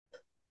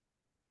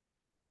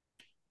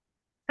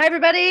Hi,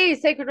 everybody.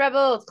 Sacred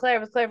Rebels. Claire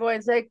with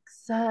Clairvoyant Six.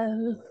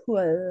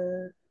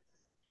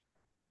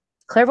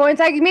 Clairvoyant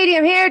Psychic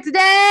Medium here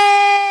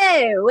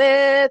today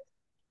with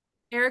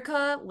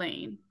Erica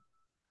Lane.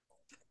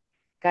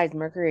 guys.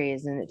 Mercury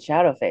is in its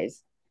shadow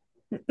phase.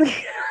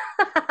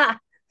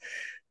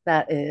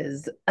 That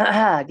is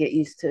get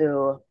used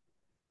to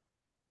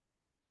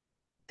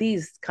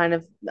these kind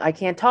of. I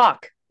can't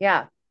talk.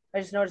 Yeah, I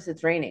just noticed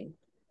it's raining.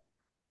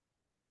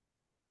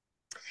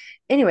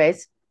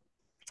 Anyways,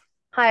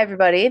 hi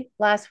everybody.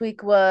 Last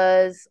week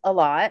was a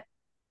lot.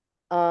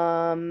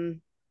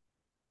 Um,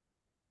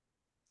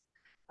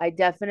 I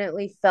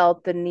definitely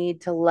felt the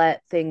need to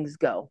let things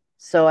go.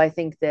 So I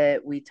think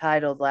that we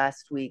titled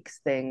last week's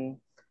thing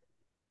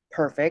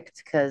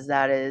perfect because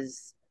that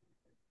is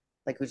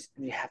like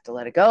we have to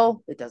let it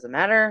go. It doesn't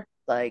matter.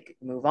 Like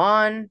move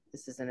on.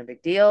 This isn't a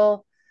big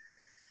deal.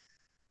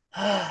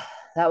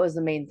 That was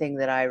the main thing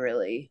that I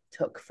really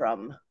took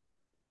from,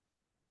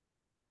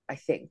 I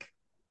think.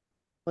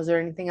 Was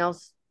there anything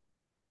else?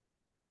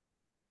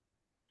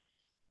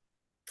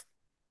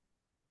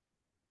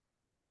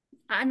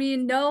 I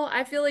mean, no,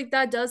 I feel like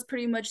that does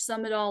pretty much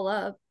sum it all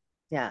up.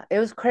 Yeah, it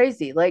was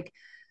crazy. Like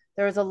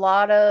there was a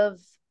lot of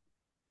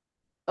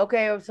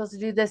okay, I'm supposed to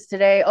do this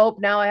today. Oh,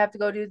 now I have to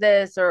go do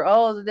this, or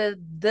oh,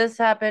 this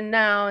happened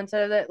now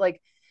instead of that.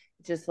 Like,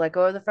 just let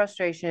go of the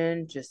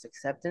frustration, just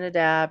accept and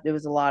adapt. It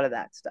was a lot of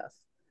that stuff.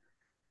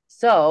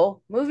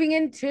 So, moving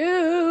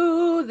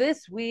into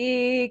this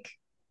week,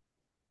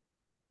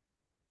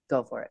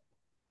 go for it.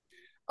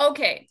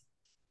 Okay.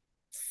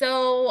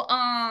 So,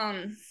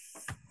 I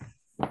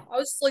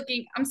was just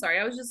looking, I'm sorry,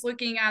 I was just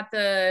looking at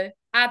the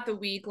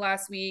week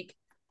last week.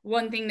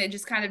 One thing that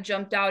just kind of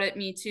jumped out at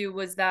me too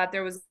was that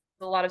there was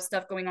a lot of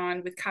stuff going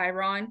on with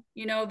Chiron,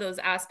 those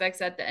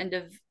aspects at the end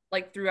of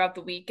like throughout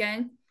the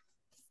weekend.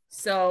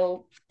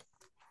 So,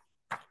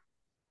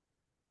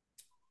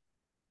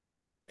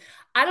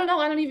 I don't know,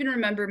 I don't even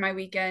remember my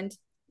weekend.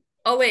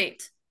 Oh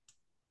wait,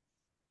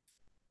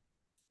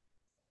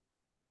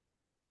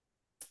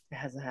 It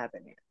hasn't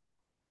happened yet.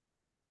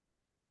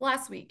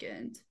 last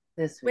weekend.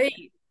 This weekend.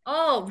 Wait.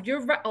 Oh,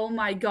 you're right. Oh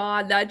my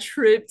God, that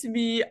tripped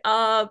me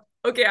up.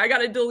 Okay, I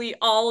gotta delete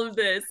all of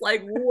this.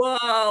 Like, whoa.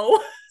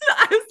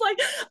 I was like,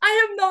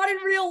 I am not in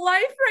real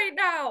life right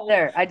now.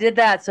 There, I did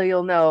that so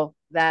you'll know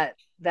that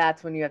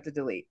that's when you have to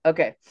delete.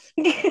 Okay.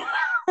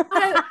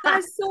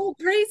 That's so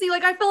crazy.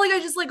 Like, I felt like I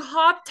just like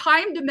hopped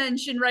time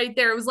dimension right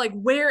there. It was like,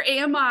 where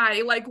am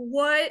I? Like,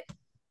 what?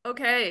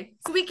 Okay,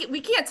 so we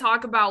can't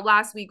talk about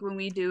last week when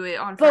we do it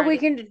on But we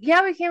Friday. can,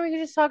 yeah, we can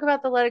just talk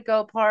about the let it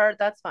go part.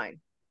 That's fine.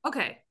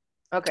 Okay,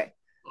 Okay.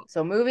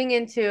 So, moving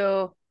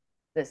into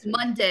this week.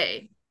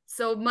 Monday.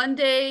 So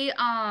Monday,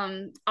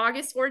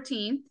 August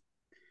 14th.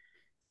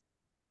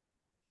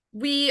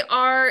 We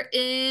are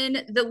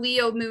in the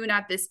Leo moon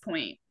at this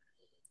point.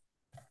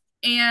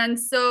 And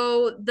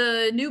so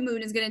the new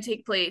moon is going to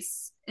take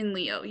place in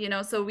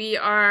Leo, so we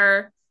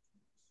are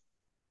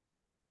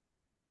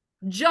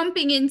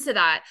jumping into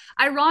that.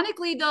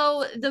 Ironically,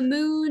 though, the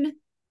moon,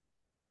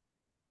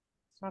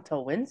 It's not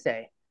till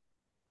Wednesday.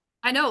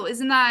 I know,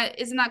 isn't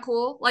that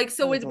cool? Like,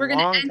 so That is a we're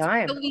gonna long enter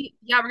time.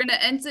 yeah, we're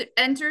gonna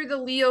enter the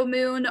Leo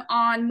moon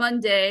on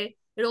Monday.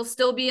 It'll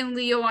still be in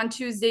Leo on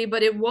Tuesday,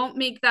 but it won't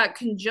make that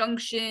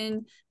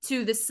conjunction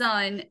to the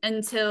sun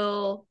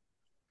until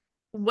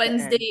The end.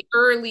 Wednesday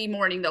early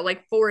morning, though,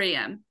 like 4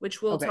 a.m.,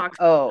 which we'll Okay. talk.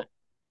 Oh,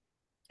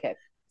 okay.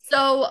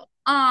 So,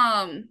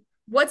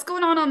 what's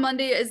going on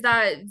Monday is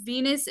that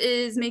Venus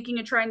is making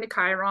a trine to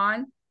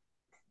Chiron.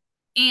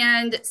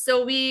 And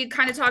so we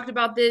kind of talked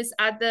about this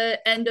at the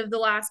end of the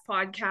last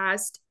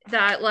podcast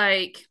that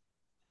like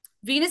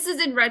Venus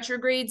is in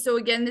retrograde. So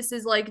again, this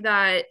is like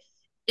that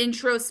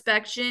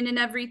introspection and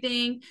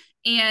everything.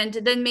 And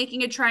then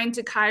making a trine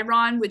to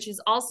Chiron, which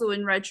is also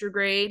in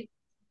retrograde.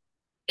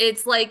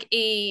 It's like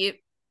a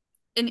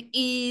an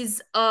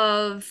ease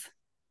of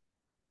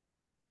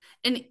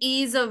an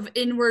ease of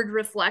inward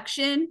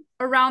reflection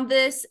around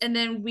this. And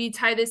then we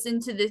tie this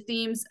into the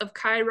themes of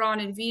Chiron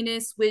and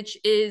Venus, which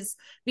is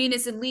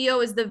Venus and Leo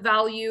is the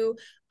value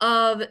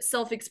of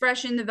self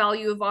expression, the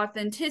value of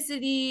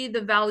authenticity,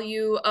 the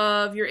value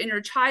of your inner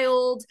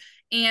child.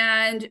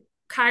 And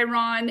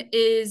Chiron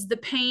is the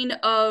pain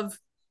of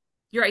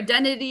your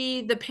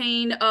identity, the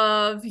pain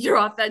of your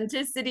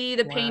authenticity,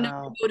 the pain of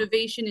Wow. your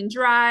motivation and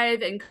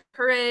drive and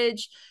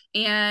courage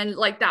and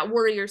like that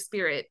warrior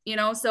spirit,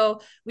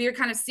 So we are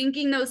kind of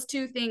syncing those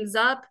two things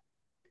up.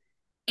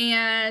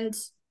 And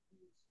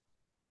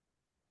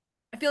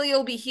I feel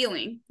you'll be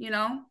healing,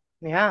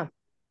 Yeah.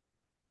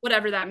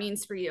 whatever that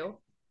means for you.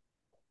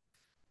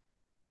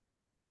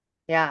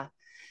 Yeah.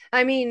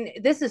 I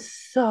mean, this is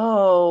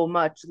so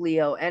much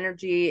Leo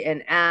energy.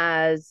 And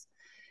as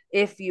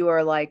if you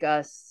are like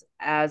us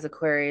as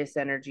Aquarius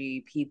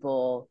energy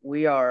people,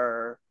 we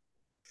are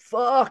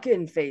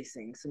fucking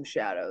facing some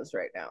shadows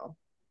right now.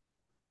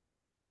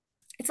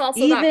 It's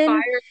also that Even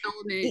fire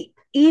element.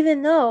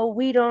 even though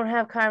we don't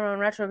have Chiron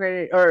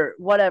retrograde or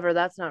whatever,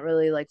 that's not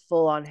really like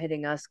full on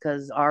hitting us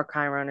because our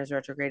Chiron is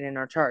retrograde in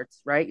our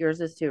charts, right? Yours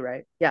is too,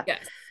 right? Yeah.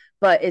 Yes.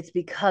 but it's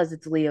because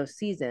it's Leo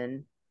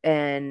season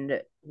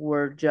and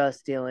we're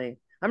just dealing.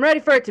 I'm ready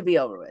for it to be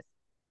over with.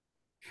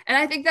 And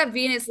I think that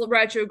Venus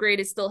retrograde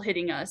is still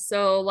hitting us.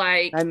 So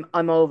like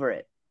I'm over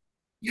it.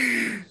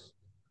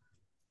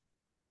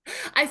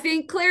 I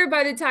think Claire,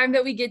 by the time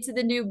that we get to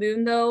the new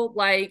moon though,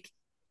 like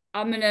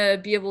I'm gonna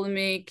be able to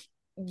make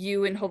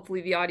you and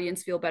hopefully the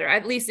audience feel better.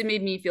 At least it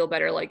made me feel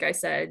better, like I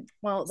said.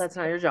 Well, that's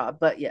not your job,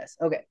 but yes.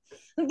 Okay.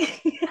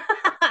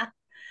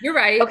 You're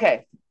right.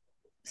 Okay.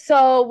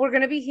 So we're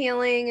gonna be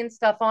healing and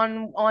stuff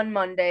on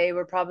Monday.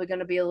 We're probably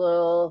gonna be a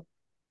little.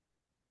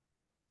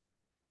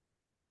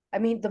 I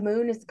mean, the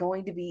moon is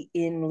going to be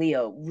in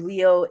Leo.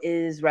 Leo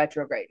is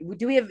retrograde.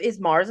 Do we have, is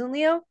Mars in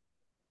Leo?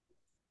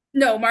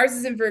 No, Mars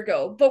is in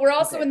Virgo, but we're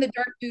also Okay. in the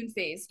dark moon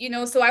phase, you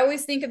know. So I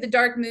always think of the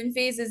dark moon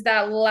phase as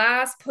that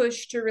last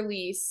push to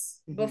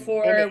release And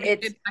before we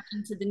it's get back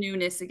into the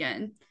newness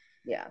again.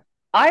 yeah.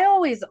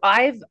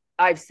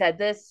 I've said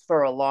this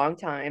for a long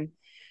time,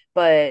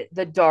 but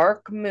the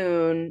dark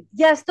moon,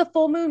 yes, the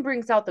full moon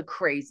brings out the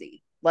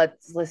crazy.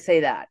 Let's say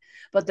that.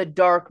 But the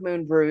dark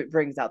moon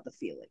brings out the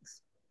feelings.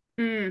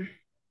 Mm.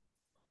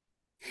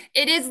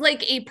 It is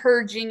like a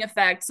purging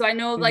effect. So I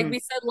know, like Mm-hmm. we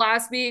said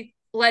last week,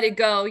 let it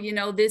go. You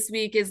know, this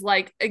week is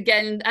like,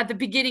 again, at the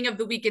beginning of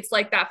the week, it's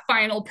like that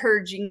final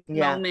purging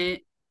Yeah,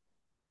 moment.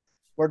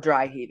 we're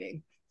dry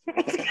heaving.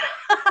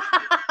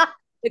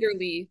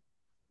 Literally,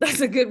 that's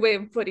a good way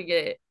of putting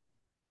it.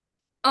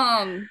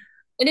 Um,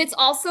 and it's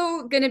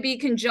also going to be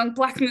conjunct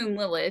Black Moon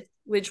Lilith,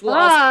 which will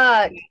also,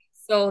 Fuck.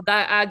 so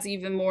that adds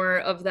even more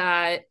of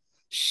that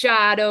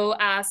shadow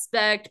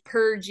aspect,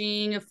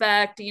 purging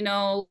effect, you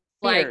know,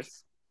 like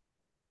Fears.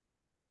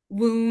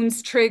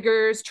 wounds,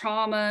 triggers,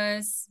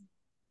 traumas.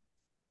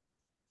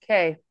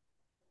 Okay.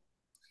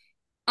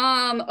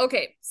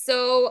 Okay.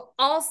 So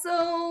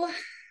also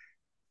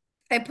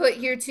I put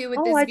here too with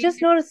Oh, this I just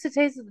Venus. noticed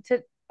today's.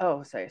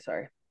 Oh, sorry.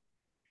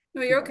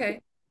 No, Keep you're going.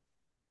 okay.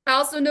 I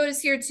also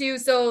noticed here too.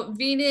 So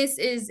Venus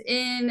is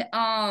in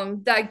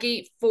that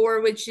gate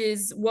 4, which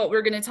is what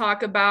we're going to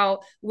talk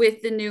about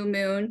with the new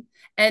moon.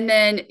 And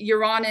then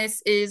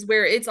Uranus is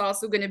where it's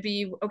also going to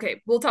be.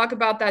 Okay, we'll talk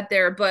about that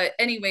there. But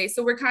anyway,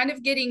 so we're kind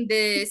of getting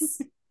this.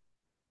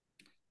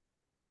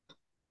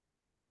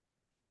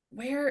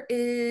 Where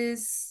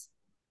is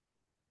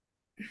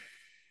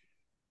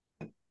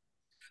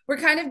we're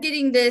kind of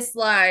getting this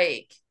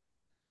like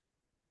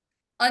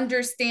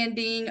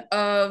understanding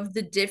of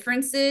the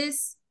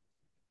differences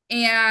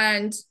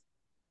and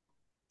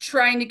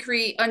trying to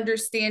create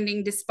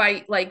understanding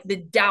despite like the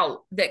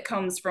doubt that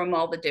comes from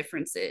all the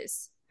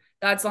differences.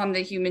 That's on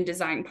the human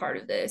design part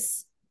of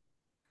this.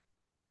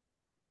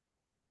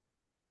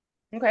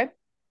 Okay.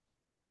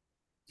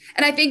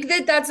 And I think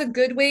that that's a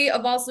good way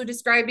of also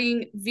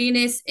describing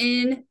Venus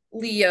in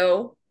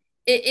Leo.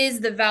 It is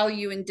the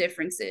value in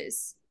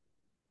differences,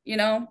 you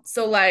know?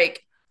 So,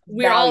 like,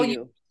 we're all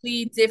Value.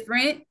 uniquely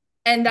different,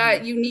 and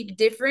Mm-hmm. that unique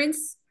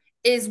difference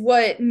is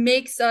what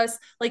makes us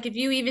like if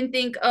you even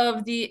think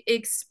of the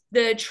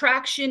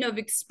attraction of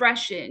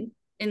expression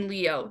in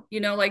Leo, you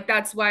know, like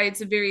that's why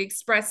it's a very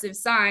expressive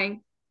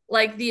sign.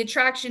 Like the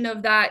attraction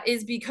of that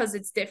is because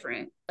it's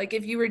different. Like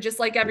if you were just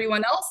like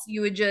everyone else,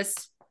 you would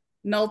just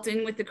melt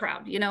in with the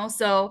crowd, you know?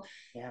 So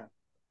Yeah.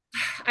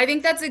 I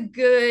think that's a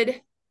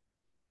good.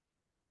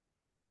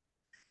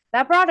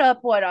 That brought up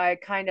what I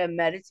kind of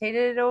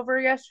meditated over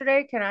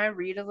yesterday. Can I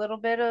read a little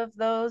bit of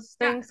those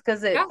Yeah. things?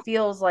 Because Yeah. it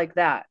feels like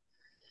that.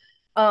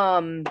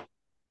 Um,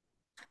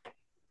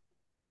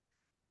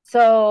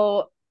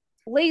 so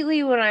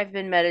lately when I've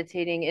been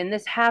meditating, and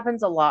this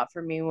happens a lot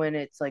for me when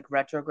it's like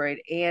retrograde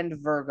and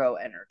Virgo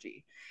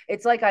energy.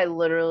 It's like I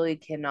literally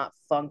cannot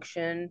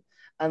function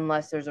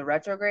unless there's a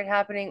retrograde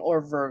happening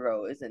or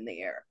Virgo is in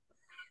the air.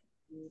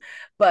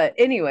 But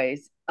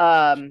anyways,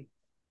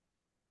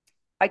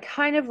 I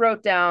kind of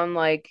wrote down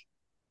like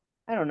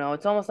I don't know,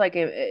 it's almost like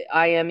a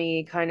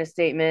IME kind of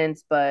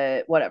statements,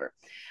 but whatever.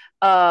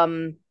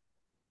 Um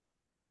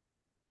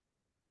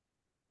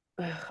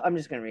I'm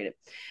just going to read it.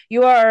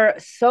 You are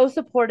so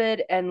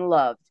supported and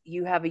loved.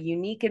 You have a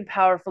unique and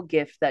powerful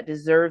gift that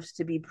deserves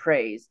to be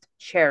praised,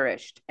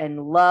 cherished, and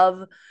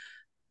loved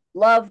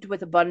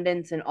with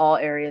abundance in all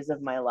areas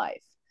of my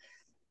life.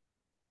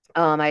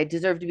 I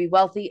deserve to be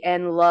wealthy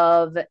and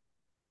love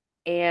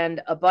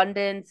and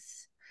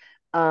abundance.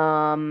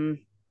 Um,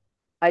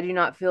 I do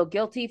not feel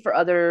guilty for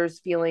others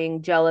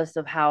feeling jealous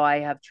of how I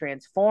have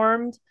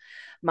transformed.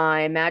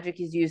 My magic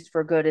is used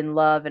for good and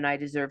love, and I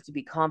deserve to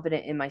be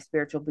confident in my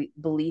spiritual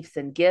beliefs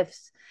and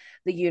gifts.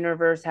 The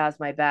universe has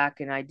my back,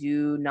 and I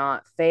do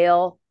not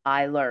fail.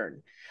 I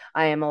learn.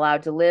 I am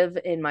allowed to live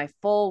in my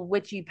full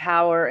witchy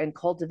power and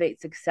cultivate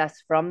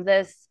success from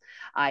this.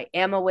 I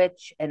am a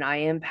witch and I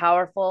am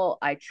powerful.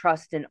 I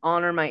trust and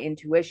honor my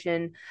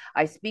intuition.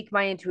 I speak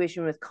my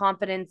intuition with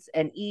confidence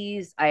and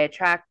ease. I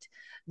attract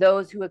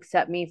those who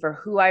accept me for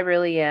who I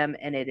really am,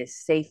 and it is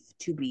safe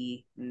to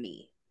be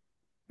me.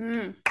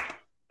 Mm.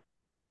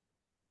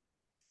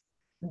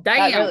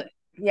 That really, Damn.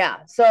 yeah.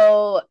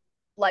 So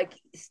like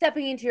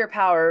stepping into your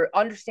power,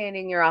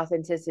 understanding your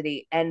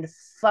authenticity, and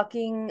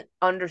fucking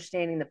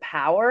understanding the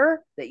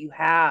power that you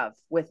have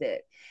with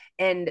it.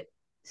 And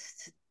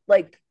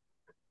like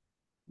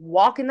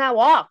walking that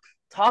walk,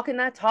 talking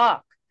that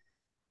talk.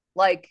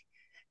 Like,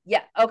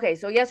 yeah, okay.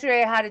 So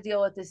yesterday I had to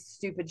deal with this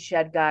stupid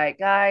shed guy.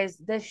 Guys,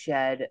 this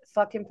shed,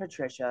 fucking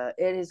Patricia,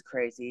 it is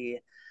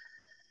crazy.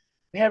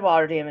 We had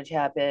water damage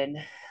happen.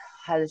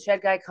 Had the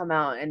shed guy come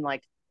out and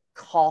like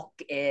caulk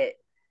it,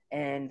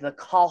 and the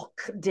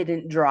caulk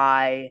didn't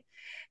dry,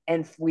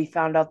 and we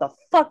found out the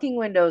fucking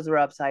windows were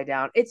upside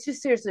down. It's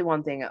just seriously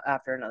one thing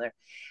after another.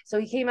 So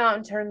he came out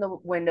and turned the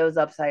windows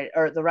upside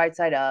or the right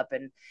side up,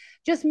 and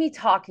just me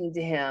talking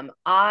to him,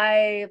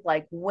 I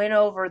like went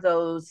over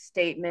those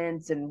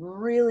statements and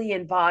really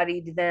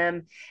embodied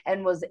them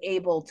and was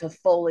able to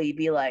fully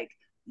be like,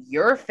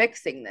 you're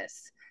fixing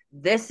this.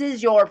 This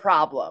is your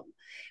problem.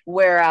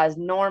 Whereas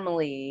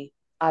normally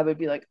I would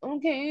be like,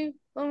 okay,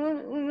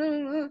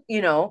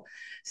 you know.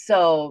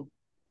 So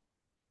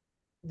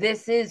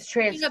this is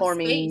Taking up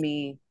transforming space.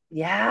 me.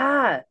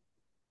 Yeah.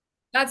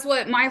 That's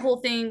what my whole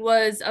thing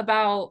was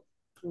about.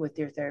 With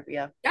your therapy.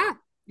 Yeah.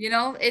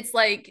 Yeah, it's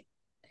like,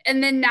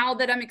 and then now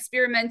that I'm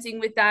experimenting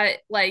with that,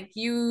 like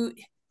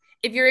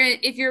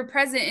if you're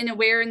present and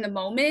aware in the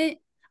moment,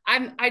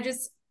 I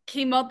just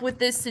came up with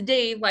this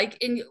today, like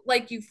in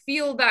like you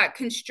feel that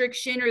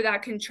constriction or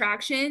that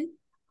contraction.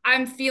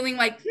 I'm feeling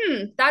like,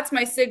 that's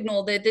my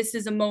signal that this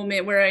is a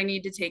moment where I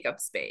need to take up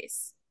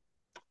space.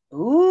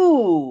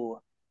 Ooh.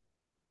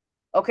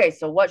 Okay,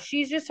 so what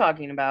she's just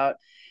talking about,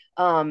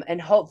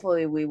 and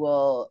hopefully we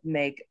will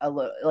make a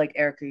little, like,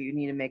 Erica, you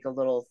need to make a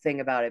little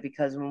thing about it,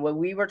 because when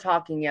we were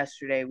talking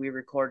yesterday, we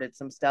recorded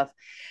some stuff,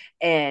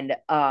 and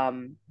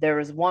there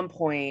was one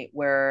point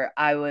where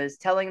I was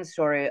telling the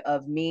story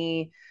of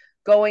me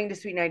going to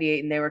Sweet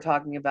 98, and they were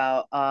talking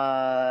about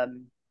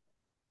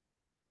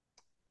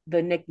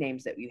the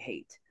nicknames that you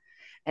hate.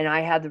 And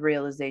I had the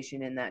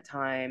realization in that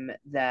time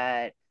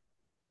that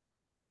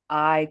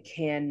I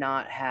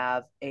cannot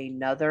have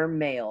another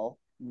male,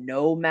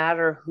 no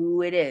matter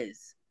who it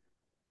is,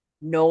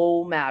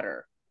 no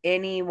matter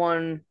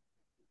anyone.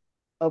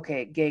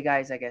 Okay, gay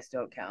guys, I guess,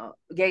 don't count.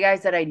 Gay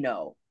guys that I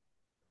know,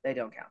 they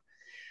don't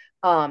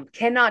count.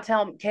 Cannot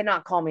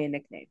call me a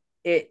nickname.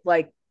 It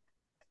like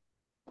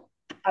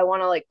I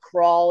want to like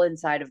crawl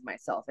inside of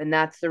myself, and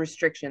that's the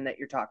restriction that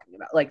you're talking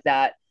about, like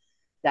that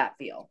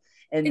feel,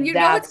 And and what's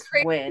that's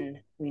crazy?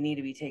 when we need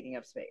to be taking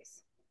up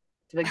space.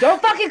 To be like,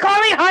 don't fucking call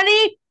me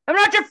honey. I'm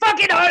not your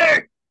fucking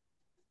hunter.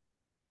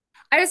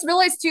 I just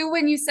realized too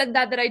when you said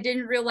that I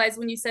didn't realize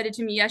when you said it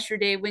to me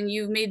yesterday when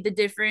you made the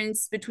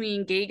difference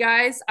between gay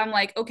guys. I'm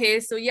like, okay,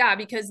 so yeah,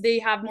 because they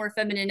have more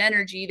feminine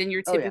energy than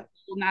your Oh yeah,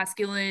 typical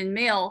masculine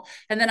male.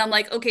 And then I'm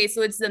like, okay,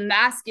 so it's the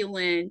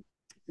masculine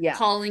yeah.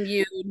 calling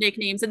you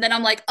nicknames. And then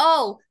I'm like,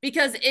 oh,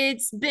 because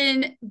it's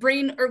been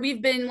brain or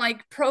we've been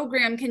like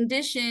program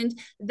conditioned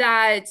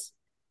that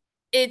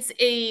it's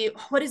a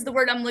what is the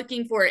word I'm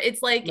looking for?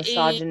 It's like a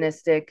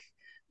Misogynistic.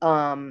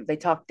 They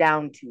talk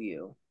down to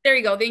you. there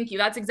you go. Thank you.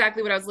 That's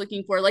exactly what I was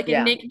looking for. Like a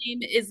Yeah.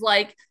 nickname is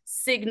like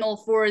signal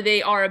for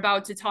they are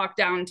about to talk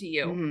down to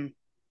you. Mm-hmm.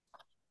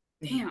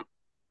 Mm-hmm. Damn.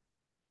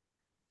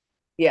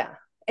 Yeah.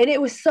 And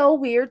it was so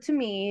weird to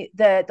me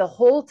that the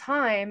whole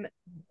time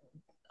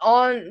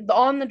on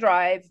the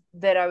drive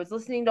that I was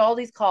listening to all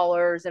these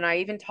callers, and I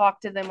even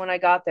talked to them when I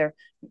got there.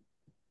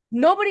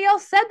 Nobody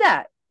else said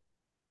that.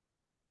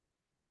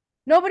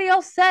 Nobody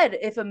else said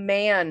if a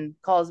man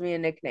calls me a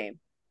nickname.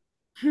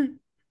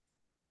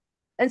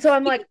 And so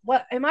I'm like,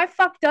 what am I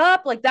fucked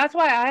up? Like that's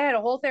why I had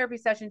a whole therapy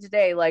session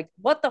today. Like,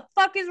 what the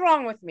fuck is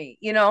wrong with me?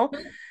 You know?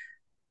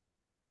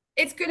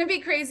 It's going to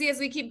be crazy as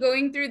we keep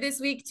going through this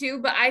week too,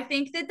 but I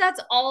think that that's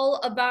all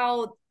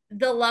about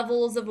the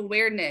levels of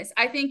awareness.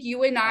 I think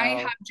you and I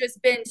have Oh,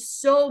 just been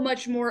so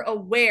much more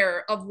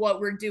aware of what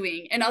we're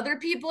doing, and other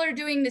people are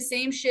doing the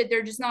same shit.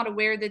 They're just not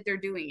aware that they're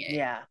doing it.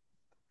 yeah.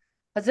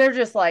 Because they're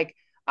just like,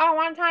 oh,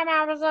 one time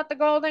I was at the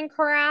Golden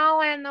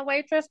Corral and the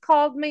waitress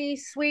called me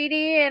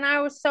sweetie and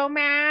I was so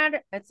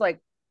mad. It's like,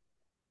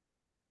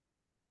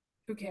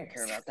 Who I don't care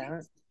cares? about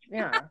that.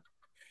 Yeah.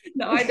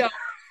 No, I don't.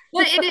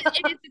 But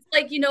it's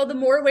like, the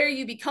more aware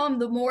you become,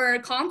 the more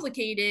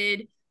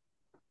complicated.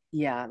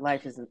 Yeah,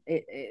 life isn't,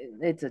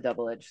 it's a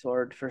double edged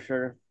sword for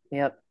sure.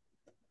 Yep.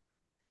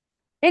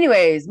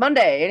 Anyways,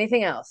 Monday,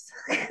 anything else?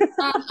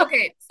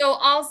 Okay, so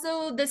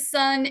also the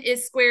sun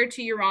is square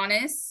to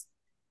Uranus,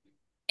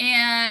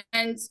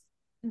 and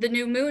the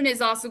new moon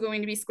is also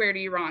going to be square to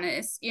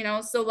Uranus.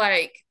 So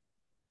like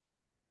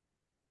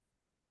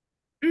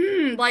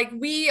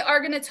we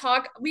are gonna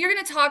talk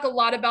a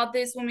lot about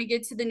this when we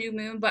get to the new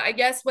moon, but I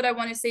guess what I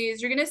want to say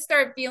is you're gonna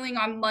start feeling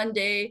on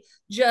Monday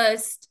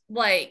just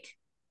like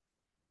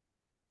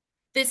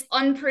this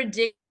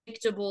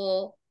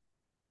unpredictable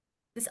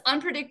this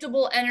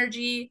unpredictable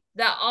energy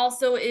that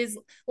also is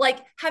like,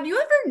 have you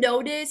ever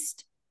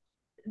noticed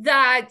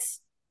that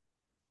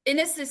in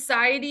a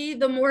society,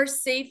 the more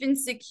safe and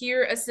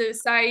secure a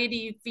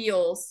society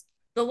feels,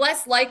 the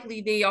less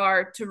likely they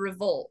are to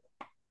revolt?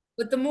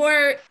 But the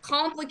more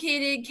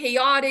complicated,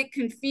 chaotic,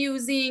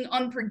 confusing,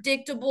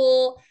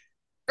 unpredictable,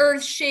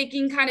 earth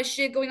shaking kind of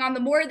shit going on, the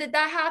more that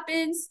that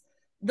happens,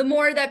 the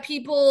more that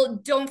people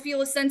don't feel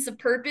a sense of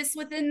purpose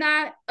within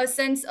that, a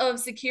sense of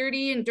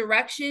security and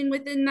direction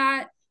within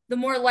that, the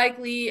more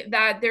likely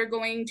that they're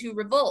going to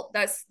revolt,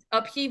 that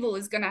upheaval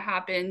is going to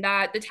happen,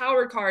 that the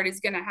tower card is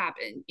going to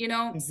happen, you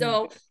know? Mhm.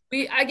 So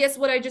I guess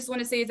what I just want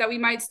to say is that we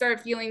might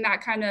start feeling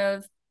that kind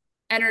of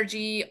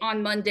energy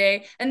on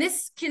Monday. And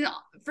this can,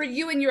 for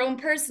you in your own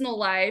personal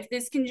life,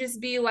 this can just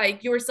be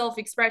like your self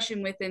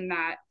expression within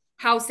that,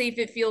 how safe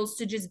it feels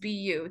to just be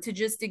you, to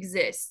just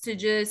exist, to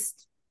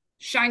just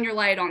shine your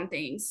light on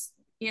things,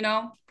 you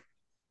know?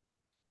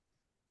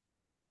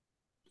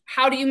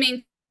 How do you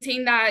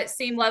maintain that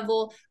same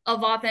level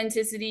of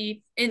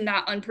authenticity in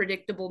that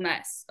unpredictable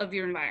mess of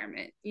your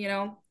environment, you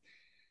know?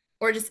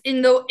 Or just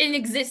in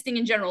existing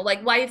in general,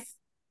 like life,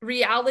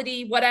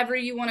 reality, whatever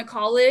you want to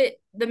call it,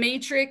 the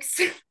matrix,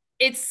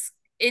 it's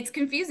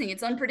confusing,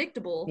 it's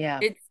unpredictable, Yeah.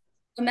 it's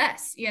a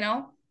mess, you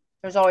know?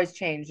 There's always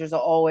change. There's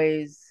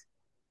always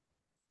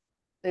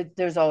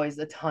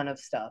a ton of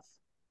stuff.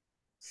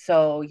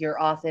 So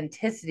your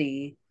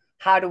authenticity,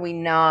 how do we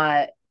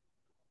not,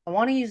 I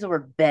want to use the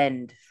word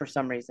bend for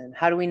some reason.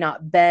 How do we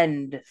not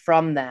bend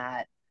from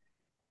that?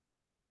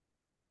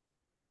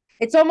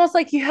 It's almost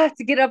like you have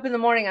to get up in the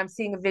morning. I'm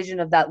seeing a vision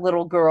of that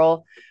little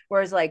girl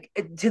where it's like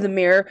to the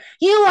mirror,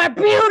 you are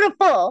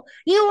beautiful,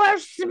 you are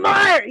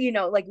smart.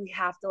 Like we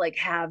have to like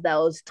have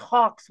those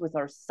talks with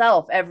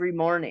ourselves every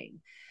morning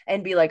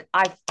and be like,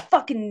 I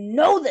fucking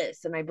know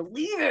this and I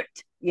believe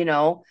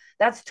it.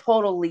 That's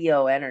total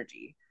Leo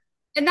energy.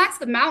 And that's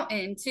the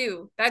mountain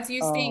too. That's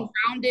you staying Oh,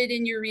 grounded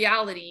in your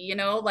reality, you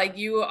know? Like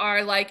you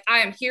are like, I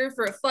am here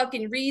for a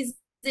fucking reason.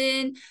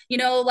 You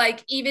know,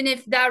 like even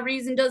if that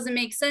reason doesn't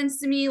make sense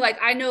to me, like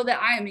I know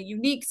that I am a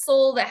unique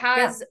soul that yeah.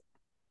 has,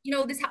 you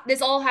know,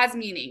 this all has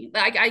meaning.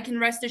 Like I can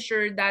rest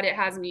assured that it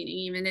has meaning,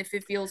 even if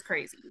it feels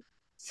crazy.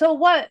 So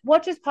what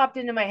just popped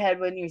into my head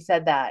when you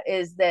said that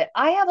is that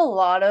I have a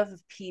lot of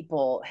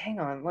people. Hang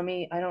on,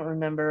 I don't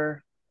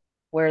remember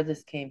where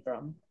this came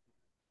from.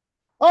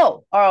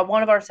 Oh,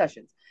 one of our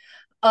sessions.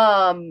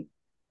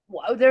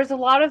 There's a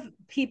lot of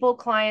people,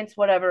 clients,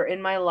 whatever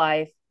in my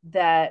life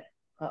that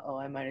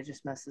I might have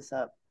just messed this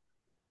up.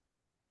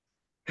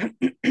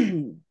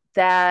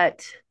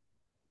 That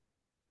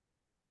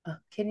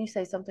can you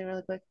say something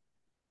really quick?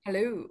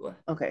 Hello.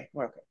 Okay,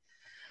 we're okay.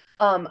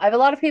 I have a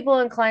lot of people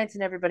and clients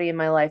and everybody in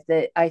my life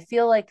that I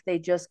feel like they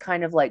just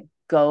kind of like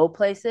go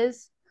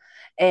places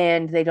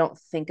and they don't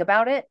think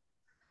about it.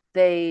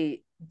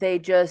 They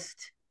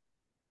just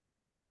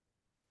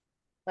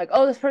like,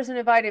 oh, this person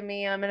invited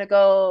me, I'm gonna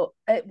go.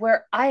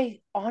 Where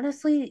I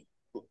honestly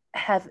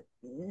have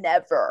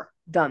never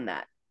done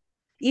that.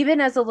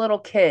 Even as a little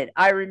kid,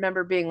 I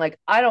remember being like,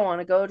 I don't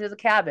want to go to the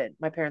cabin.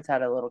 My parents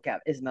had a little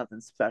cabin. It's nothing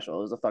special.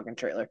 It was a fucking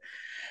trailer.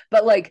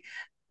 But like,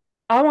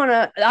 I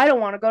don't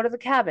want to go to the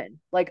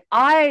cabin. Like,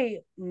 I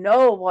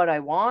know what I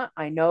want.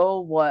 I know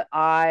what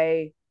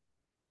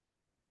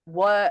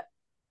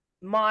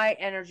my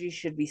energy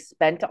should be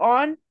spent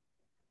on.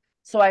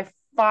 So I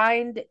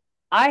find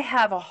I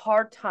have a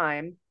hard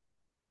time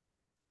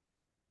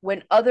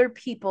when other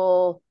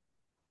people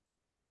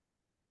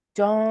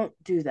don't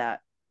do that.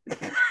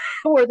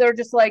 Where they're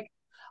just like,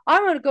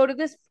 I'm going to go to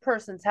this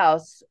person's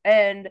house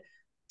and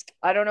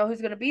I don't know who's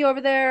going to be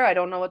over there. I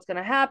don't know what's going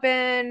to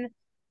happen.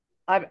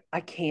 I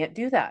can't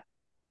do that.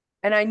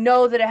 And I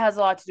know that it has a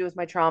lot to do with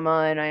my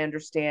trauma and I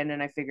understand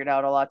and I figured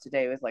out a lot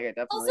today with like I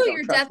Also, definitely don't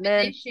your trust men.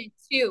 definition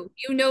too.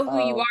 You know who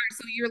you Oh, are,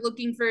 so you're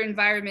looking for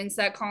environments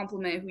that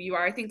complement who you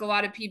are. I think a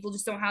lot of people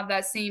just don't have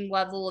that same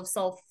level of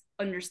self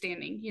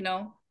understanding, you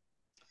know?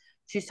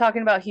 she's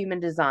talking about human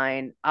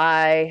design.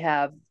 I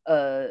have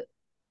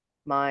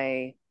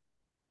my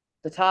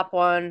the top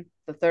one,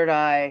 the third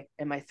eye,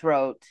 and my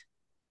throat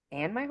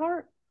and my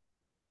heart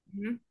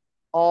Mm-hmm.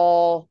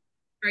 all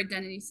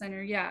Identity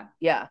center, yeah.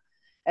 yeah.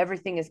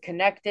 Everything is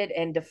connected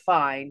and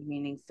defined,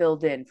 meaning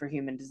filled in for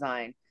human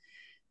design.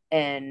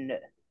 And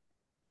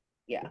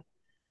yeah,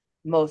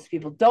 most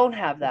people don't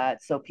have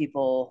that. So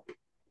people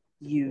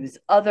use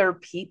other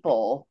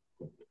people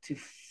to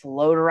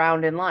float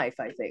around in life,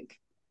 I think.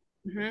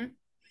 Mm-hmm.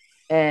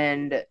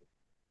 And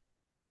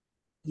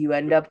you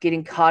end up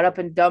getting caught up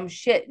in dumb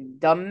shit and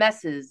dumb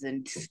messes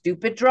and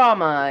stupid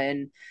drama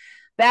and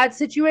bad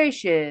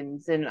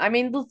situations. And I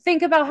mean,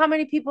 think about how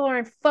many people are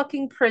in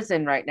fucking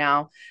prison right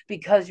now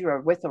because you are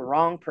with the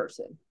wrong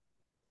person,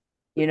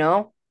 you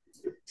know?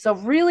 So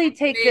really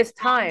take Wait, this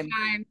long time.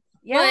 time.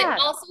 But Yeah.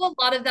 also a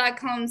lot of that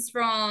comes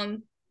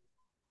from,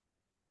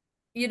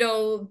 you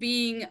know,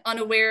 being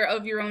unaware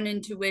of your own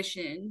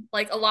intuition.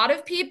 Like a lot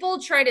of people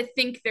try to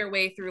think their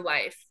way through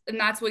life, and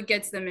that's what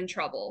gets them in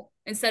trouble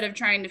instead of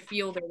trying to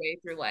feel their way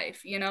through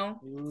life, you know?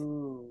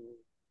 Ooh,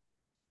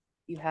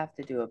 you have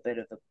to do a bit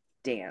of a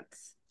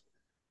dance,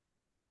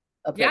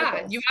 a bit of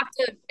Yeah, both. you have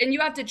to, and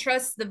you have to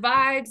trust the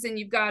vibes, and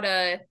you've got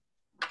to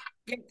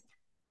get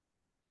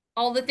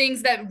all the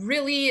things that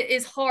really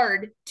is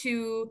hard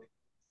to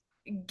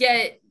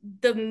get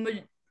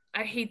the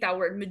I hate that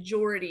word,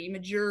 majority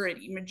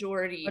around.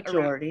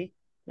 Majority.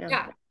 Yeah.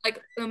 Yeah,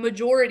 like the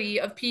majority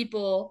of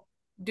people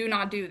do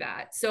not do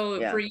that. So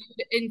Yeah. for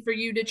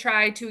you to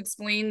try to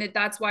explain that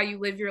that's why you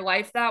live your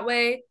life that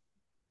way,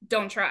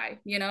 don't try,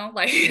 you know?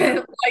 Like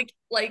Yeah.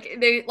 like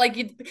they like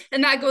you,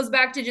 and that goes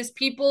back to just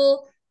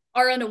people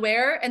are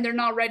unaware and they're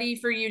not ready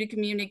for you to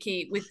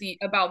communicate with the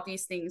about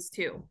these things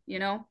too, you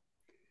know?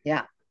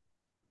 Yeah.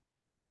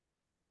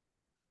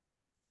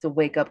 It's a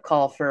wake up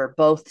call for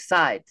both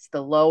sides,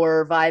 the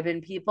lower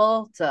vibing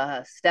people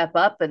to step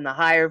up and the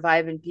higher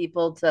vibing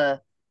people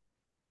to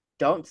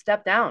don't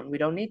step down. We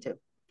don't need to.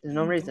 There's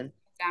no Don't reason.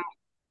 down.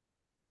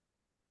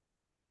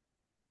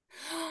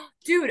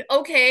 Dude,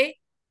 okay.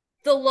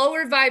 The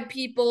lower vibe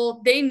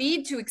people, they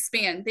need to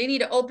expand. They need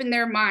to open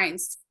their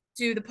minds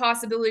to the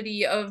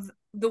possibility of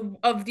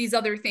these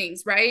other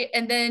things, right?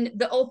 And then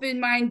the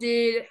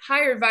open-minded,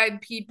 higher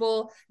vibe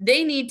people,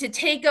 they need to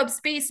take up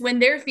space when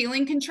they're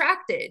feeling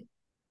contracted.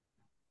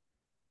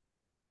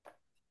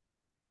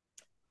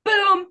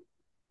 Boom.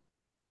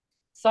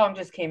 Song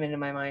just came into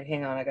my mind.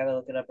 Hang on, I gotta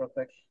look it up real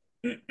quick.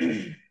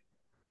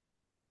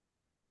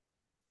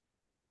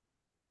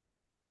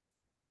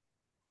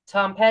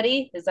 Tom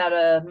Petty, is that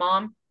a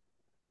mom?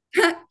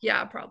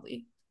 Yeah,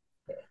 probably.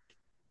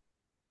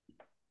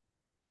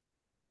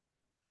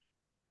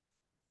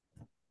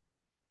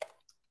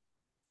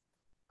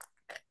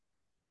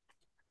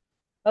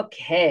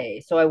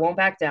 Okay, so I won't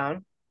back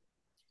down.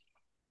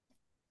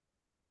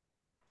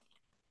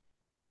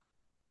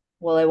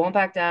 Well, I won't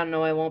back down.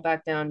 No, I won't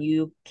back down.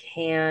 You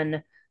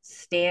can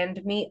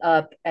stand me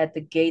up at the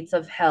gates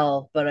of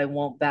hell, but I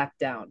won't back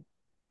down.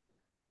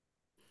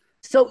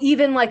 So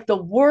even like the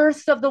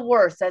worst of the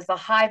worst, as the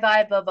high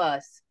vibe of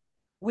us,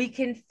 we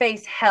can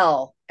face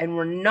hell and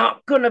we're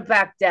not gonna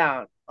back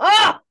down.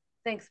 Ah,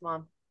 thanks,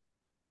 mom.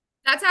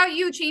 That's how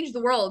you change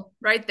the world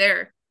right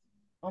there.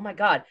 Oh my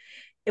God.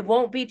 It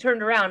won't be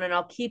turned around and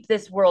I'll keep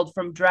this world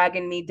from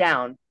dragging me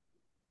down.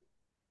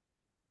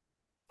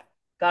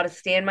 Gotta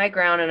stand my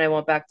ground and I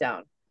won't back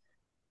down.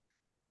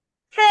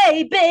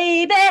 Hey,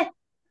 baby, Love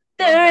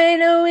there that. ain't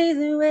no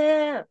easy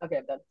way. Okay,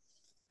 I'm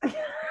done.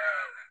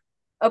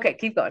 Okay,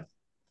 keep going.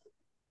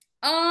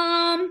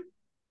 Um,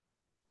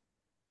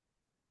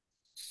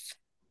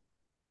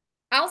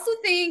 I also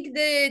think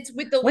that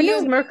with the When Leo,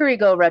 does Mercury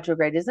go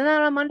retrograde? Isn't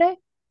that on Monday?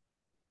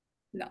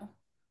 no,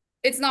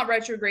 it's not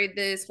retrograde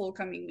this whole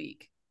coming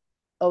week.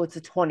 Oh, it's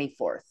the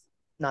 24th,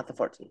 not the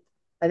 14th.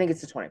 I think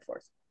it's the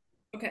 24th.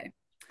 Okay.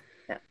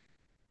 Yeah.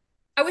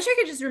 I wish I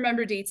could just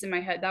remember dates in my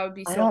head. That would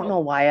be I so don't know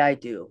helpful. why I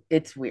do.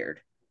 It's weird.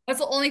 That's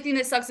the only thing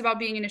that sucks about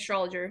being an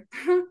astrologer.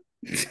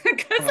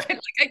 Because Huh.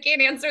 I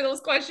can't answer those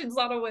questions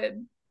on a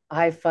whim.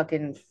 I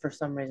fucking, for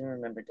some reason,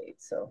 remember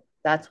dates. So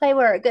that's why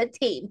we're a good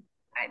team.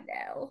 I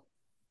know.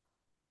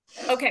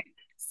 Okay.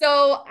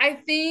 So I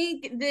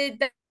think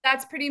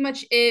that's pretty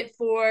much it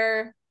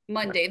for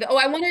Monday. Oh,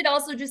 I wanted to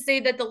also just say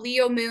that the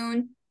Leo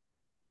moon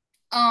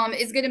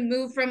is going to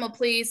move from a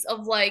place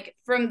of like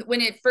from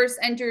when it first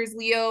enters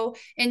Leo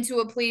into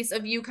a place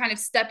of you kind of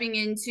stepping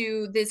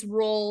into this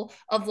role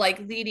of like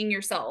leading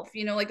yourself,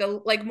 you know,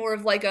 like more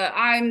of like a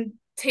I'm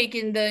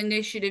taking the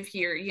initiative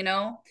here, you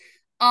know.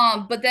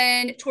 But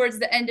then towards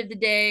the end of the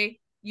day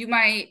you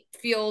might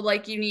feel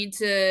like you need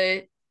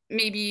to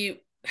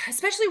maybe,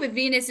 especially with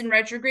Venus in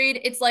retrograde,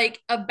 it's like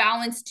a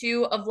balance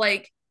too of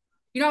like,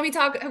 you know,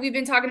 we've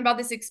been talking about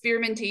this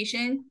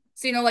experimentation.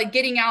 So, you know, like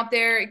getting out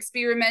there,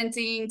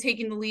 experimenting,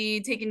 taking the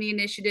lead, taking the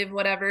initiative,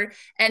 whatever.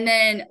 And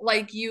then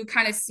like you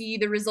kind of see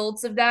the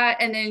results of that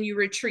and then you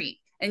retreat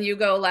and you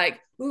go like,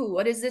 ooh,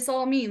 what does this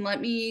all mean?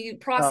 Let me Oh,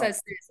 process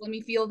this. Let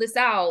me feel this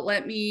out.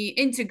 Let me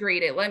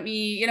integrate it. Let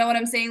me, you know what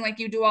I'm saying? Like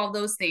you do all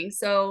those things.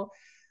 So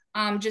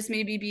just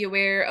maybe be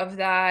aware of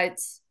that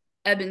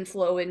ebb and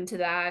flow into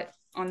that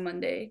on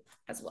Monday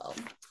as well.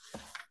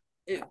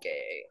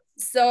 Okay.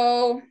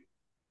 So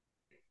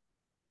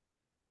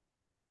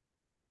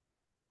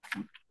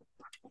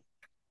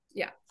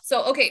yeah.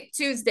 So okay,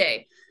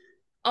 Tuesday,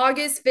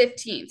 August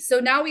 15th. So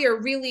now we are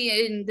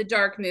really in the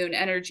dark moon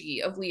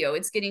energy of Leo.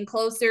 It's getting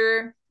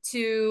closer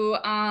to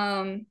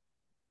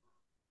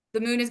the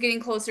moon is getting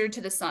closer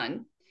to the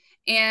sun.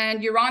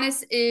 And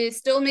Uranus is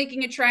still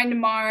making a trine to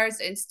Mars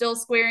and still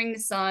squaring the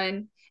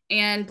sun.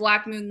 And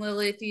Black Moon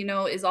Lilith, you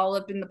know, is all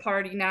up in the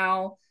party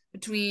now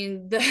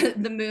between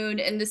the moon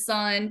and the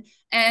sun.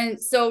 And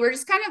so we're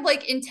just kind of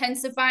like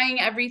intensifying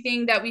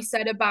everything that we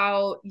said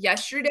about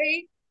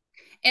yesterday.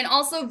 And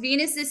also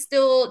Venus is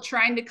still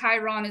trying to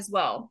Chiron as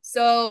well.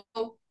 So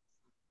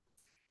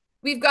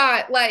we've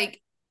got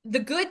like the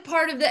good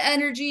part of the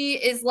energy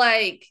is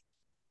like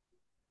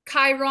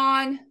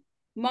Chiron,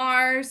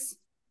 Mars,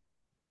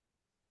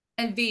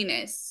 and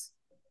Venus.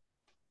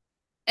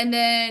 And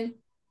then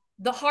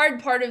the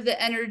hard part of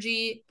the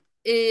energy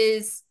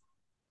is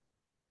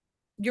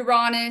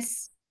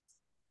Uranus.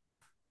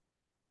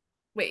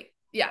 Wait,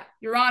 yeah,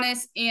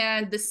 Uranus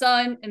and the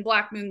sun and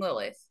Black Moon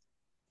Lilith.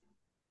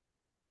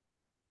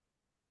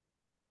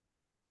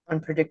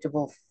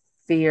 unpredictable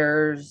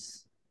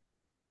fears,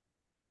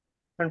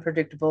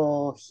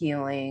 Unpredictable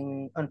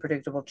healing,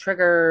 unpredictable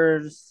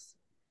triggers.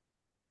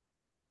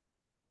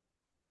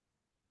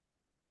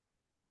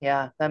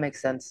 Yeah, that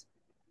makes sense.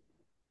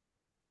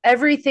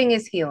 Everything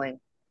is healing.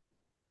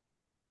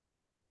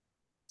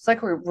 It's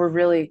like we're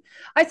really,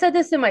 I said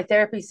this in my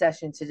therapy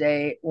session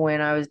today when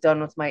I was done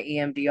with my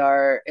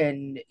EMDR.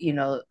 And,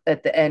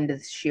 at the end,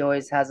 she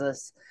always has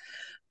us,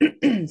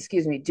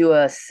 excuse me, do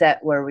a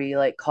set where we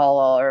like call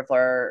all of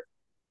our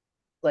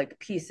like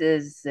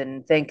pieces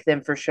and thank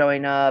them for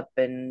showing up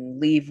and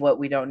leave what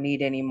we don't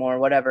need anymore,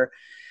 whatever.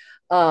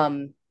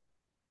 Um,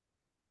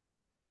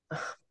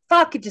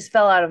 Fuck, it just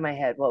fell out of my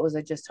head. What was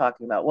I just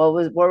talking about? Where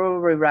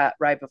were we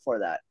right before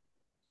that?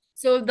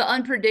 So the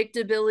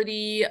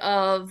unpredictability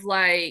of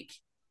like,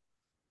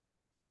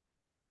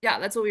 yeah,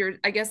 that's what we were.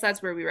 I guess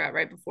that's where we were at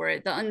right before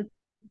it. The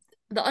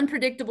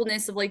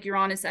unpredictableness of like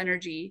Uranus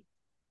energy.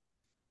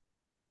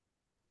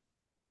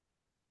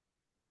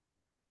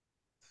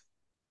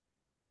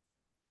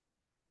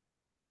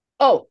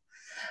 Oh,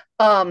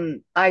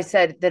 I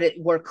said that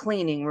we're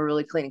cleaning, we're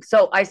really cleaning.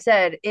 So I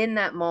said in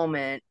that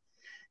moment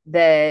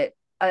that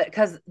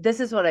because this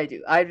is what I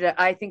do.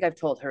 I think I've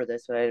told her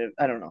this, but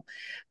I don't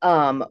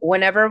know.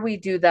 Whenever we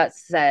do that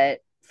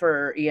set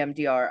for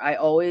EMDR, I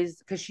always,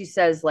 because she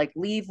says like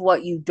leave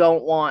what you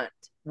don't want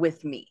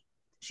with me.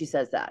 She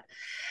says that.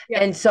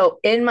 Yeah. And so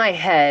in my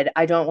head,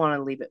 I don't want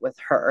to leave it with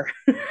her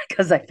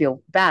because I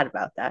feel bad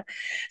about that.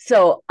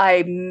 So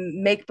I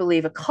make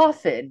believe a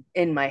coffin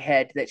in my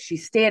head that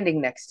she's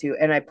standing next to,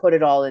 and I put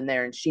it all in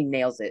there and she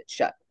nails it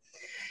shut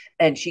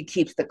and she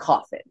keeps the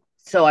coffin.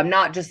 So I'm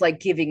not just like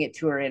giving it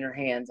to her in her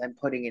hands. I'm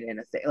putting it in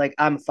a thing. Like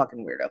I'm a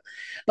fucking weirdo.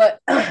 But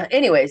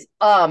anyways,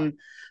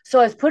 so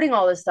I was putting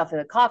all this stuff in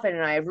the coffin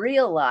and I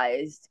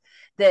realized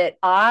that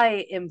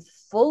I am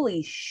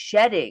fully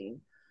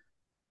shedding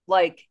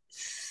like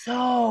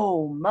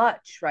so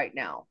much right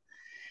now.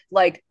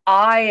 Like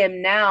I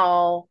am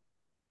now,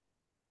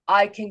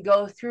 I can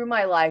go through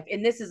my life,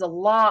 and this is a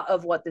lot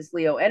of what this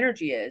Leo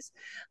energy is,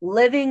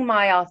 living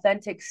my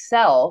authentic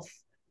self,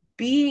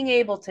 being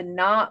able to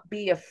not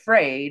be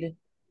afraid,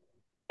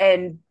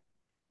 and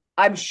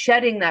I'm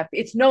shedding that.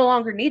 It's no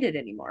longer needed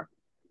anymore.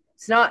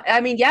 It's not,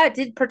 I mean, yeah, it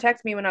did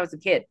protect me when I was a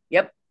kid.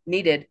 Yep,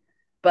 needed.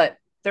 But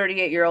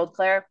 38-year-old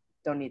Claire,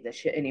 don't need this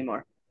shit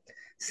anymore.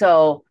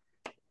 So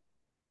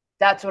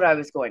that's what I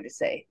was going to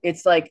say.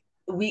 It's like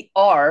we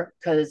are,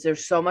 because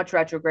there's so much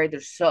retrograde,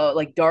 there's so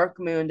like dark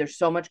moon, there's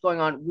so much going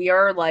on. We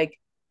are like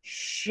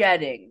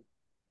shedding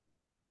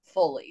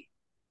fully.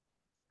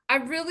 I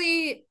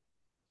really,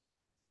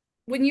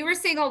 when you were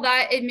saying all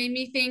that, it made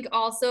me think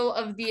also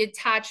of the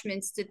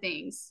attachments to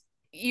things.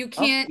 You Oh,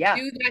 can't yeah.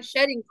 do that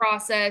shedding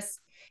process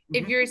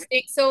if Mm-hmm. you're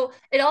staying. So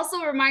it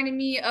also reminded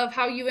me of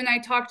how you and I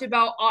talked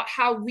about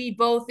how we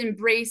both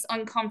embrace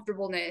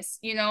uncomfortableness,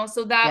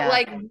 so that Yeah.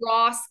 like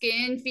raw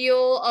skin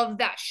feel of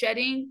that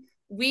shedding,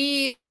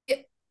 we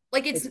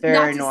like it's It's not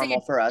very to say normal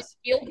it for us.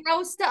 feel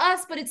gross to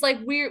us, but it's like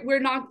we're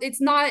not, it's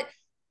It not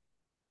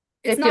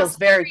feels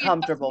very scary enough to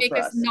comfortable make for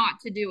us us. not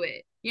to do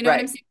it. You know what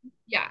I'm Right. saying?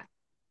 Yeah.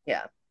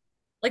 Yeah.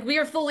 Like we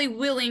are fully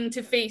willing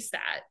to face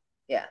that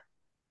Yeah.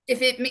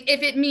 if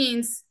it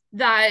means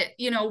that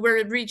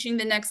we're reaching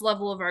the next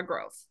level of our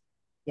growth.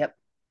 Yep.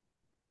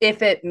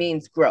 If it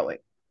means growing.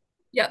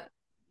 Yep.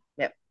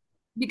 Yep.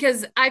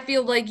 Because I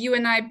feel like you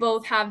and I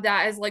both have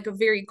that as like a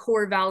very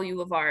core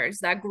value of ours,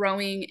 that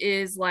Living.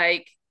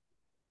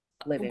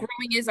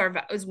 growing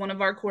is one of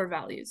our core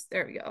values.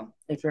 There we go.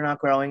 If you're not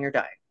growing, you're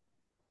dying.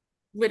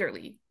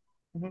 Literally.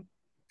 Mm-hmm.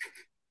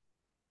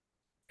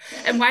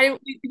 And why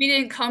we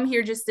didn't come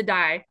here just to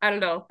die? I don't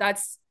know.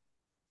 That's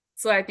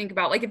what I think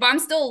about. Like if I'm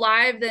still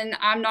alive, then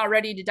I'm not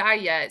ready to die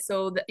yet.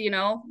 So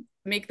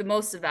make the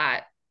most of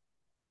that.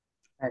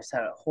 I just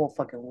had a whole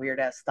fucking weird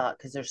ass thought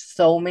because there's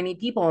so many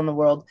people in the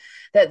world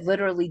that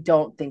literally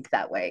don't think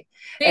that way.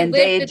 They And live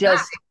they to die.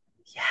 just,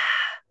 yeah,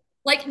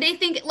 Like they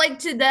think like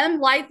to them,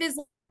 life is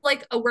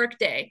like a work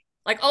day.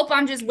 Like, oh,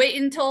 I'm just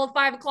waiting until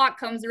 5 o'clock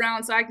comes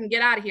around so I can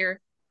get out of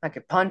here. I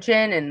could punch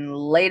in and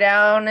lay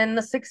down in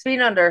the 6 feet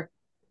under.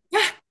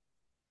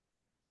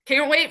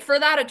 Can't wait for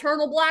that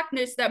eternal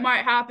blackness that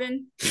might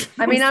happen.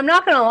 I mean, I'm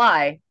not gonna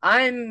lie,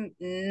 I'm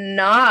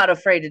not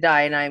afraid to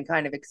die, and I'm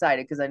kind of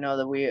excited because I know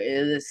that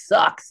this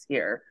sucks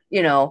here.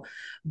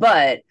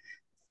 But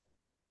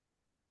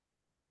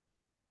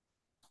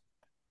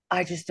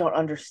I just don't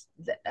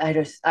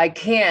understand. I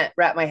can't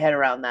wrap my head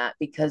around that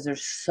because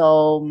there's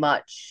so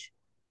much.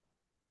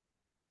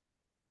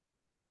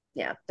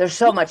 Yeah, there's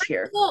so Well, much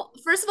here.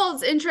 first of all,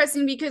 it's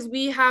interesting because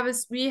we have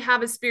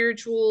a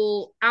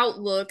spiritual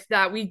outlook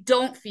that we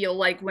don't feel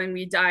like when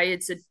we die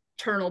it's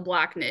eternal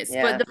blackness. But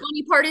Yeah, the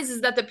funny part is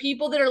that the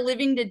people that are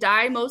living to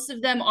die, most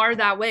of them are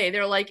that way.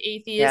 They're like yeah,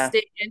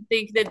 atheistic and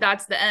think that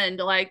that's the end.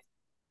 Like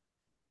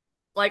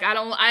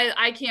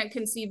I can't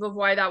conceive of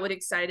why that would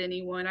excite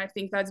anyone. I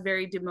think that's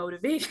very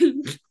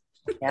demotivating.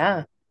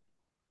 yeah.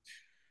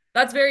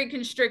 That's very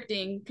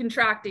constricting,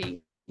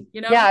 contracting,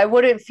 you Yeah, know? I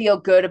wouldn't feel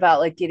good about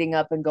like getting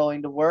up and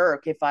going to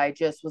work if I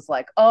just was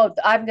like, "Oh,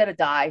 I'm gonna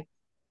die,"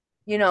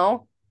 you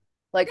know?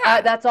 Like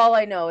Yeah. that's all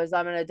I know is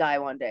I'm gonna die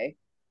one day.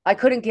 I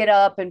couldn't get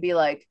up and be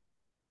like,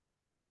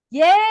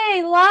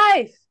 "Yay,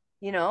 life!"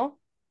 You know?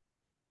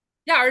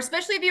 Yeah, or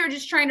especially if you were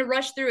just trying to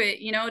rush through it,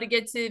 to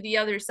get to the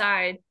other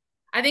side.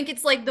 I think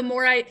it's like the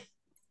more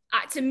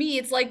to me,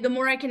 it's like the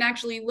more I can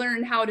actually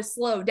learn how to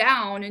slow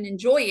down and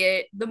enjoy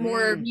it, the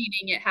more Mm.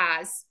 meaning it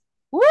has.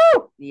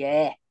 Woo!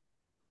 Yeah.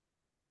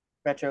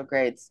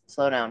 Retrogrades.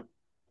 Slow down.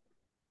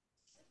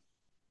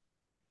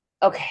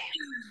 Okay.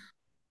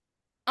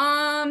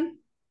 Um,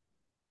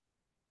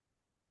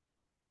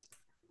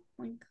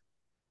 I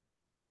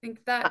think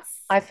I,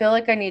 that's I feel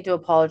like I need to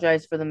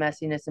apologize for the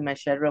messiness in my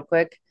shed real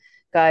quick.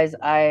 Guys,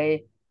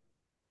 I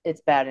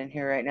it's bad in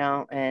here right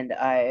now and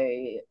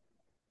I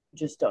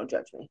just don't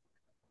judge me.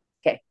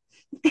 Okay.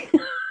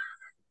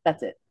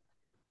 That's it.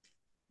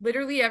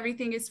 literally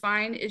everything is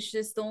fine. It's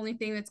just the only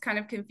thing that's kind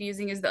of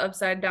confusing is the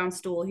upside down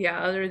stool. Yeah,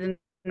 other than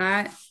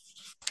that,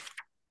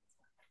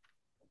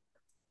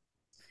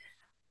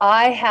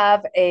 I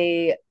have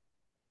a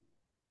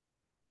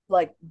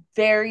like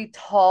very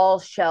tall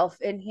shelf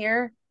in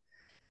here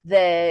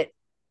that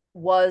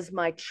was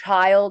my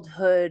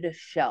childhood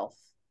shelf.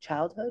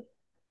 Childhood?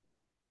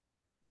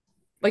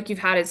 like you've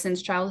had it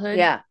since childhood.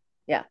 Yeah.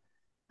 Yeah.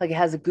 Like it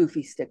has a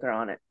goofy sticker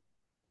on it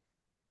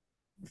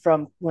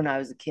from when I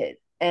was a kid.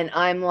 And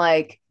I'm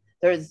like,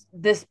 there's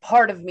this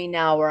part of me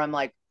now where I'm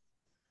like,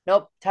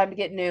 nope, time to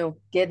get new,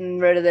 getting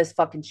rid of this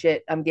fucking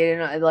shit. I'm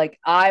getting like,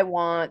 I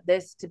want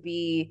this to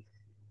be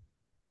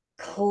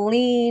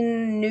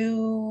clean,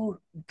 new,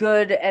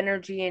 good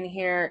energy in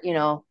here.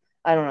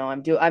 I don't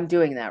know. I'm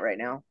doing that right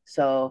now.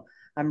 So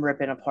I'm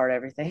ripping apart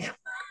everything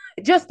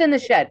just in the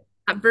shed.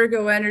 That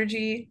Virgo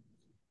energy.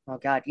 Oh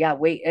God, yeah.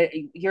 Wait,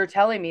 you're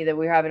telling me that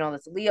we're having all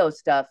this Leo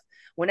stuff.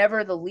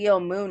 Whenever the Leo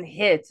moon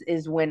hits,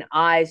 is when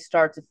I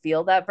start to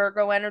feel that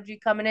Virgo energy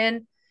coming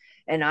in,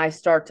 and I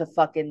start to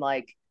fucking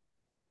like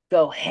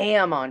go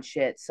ham on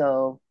shit.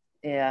 So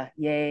yeah,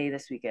 yay!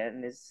 This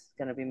weekend is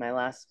gonna be my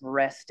last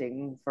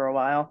resting for a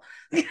while.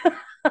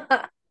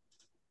 I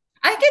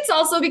think it's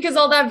also because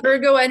all that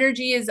Virgo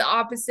energy is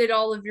opposite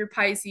all of your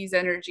Pisces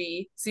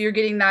energy. So you're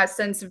getting that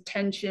sense of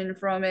tension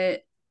from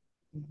it.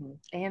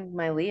 And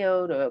my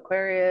Leo to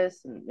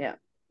Aquarius, and yeah.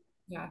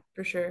 Yeah,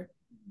 for sure.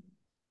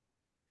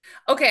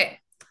 Okay.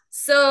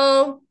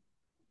 So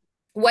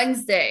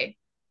Wednesday.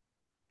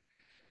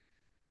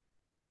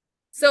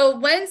 So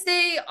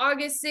Wednesday,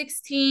 August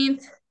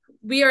 16th,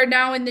 we are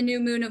now in the new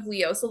moon of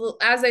Leo. So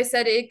as I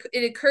said, it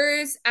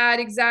occurs at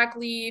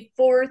exactly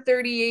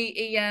 4:38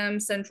 a.m.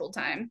 Central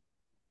Time.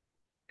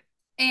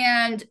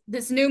 And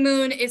this new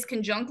moon is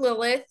conjunct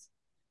Lilith.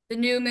 The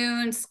new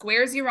moon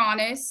squares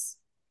Uranus.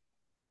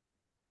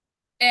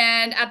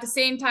 And at the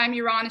same time,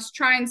 Uranus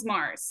trines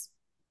Mars.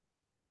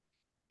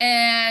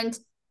 And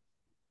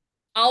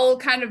I'll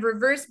kind of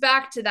reverse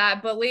back to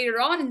that. But later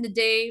on in the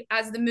day,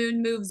 as the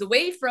moon moves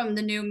away from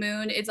the new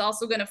moon, it's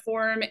also going to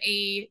form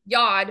a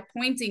yod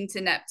pointing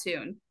to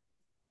Neptune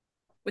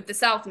with the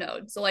south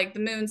node. So, like the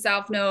moon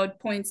south node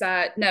points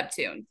at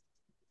Neptune.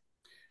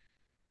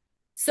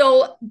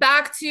 So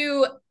back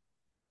to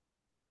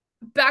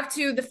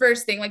the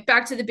first thing, like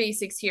back to the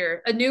basics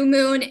here. A new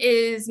moon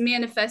is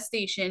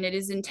manifestation, it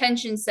is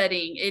intention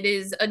setting, it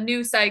is a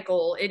new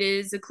cycle, it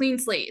is a clean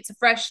slate, it's a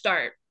fresh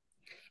start.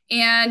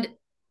 And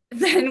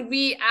then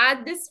we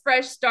add this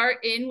fresh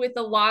start in with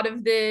a lot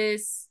of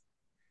this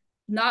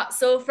not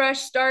so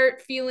fresh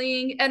start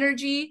feeling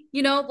energy,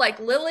 like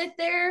Lilith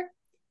there.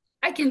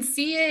 I can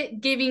see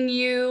it giving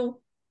you,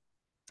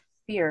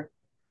 Fear,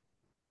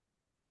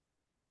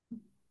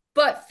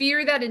 but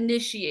fear that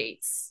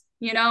initiates,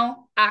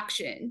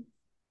 action.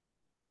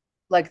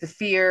 like the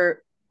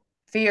fear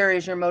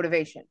is your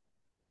motivation.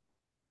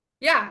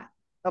 Yeah.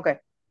 Okay.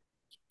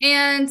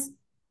 And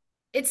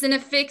it's in a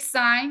fixed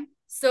sign.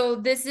 So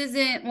this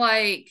isn't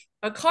like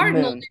a The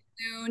cardinal moon.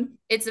 new moon,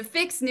 it's a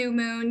fixed new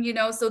moon,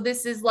 So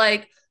this is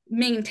like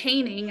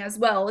maintaining as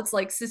well. It's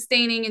like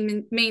sustaining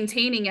and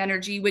maintaining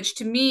energy, which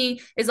to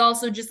me is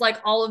also just like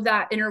all of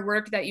that inner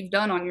work that you've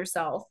done on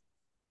yourself,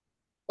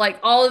 like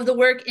all of the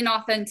work in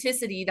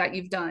authenticity that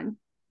you've done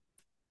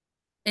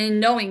in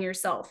knowing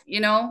yourself.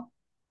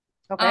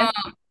 Okay.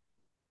 Um,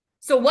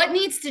 so what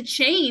needs to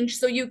change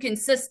so you can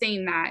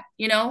sustain that?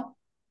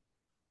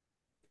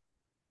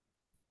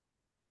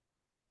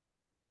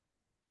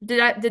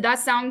 Did that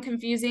sound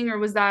confusing or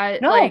was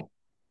that like No.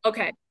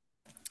 okay?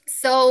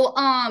 So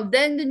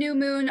then the new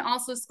moon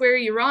also square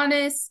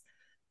Uranus.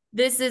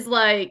 This is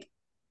like,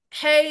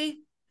 hey,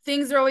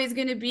 things are always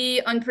going to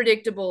be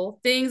unpredictable.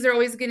 Things are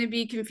always going to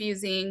be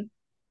confusing.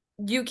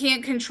 You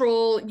can't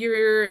control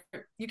you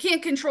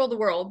can't control the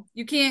world.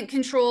 You can't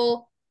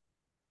control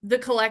the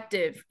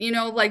collective.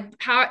 Like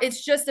how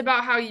it's just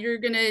about how you're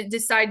going to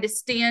decide to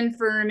stand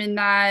firm in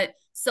that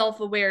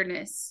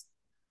self-awareness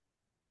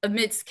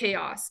amidst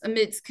chaos,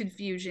 amidst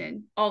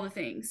confusion, all the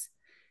things.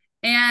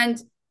 And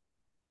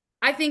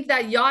I think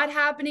that yacht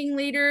happening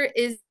later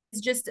is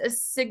just a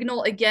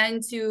signal again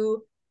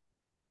to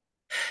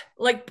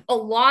Like a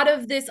lot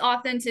of this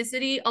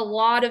authenticity, a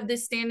lot of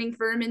this standing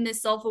firm in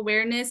this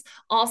self-awareness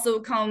also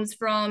comes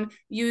from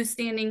you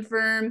standing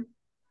firm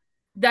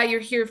that you're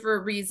here for a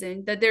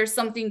reason, that there's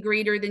something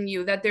greater than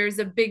you, that there's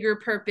a bigger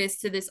purpose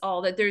to this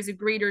all, that there's a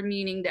greater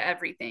meaning to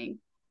everything.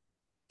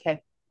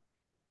 Okay.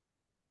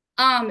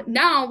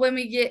 Now when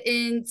we get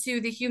into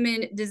the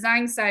human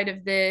design side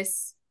of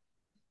this,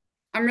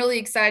 I'm really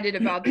excited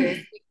about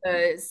this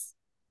because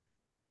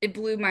it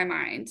blew my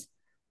mind.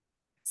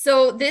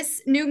 So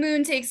this new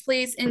moon takes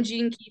place in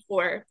Gene Key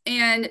 4.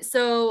 And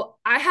so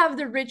I have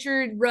the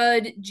Richard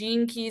Rudd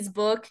Gene Keys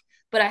book,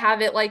 but I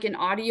have it like an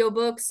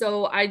audiobook,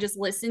 so I just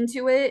listen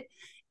to it.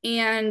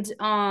 And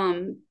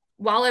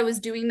while I was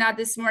doing that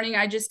this morning,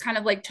 I just kind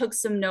of like took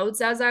some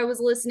notes as I was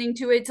listening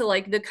to it to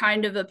like the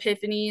kind of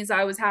epiphanies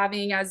I was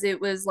having as it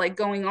was like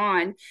going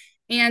on.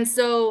 And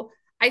so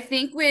I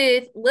think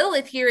with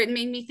Lilith here, it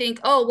made me think,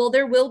 oh, well,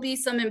 there will be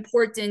some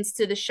importance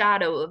to the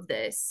shadow of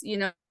this,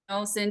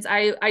 since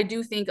I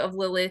do think of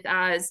Lilith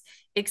as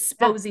Yeah.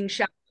 exposing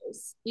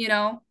shadows.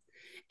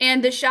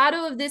 And the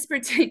shadow of this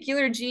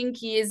particular gene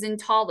key is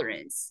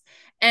intolerance.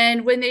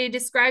 And when they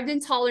described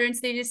intolerance,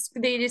 they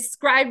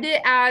described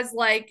it as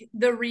like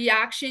the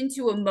reaction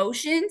to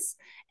emotions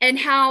and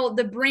how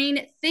the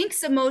brain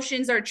thinks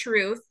emotions are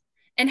truth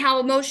and how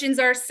emotions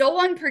are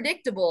so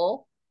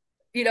unpredictable.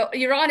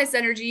 Uranus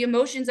energy,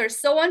 emotions are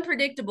so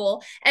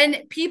unpredictable,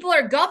 and people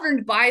are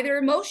governed by their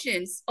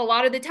emotions a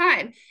lot of the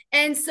time.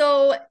 And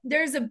so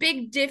there's a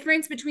big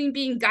difference between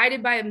being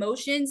guided by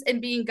emotions and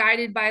being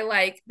guided by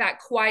like that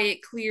quiet,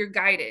 clear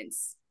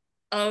guidance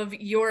of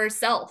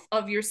yourself,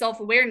 of your self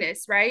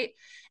awareness, right?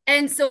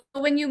 And so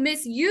when you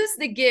misuse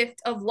the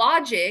gift of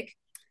logic,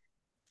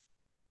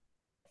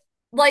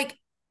 like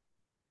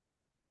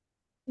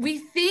we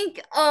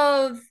think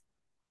of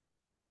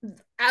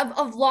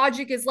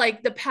logic is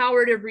like the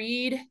power to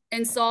read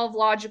and solve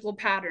logical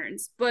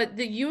patterns, but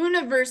the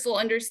universal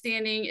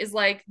understanding is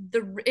like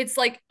it's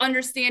like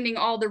understanding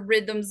all the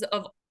rhythms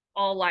of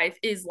all life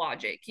is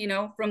logic,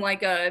 from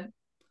like a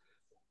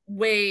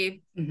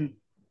way Mhm.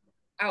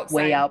 Way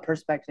outside. out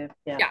perspective.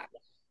 Yeah. Yeah.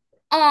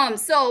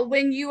 So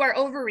when you are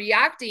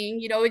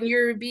overreacting, and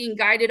you're being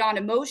guided on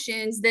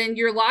emotions, then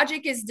your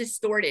logic is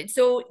distorted.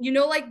 So,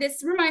 like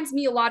this reminds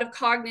me a lot of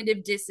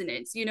cognitive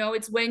dissonance.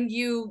 It's when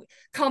you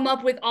come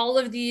up with all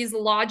of these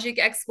logic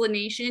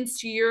explanations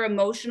to your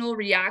emotional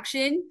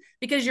reaction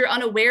because you're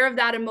unaware of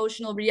that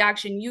emotional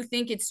reaction. You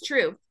think it's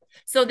true.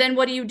 So then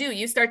what do?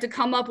 You start to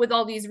come up with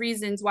all these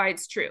reasons why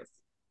it's true.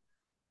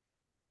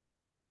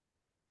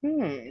 You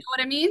Hmm. know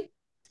what I mean?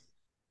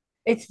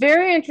 It's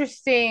very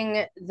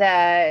interesting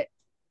that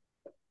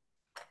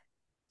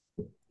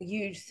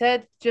you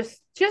said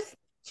just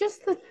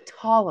the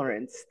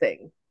tolerance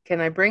thing. Can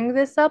I bring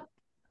this up?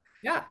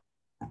 Yeah.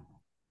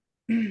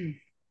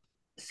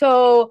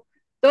 So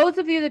those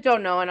of you that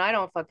don't know, and I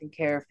don't fucking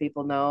care if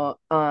people know,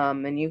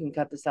 and you can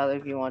cut this out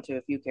if you want to,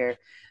 if you care,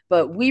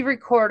 but we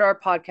record our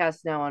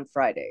podcast now on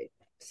Friday.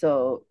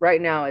 So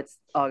right now it's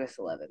August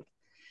 11th.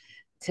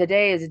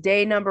 Today is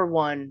day number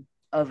 1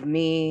 of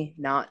me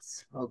not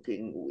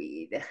smoking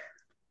weed.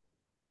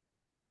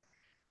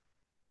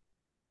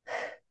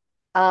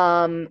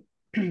 Um,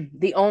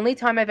 the only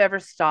time I've ever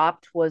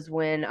stopped was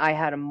when I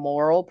had a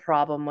moral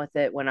problem with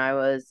it when I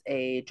was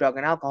a drug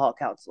and alcohol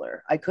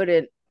counselor. I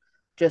couldn't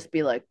just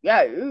be like,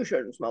 yeah, you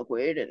shouldn't smoke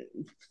weed, and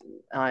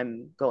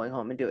I'm going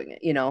home and doing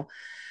it.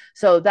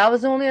 So that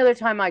was the only other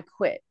time I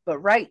quit. But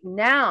right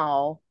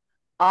now,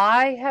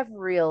 I have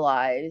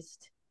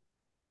realized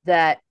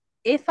that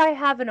if I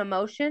have an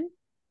emotion,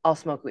 I'll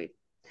smoke weed.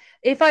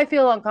 If I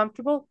feel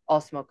uncomfortable,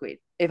 I'll smoke weed.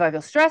 If I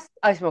feel stressed,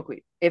 I smoke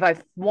weed. If I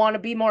want to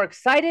be more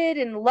excited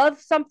and love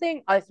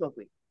something, I smoke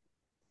weed.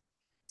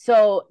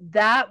 So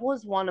that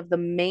was one of the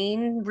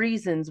main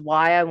reasons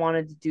why I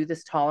wanted to do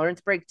this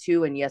tolerance break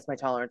too. And yes, my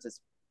tolerance is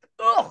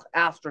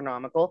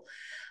astronomical.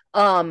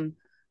 Um,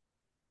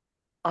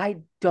 I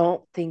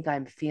don't think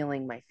I'm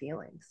feeling my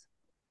feelings.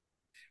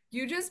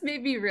 You just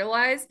made me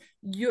realize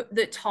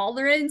the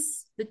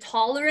tolerance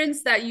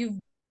that you've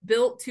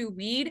built to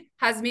weed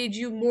has made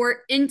you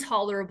more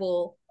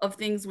intolerable of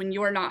things when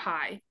you're not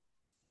high.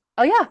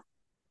 Oh yeah,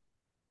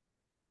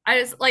 I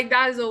just like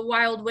that is a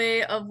wild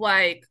way of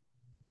like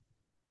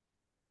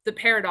the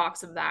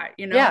paradox of that,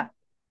 you yeah.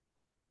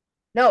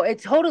 know? No, it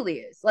totally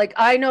is. Like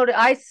I know that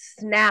I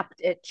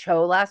snapped at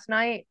Cho last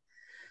night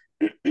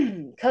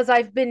because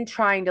I've been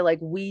trying to like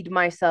wean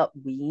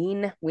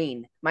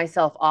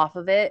myself off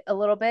of it a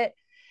little bit.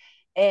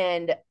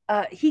 And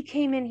he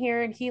came in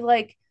here and he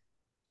like,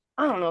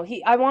 I don't know,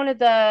 I wanted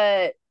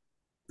the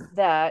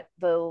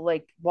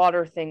like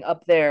water thing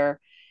up there,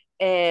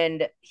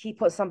 and he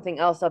put something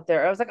else up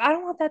there. I was like, I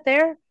don't want that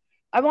there.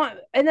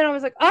 And then I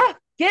was like,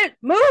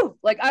 move.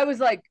 Like I was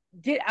like,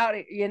 get out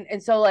of here.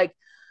 And so like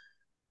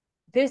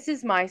this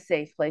is my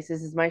safe place.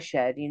 This is my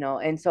shed.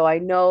 And so I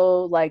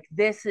know like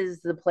this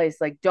is the place,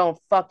 like, don't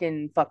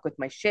fucking fuck with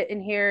my shit in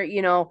here.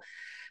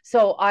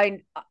 So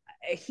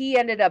he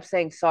ended up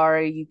saying,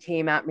 sorry, you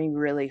came at me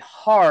really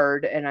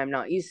hard, and I'm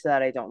not used to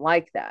that. I don't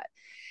like that.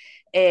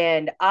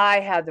 And I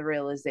had the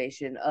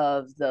realization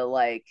of the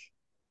like,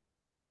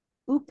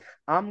 oop,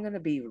 I'm gonna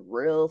be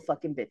real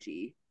fucking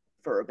bitchy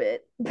for a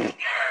bit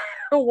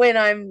when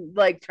I'm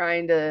like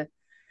trying to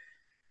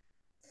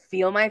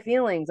feel my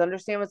feelings,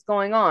 understand what's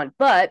going on.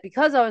 But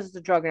because I was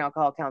a drug and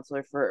alcohol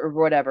counselor for or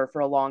whatever for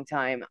a long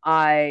time,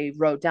 I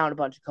wrote down a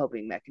bunch of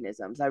coping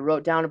mechanisms. I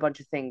wrote down a bunch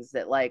of things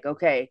that like,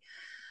 okay,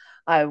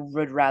 I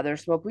would rather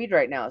smoke weed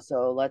right now.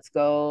 So let's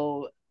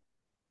go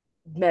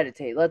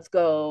meditate. Let's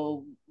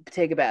go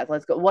take a bath.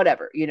 Let's go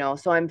whatever, you know.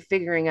 So I'm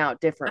figuring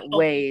out different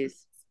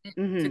ways. To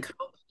Mm-hmm.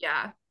 cope.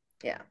 Yeah.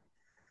 Yeah.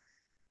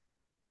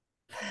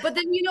 But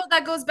then,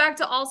 that goes back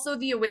to also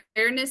the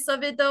awareness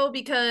of it, though,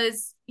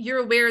 because you're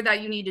aware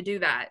that you need to do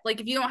that.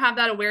 Like, if you don't have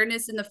that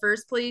awareness in the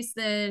first place,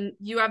 then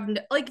you have,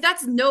 like,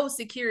 that's no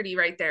security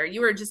right there.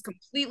 You are just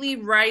completely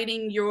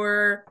riding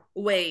your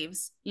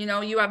waves. You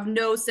have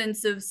no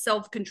sense of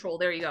self control.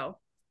 There you go.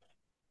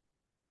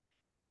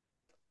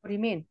 What do you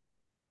mean?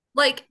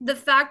 Like, the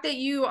fact that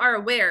you're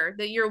aware,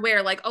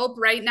 like, oh,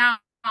 right now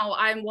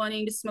I'm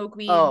wanting to smoke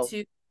weed Oh,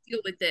 to deal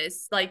with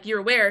this. Like, you're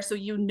aware, so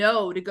you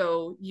know to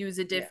go use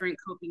a yeah. different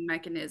coping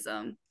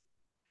mechanism.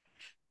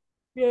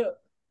 Yeah.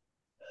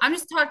 I'm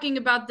just talking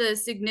about the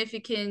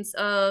significance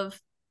of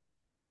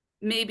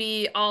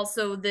maybe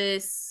also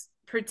this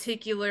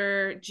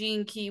particular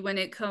gene key when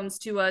it comes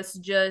to us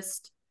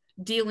just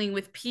dealing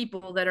with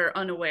people that are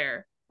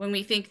unaware when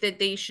we think that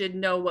they should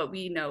know what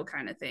we know,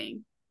 kind of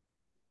thing.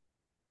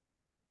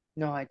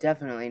 No, I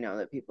definitely know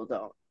that people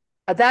don't.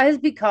 That has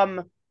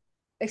become,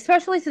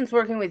 especially since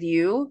working with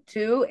you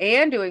too,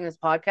 and doing this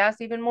podcast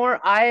even more,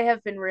 I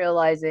have been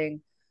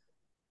realizing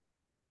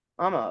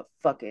I'm a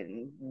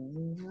fucking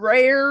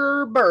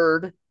rare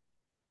bird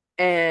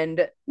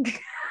and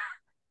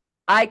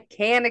I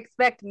can't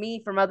expect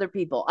me from other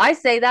people. I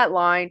say that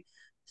line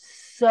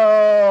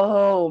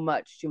so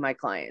much to my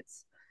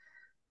clients.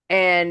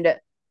 And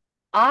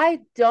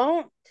I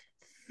don't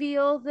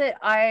feel that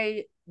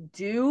I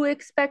do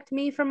expect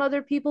me from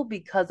other people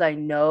because I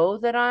know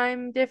that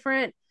I'm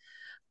different.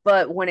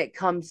 But when it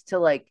comes to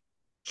like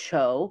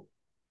Cho,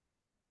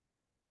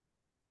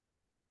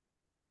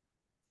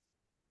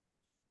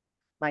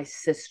 my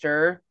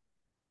sister,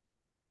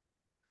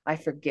 I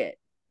forget.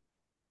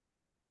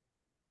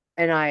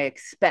 And I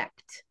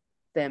expect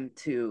them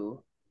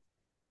to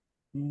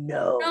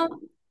No, know.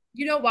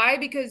 you know why?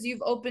 Because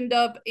you've opened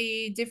up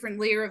a different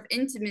layer of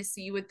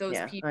intimacy with those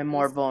Yeah, I'm people.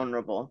 more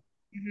vulnerable.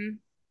 Mhm,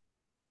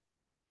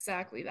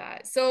 exactly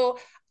that. So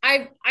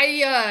I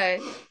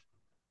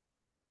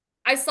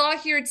saw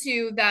here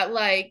too that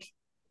like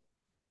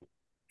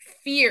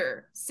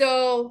fear.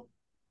 So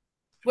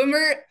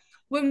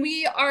when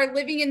we are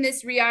living in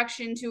this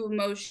reaction to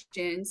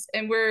emotions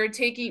and we're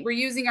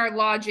using our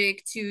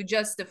logic to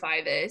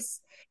justify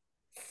this,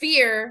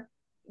 fear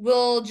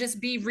will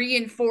just be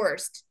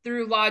reinforced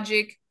through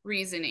logic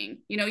reasoning.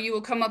 You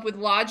will come up with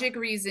logic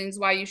reasons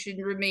why you should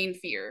remain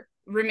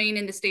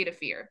in the state of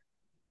fear.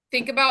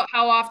 Think about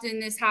how often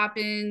this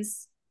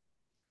happens.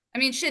 I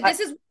mean, shit, I, this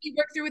is what we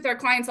work through with our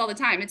clients all the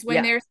time. It's when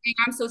yeah, they're saying,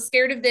 I'm so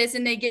scared of this,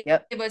 and they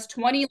yep, give us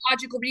 20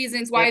 logical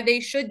reasons why yep. they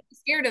should be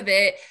scared of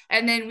it.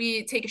 And then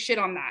we take a shit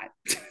on that.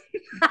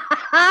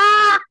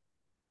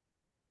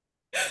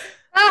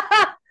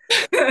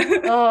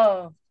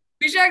 Oh,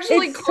 We should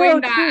actually it's so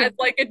coin that as true.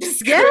 like a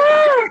Yeah.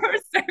 descriptor for our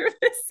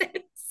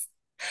services.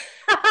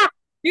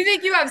 You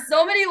think you have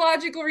so many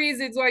logical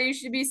reasons why you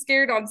should be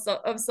scared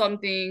of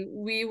something?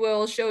 We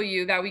will show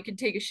you that we can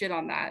take a shit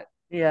on that.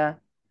 Yeah.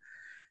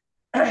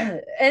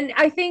 And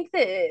I think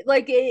that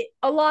like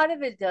a lot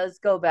of it does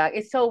go back.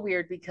 It's so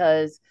weird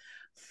because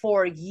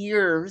for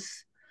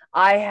years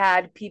I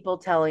had people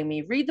telling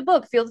me, read the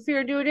book, feel the fear,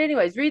 and do it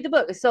anyways. Read the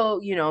book. So,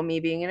 me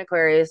being an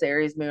Aquarius,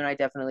 Aries moon, I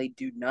definitely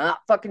do not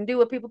fucking do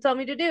what people tell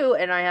me to do.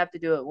 And I have to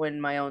do it when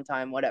my own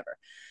time, whatever.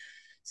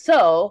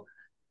 So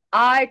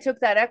I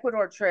took that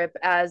Ecuador trip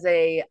as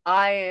I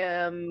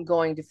am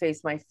going to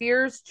face my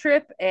fears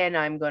trip and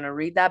I'm going to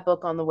read that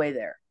book on the way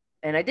there.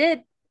 And I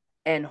did.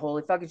 And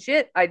holy fucking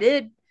shit, I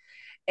did.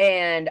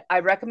 And I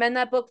recommend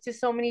that book to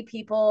so many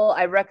people.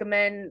 I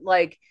recommend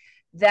like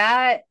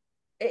that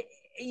it,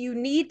 you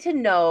need to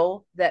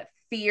know that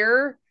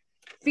fear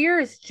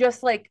is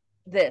just like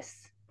this.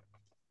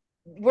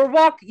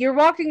 You're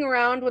walking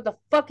around with a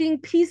fucking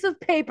piece of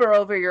paper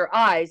over your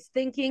eyes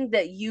thinking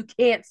that you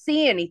can't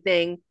see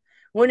anything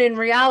when in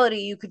reality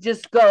you could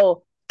just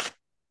go,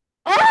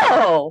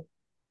 "Oh,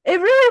 it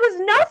really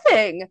was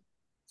nothing."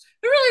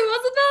 It really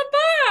wasn't that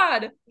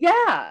bad.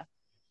 Yeah. You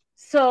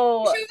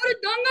So, should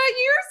have done that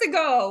years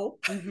ago.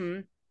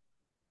 mhm.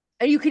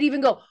 And you could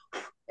even go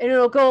and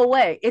it'll go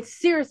away. It's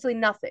seriously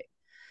nothing.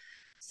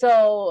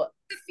 So,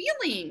 The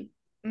feeling.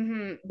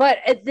 but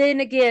then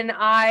again,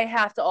 I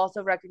have to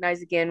also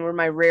recognize again where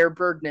my rare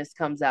birdness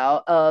comes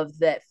out of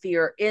that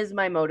fear is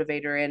my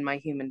motivator in my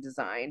human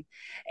design.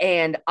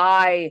 And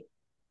I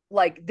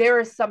like there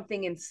is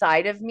something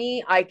inside of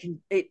me.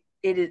 It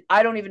is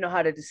I don't even know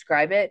how to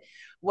describe it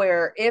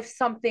where if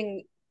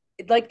something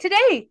like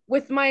today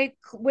with my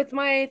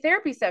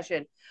therapy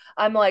session,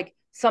 I'm like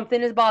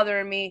Something is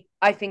bothering me.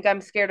 I think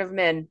I'm scared of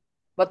men.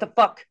 What the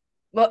fuck?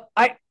 Well,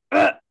 like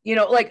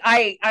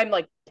I'm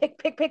like pick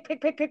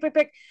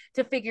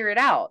to figure it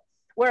out.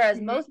 Whereas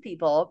Mhm. most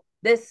people,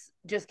 this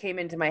just came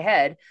into my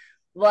head,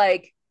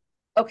 like,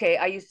 okay,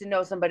 I used to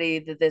know somebody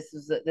that this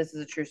is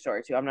a true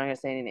story too. I'm not gonna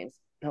say any names,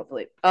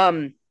 hopefully.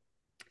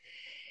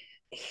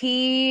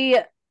 He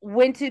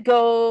went to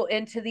go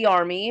into the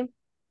army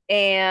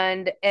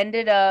and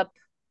ended up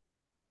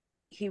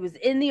he was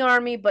in the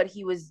army, but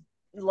he was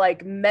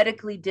like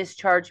medically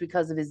discharged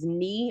because of his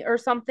knee or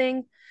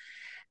something.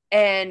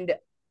 And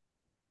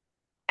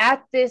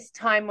at this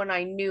time when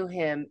I knew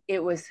him,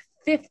 it was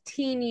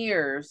 15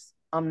 years,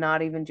 I'm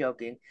not even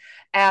joking,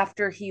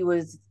 after he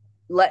was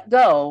let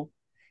go,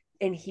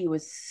 and he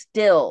was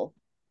still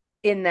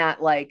in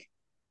that like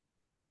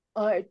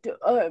I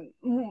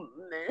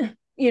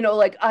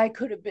like I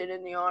could have been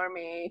in the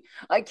army.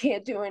 I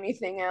can't do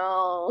anything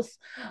else.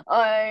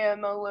 I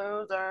am a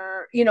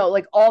loser.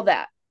 Like all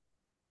that.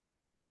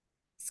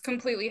 It's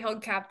completely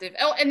held captive.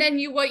 Oh, and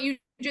then what you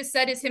just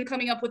said is him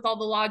coming up with all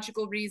the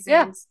logical Yeah.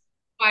 reasons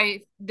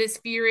why this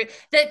fear,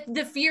 that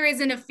the fear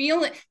isn't a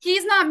feeling.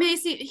 He's not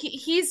Macy.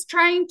 He's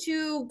trying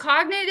to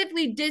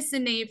cognitively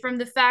dissonate from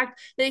the fact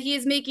that he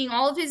is making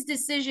all of his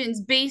decisions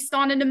based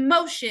on an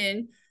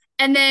emotion,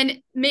 and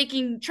then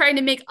trying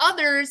to make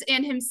others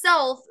and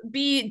himself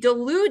be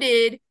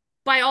deluded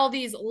by all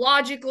these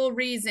logical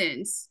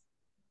reasons,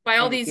 by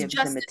all And it these gives him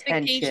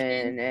justifications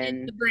attention in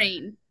and the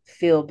brain.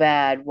 feel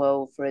bad,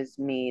 woe for his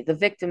me, the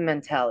victim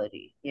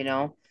mentality.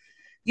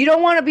 You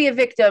don't want to be a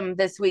victim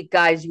this week,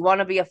 guys. You want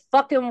to be a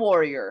fucking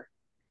warrior.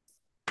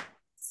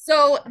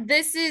 So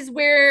this is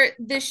where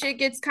this shit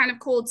gets kind of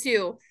cool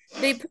too.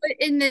 They put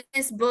in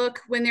this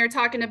book, when they're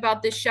talking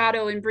about the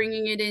shadow and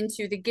bringing it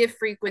into the gift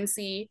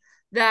frequency,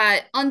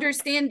 that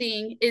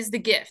understanding is the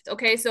gift.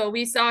 Okay, so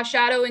we saw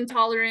shadow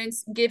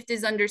intolerance, gift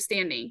is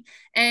understanding,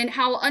 and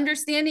how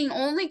understanding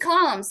only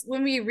comes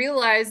when we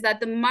realize that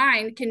the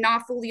mind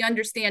cannot fully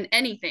understand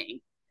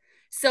anything.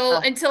 So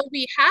Uh, until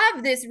we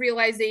have this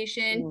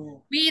realization,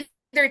 ooh, we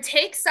either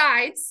take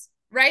sides,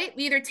 right?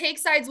 We either take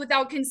sides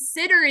without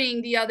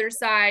considering the other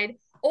side,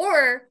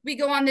 or we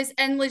go on this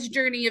endless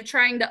journey of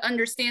trying to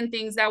understand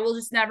things that we'll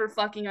just never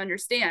fucking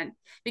understand.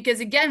 Because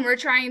again, we're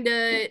trying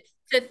to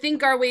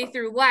think our way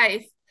through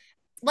life.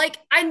 Like,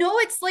 I know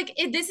it's like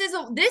this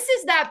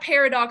is that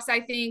paradox,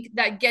 I think,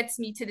 that gets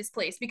me to this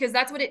place, because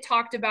that's what it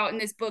talked about in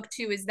this book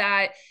too, is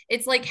that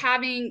it's like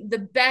having the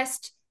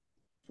best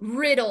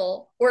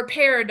riddle or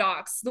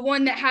paradox, the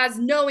one that has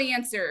no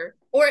answer.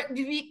 Or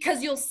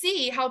because you'll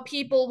see how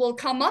people will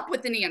come up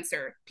with an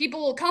answer.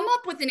 People will come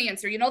up with an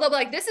answer. They'll be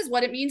like, this is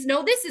what it means.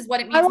 No, this is what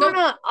it I means. No.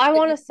 wanna I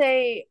wanna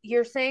say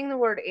you're saying the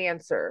word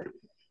answer,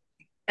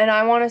 and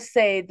I wanna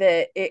say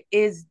that it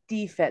is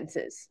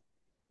defenses.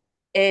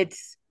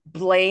 It's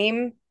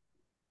blame.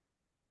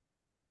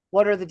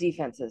 What are the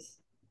defenses?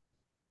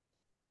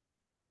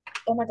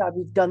 Oh my god,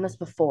 we've done this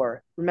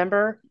before.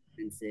 Remember?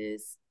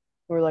 Differences.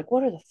 We're like,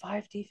 what are the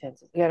 5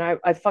 defenses? Yeah, and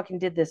I fucking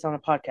did this on a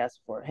podcast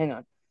before. Hang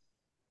on.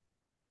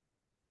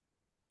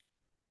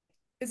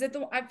 Is it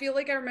the I feel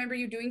like I remember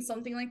you doing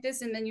something like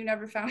this and then you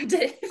never found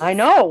it. I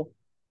know.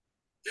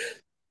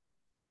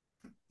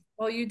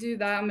 While you do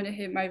that, I'm gonna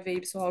hit my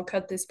vape, so I'll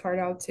cut this part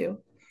out too.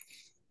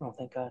 Oh,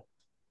 thank God.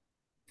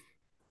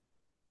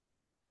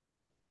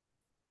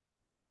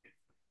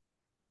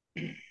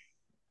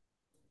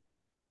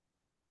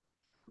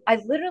 I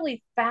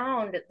literally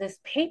found this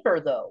paper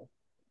though.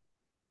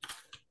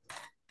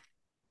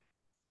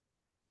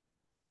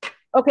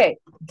 Okay,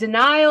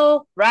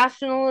 denial,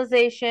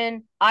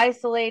 rationalization,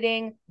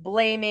 isolating,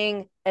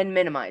 blaming, and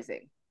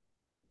minimizing.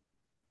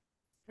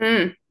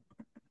 Hmm.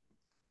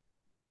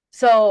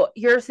 So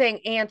you're saying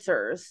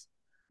answers.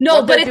 No,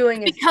 What but they're it's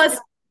doing is, because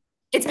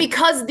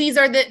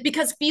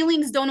because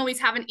feelings don't always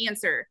have an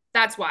answer.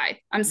 That's why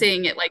I'm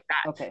saying it like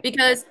that. okay,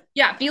 Because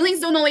yeah, feelings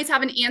don't always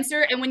have an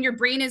answer, and when your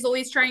brain is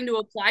always trying to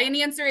apply an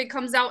answer, it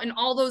comes out in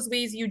all those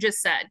ways you just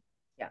said.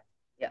 yeah,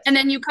 yes. And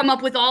then you come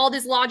up with all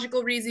this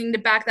logical reasoning to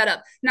back that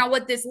up. Now,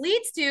 what this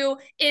leads to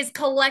is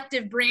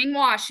collective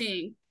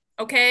brainwashing.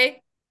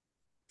 Okay,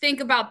 think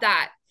about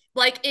that.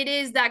 Like, it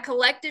is that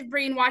collective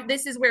brainwash.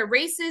 This is where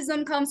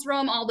racism comes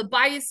from, all the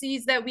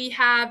biases that we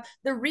have.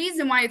 The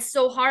reason why it's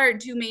so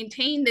hard to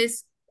maintain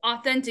this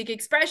authentic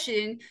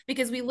expression,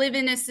 because we live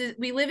in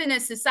a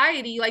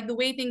society, like the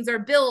way things are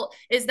built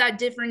is that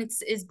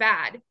difference is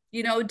bad.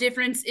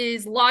 Difference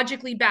is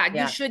logically bad. You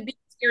Yeah, should be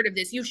scared of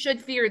this. You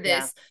should fear yeah.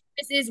 this.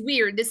 This is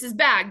weird. This is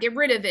bad. Get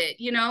rid of it.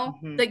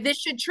 Hmm. Like, this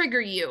should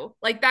trigger you,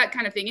 like that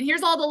kind of thing. And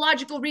here's all the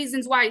logical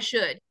reasons why it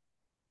should,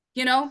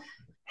 you know?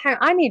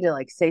 I need to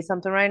like say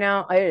something right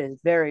now. It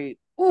is very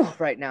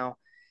right now.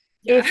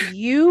 Yeah. If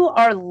you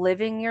are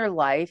living your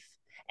life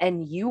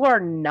and you are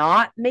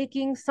not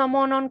making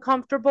someone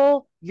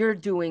uncomfortable, you're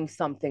doing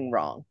something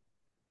wrong.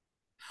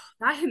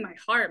 That hit my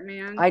heart,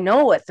 man. I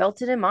know it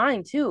felt it in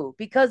mine too,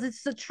 because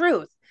it's the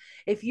truth.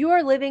 If you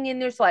are living in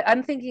this life,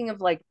 I'm thinking of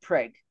like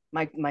Prig.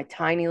 my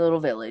tiny little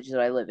village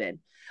that I live in.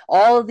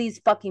 All of these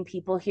fucking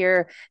people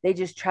here, they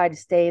just try to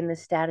stay in the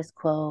status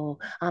quo.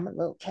 I'm a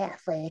little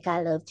Catholic.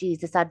 I love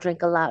Jesus. I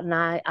drink a lot and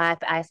I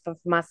ask for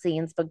my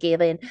sins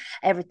forgiven.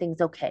 Everything's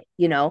okay,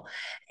 you know?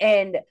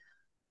 And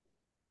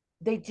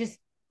they just,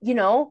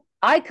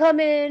 I come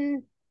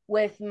in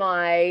with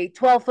my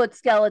 12-foot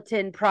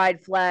skeleton,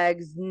 pride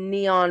flags,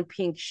 neon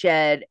pink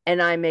shed,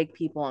 and I make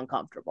people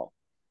uncomfortable.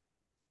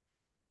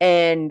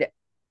 And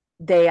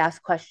they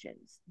ask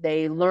questions,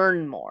 they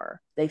learn more,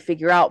 they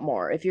figure out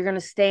more. If you're going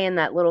to stay in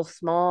that little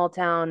small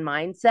town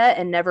mindset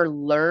and never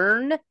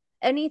learn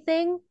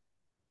anything,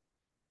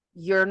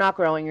 you're not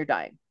growing, you're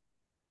dying.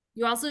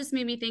 You also just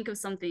made me think of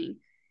something.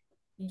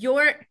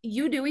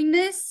 You doing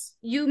this,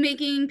 you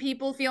making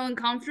people feel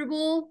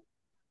uncomfortable.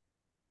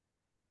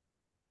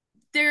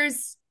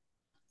 There's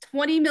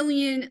 20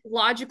 million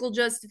logical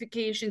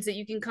justifications that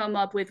you can come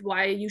up with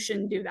why you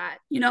shouldn't do that.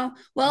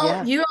 Well,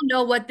 Yeah. you don't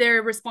know what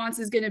their response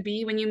is going to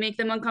be when you make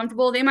them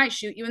uncomfortable. They might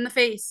shoot you in the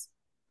face.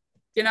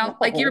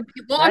 Like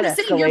I'm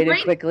just saying your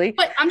brain quickly.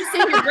 But I'm just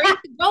saying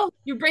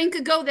your brain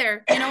could go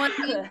there. You know what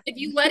I mean? If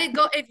you let it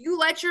go, if you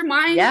let your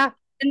mind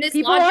and this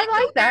people logic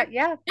are like that.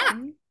 Yeah.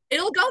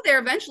 It'll go there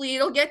eventually.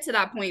 It'll get to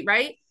that point,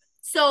 right?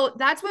 So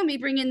that's when we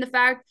bring in the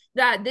fact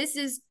that this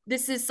is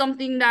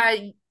something that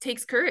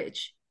takes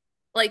courage.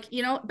 Like,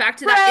 back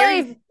to that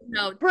Aries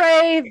note.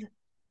 Brave.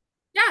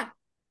 Yeah.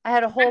 I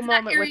had a whole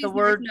moment with the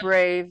word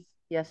brave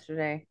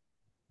yesterday.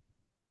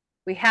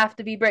 We have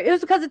to be brave. It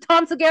was because of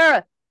Tom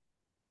Segura.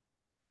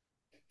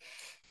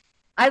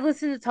 I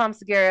listened to Tom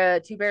Segura,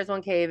 Two Bears,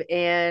 One Cave,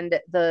 and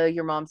the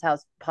Your Mom's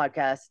House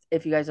podcast.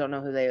 If you guys don't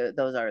know who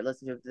those are,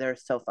 listen to them. They're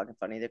so fucking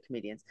funny. They're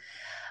comedians.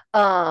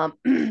 And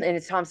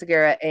it's Tom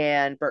Segura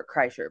and Bert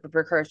Kreischer. But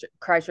Bert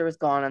Kreischer was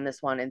gone on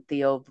this one, and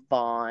Theo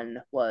Vaughn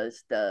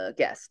was the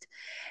guest.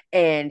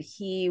 And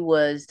he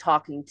was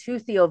talking to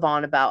Theo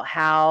Vaughn about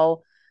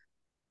how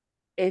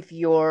if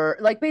you're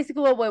like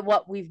basically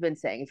what we've been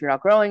saying, if you're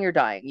not growing, you're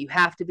dying. You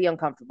have to be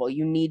uncomfortable.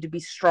 You need to be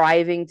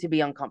striving to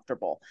be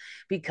uncomfortable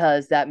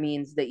because that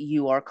means that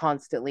you are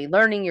constantly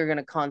learning. You're going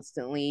to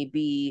constantly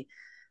be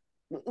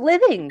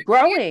living,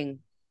 growing.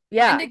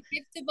 Yeah. And the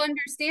gift of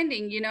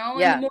understanding,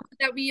 Yeah. And the more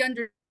that we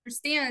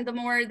understand, the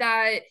more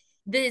that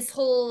this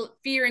whole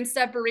fear and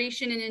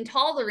separation and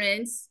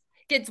intolerance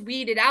gets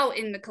weeded out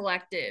in the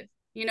collective.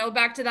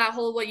 Back to that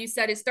whole what you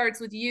said, it starts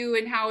with you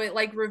and how it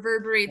like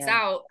reverberates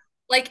out.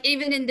 Like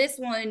even in this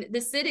one, the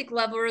acidic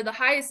level or the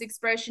highest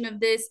expression of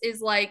this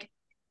is like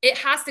it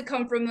has to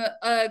come from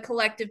a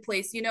collective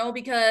place,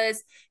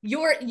 because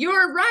you're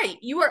right.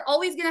 You are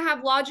always going to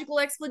have logical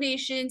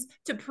explanations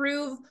to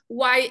prove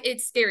why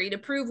it's scary, to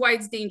prove why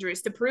it's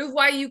dangerous, to prove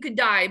why you could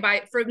die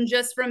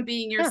from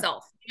being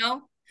yourself,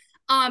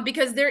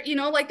 because they're,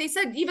 like they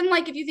said, even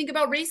like if you think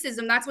about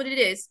racism, that's what it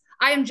is.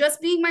 I am just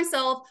being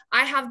myself.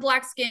 I have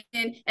black skin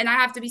and I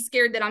have to be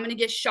scared that I'm going to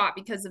get shot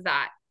because of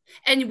that.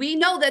 And we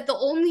know that the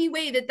only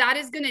way that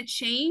is going to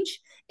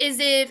change is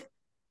if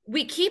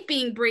we keep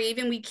being brave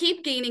and we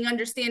keep gaining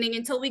understanding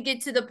until we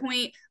get to the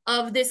point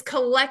of this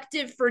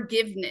collective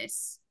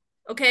forgiveness.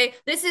 Okay.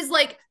 This is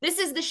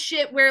the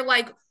shit where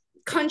like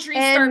countries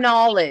and start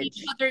knowledge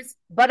each other's,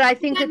 but I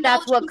think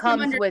that's what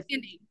comes with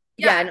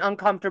and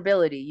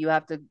uncomfortability. You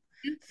have to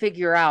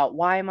figure out,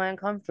 why am I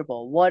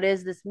uncomfortable? What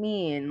does this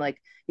mean?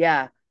 Like,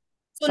 yeah.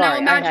 So now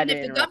imagine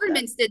if the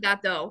governments did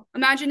that, though.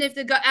 Imagine if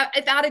if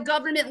at a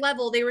government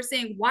level they were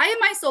saying, why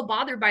am I so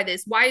bothered by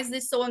this? Why is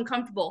this so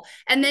uncomfortable?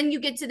 And then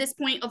you get to this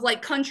point of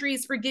like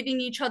countries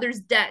forgiving each other's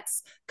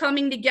debts,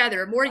 coming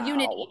together, more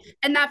unity.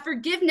 And that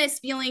forgiveness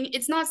feeling,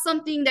 it's not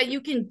something that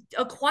you can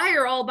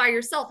acquire all by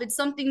yourself. It's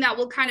something that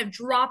will kind of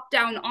drop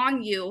down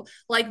on you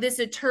like this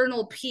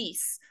eternal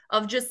peace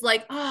of just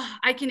like,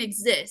 I can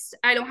exist.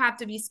 I don't have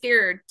to be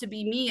scared to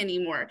be me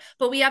anymore.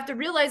 But we have to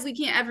realize we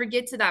can't ever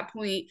get to that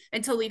point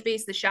until we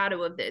face the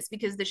shadow of this,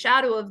 because the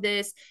shadow of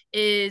this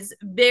is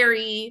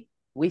very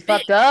big.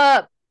 Fucked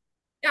up.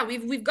 Yeah,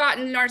 we've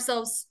gotten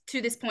ourselves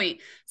to this point.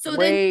 So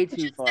way then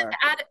too far.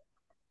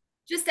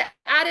 Just to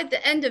add at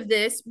the end of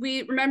this,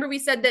 we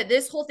said that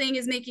this whole thing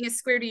is making us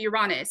square to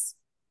Uranus.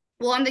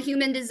 Well, on the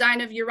human design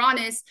of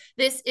Uranus,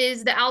 this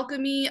is the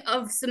alchemy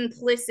of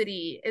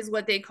simplicity, is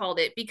what they called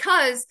it.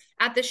 Because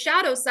at the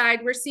shadow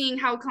side, we're seeing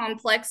how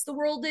complex the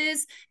world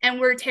is, and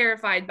we're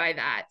terrified by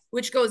that,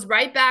 which goes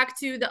right back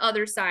to the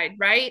other side,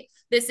 right?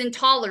 This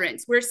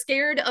intolerance. We're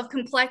scared of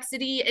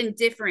complexity and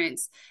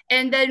difference.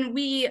 And then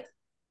we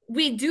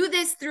do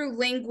this through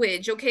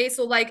language, okay?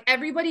 So like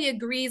everybody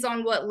agrees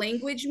on what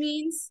language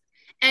means.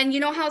 And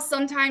you know how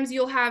sometimes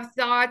you'll have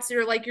thoughts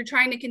or like you're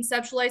trying to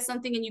conceptualize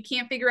something and you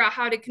can't figure out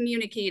how to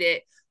communicate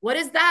it. What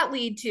does that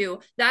lead to?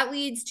 That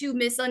leads to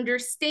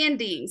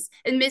misunderstandings,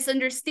 and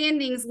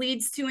misunderstandings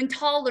leads to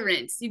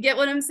intolerance. You get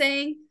what I'm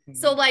saying? Mm-hmm.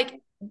 So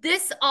like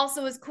this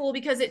also is cool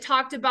because it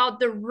talked about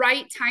the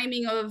right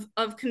timing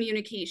of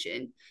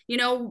communication. You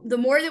know, the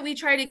more that we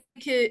try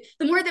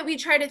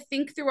to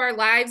think through our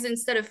lives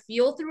instead of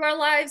feel through our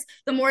lives,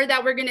 the more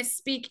that we're going to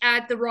speak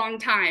at the wrong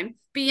time,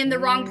 be in the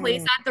wrong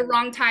place Mm. at the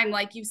wrong time,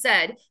 like you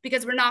said,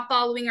 because we're not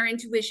following our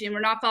intuition, we're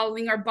not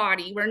following our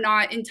body, we're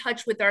not in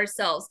touch with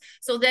ourselves.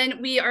 So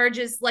then we are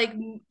just like,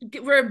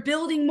 we're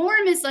building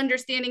more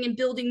misunderstanding and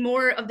building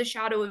more of the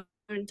shadow of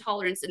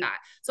intolerance in that.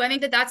 So I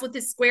think that that's what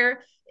this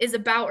square is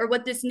about, or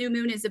what this new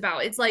moon is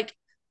about. It's like,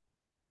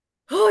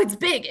 oh, it's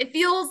big. It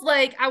feels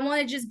like I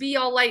want to just be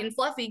all light and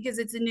fluffy because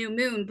it's a new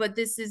moon, but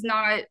this is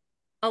not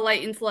a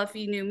light and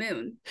fluffy new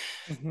moon.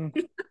 Mm-hmm.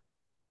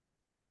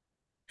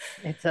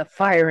 It's a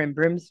fire and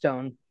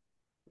brimstone.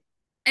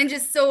 And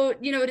just so,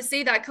 you know, to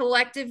say that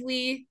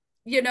collectively,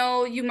 you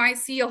know, you might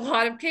see a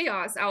lot of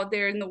chaos out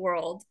there in the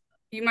world.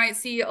 You might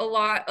see a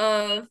lot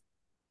of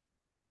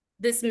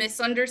this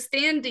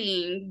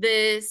misunderstanding,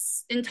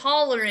 this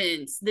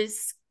intolerance,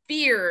 this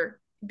fear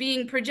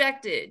being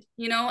projected,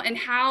 you know, and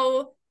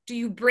how do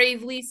you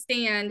bravely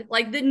stand?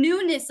 Like the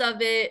newness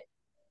of it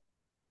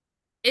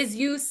is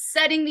you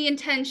setting the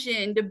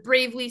intention to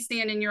bravely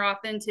stand in your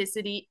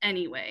authenticity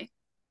anyway.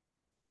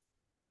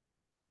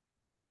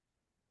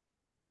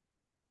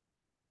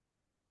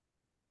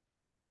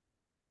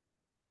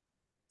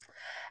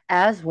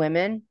 As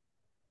women,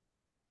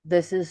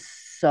 this is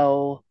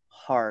so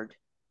hard.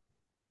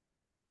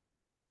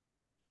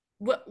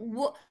 What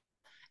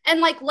and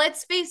like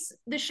let's face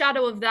the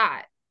shadow of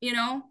that, you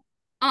know?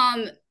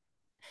 Um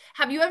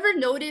have you ever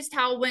noticed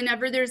how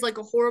whenever there's like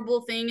a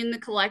horrible thing in the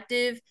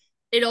collective,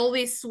 it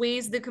always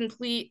sways the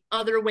complete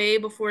other way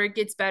before it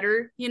gets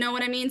better? You know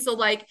what I mean? So,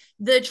 like,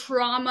 the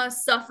trauma,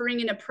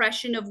 suffering, and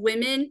oppression of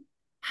women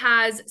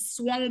has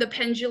swung the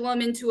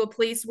pendulum into a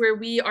place where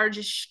we are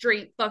just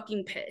straight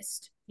fucking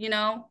pissed, you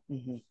know?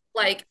 Mm-hmm.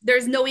 Like,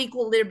 there's no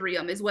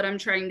equilibrium, is what I'm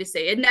trying to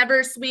say. It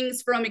never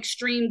swings from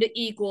extreme to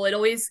equal. It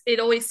always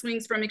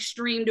swings from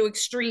extreme to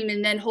extreme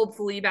and then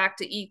hopefully back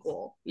to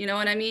equal. You know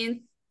what I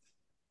mean?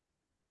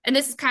 And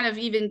this is kind of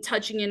even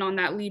touching in on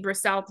that Libra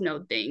South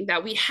Node thing,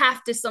 that we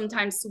have to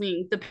sometimes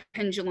swing the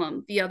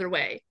pendulum the other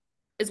way,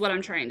 is what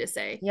I'm trying to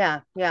say.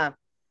 Yeah, yeah.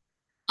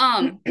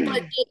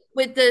 But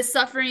with the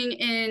suffering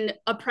and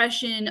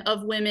oppression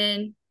of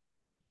women,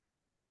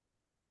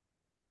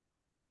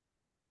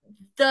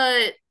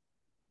 the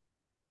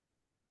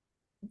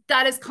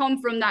that has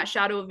come from that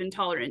shadow of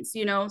intolerance,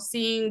 you know,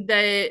 seeing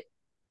that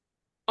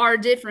our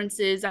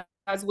differences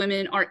as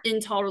women are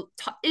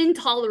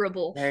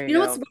intolerable. There you You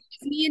know what's go. weird?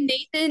 Me and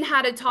Nathan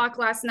had a talk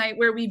last night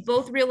where we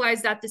both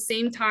realized at the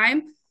same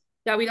time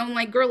that we don't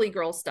like girly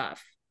girl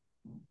stuff.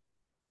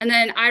 And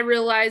then I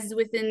realized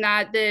within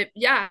that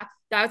yeah,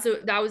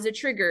 that was a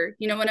trigger.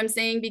 You know what I'm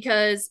saying?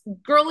 Because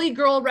girly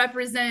girl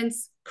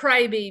represents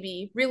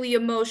crybaby, really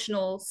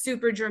emotional,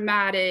 super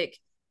dramatic,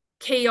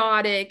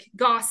 chaotic,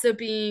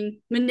 gossiping,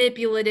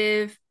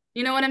 manipulative.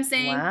 You know what I'm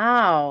saying?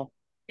 Wow.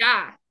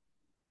 Yeah.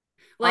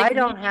 Like I we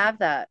don't have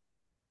that.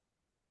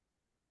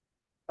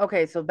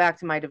 Okay, so back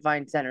to my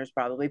divine centers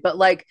probably. But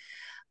like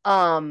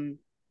um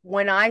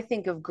when I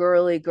think of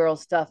girly girl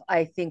stuff,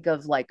 I think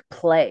of like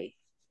play,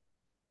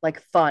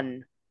 like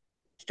fun.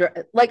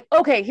 Like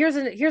okay, here's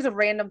a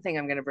random thing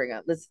I'm going to bring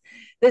up.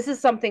 This is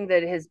something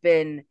that has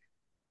been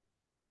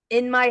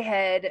in my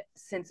head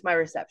since my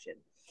reception.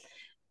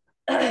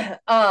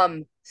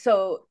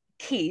 So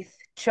Keith,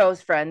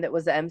 Cho's friend that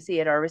was the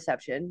MC at our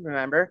reception,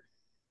 remember?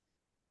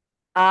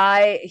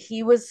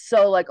 He was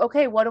so like,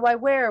 okay, what do I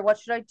wear? What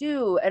should I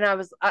do? And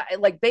I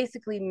like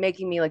basically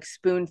making me like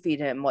spoon feed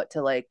him what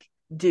to like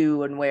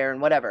do and wear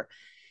and whatever.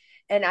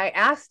 And I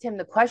asked him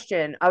the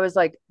question. I was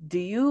like, do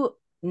you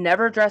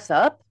never dress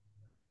up?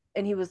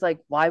 And he was like,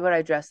 why would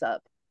I dress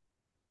up?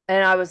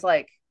 And I was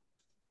like,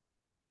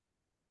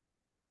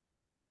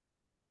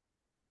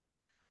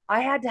 I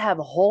had to have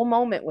a whole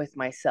moment with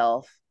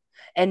myself.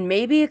 And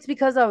maybe it's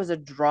because I was a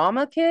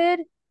drama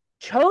kid.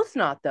 Chose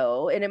not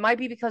though. And it might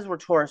be because we're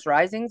Taurus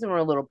risings and we're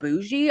a little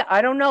bougie.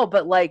 I don't know.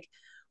 But like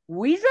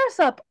we dress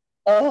up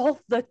all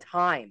the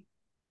time.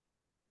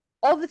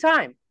 All the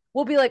time.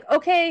 We'll be like,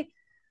 okay,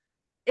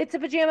 it's a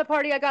pajama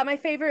party. I got my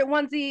favorite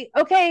onesie.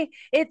 Okay,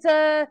 it's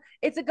a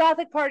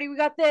gothic party. We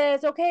got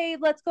this. Okay,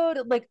 let's go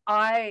to like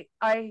I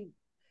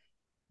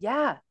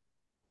yeah.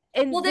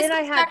 Well, And this then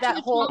I goes had back to that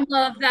the whole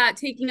trauma of that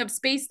taking up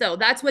space, though.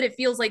 That's what it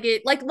feels like.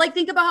 It like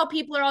think about how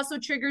people are also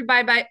triggered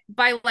by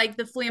like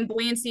the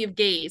flamboyancy of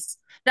gays.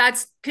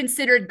 That's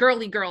considered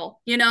girly girl.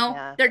 You know,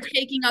 yeah. they're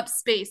taking up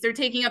space. They're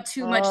taking up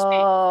too much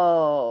space.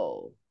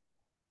 Oh.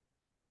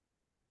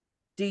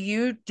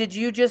 Did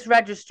you just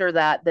register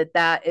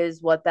that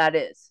is what that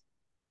is?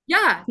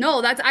 Yeah,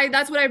 no, that's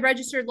what I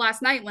registered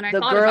last night when I The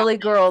thought about girly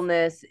it.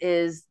 girlness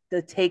is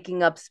the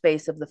taking up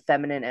space of the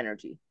feminine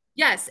energy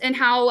Yes, and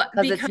how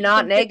because it's because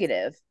not of this.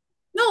 negative.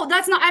 No,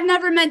 that's not. I've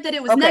never meant that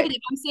it was Okay. negative.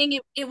 I'm saying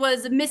it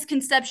was a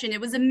misconception. It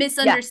was a Yeah.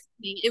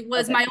 misunderstanding. It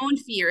was Okay. my own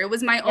fear. It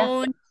was my Yeah.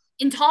 own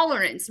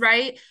intolerance,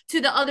 right?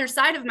 To the other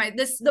side of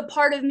the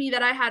part of me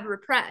that I had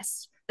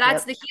repressed,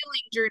 That's Yep. the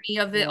healing journey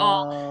of it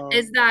all, Whoa.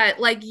 is that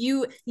like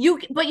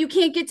but you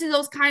can't get to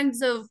those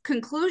kinds of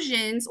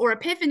conclusions or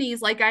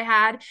epiphanies like I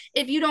had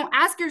if you don't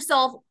ask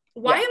yourself,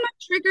 why Yeah. am I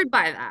triggered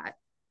by that?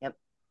 Yep.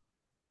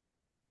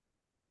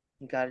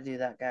 You got to do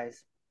that,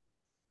 guys.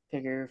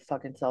 Figure your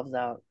fucking selves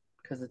out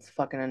because it's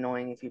fucking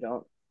annoying if you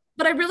don't.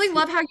 But I really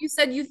love how you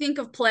said you think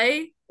of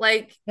play.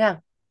 Like Yeah.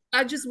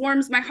 that just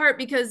warms my heart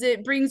because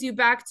it brings you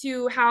back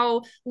to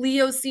how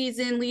Leo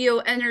season, Leo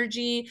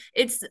energy.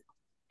 It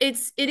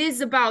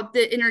is about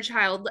the inner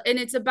child, and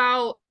it's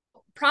about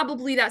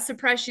probably that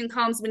suppression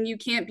comes when you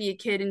can't be a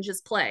kid and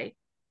just play.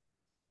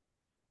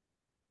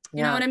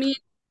 You know Yeah. what I mean?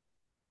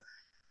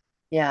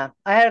 Yeah.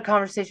 I had a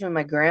conversation with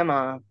my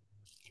grandma.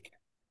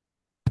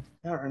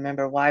 I don't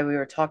remember why we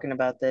were talking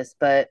about this,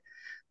 but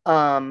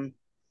um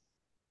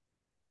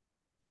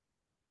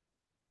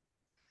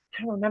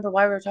I don't remember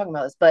why we were talking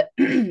about this, but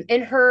in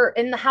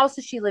the house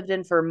that she lived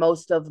in for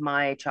most of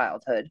my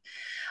childhood,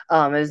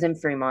 it was in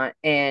Fremont,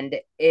 and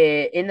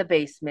in the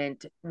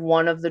basement,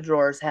 one of the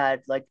drawers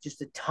had like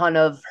just a ton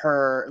of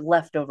her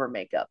leftover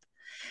makeup.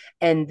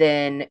 And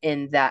then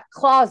in that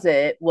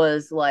closet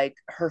was like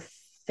her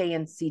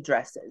fancy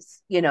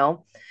dresses, you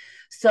know?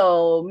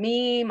 So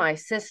me, my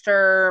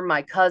sister,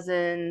 my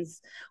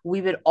cousins,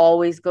 we would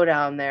always go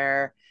down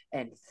there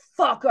and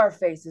fuck our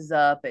faces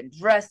up and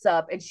dress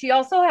up. And she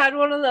also had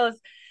one of those,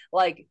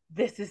 like,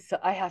 this is,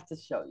 I have to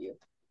show you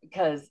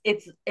because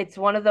it's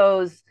one of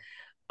those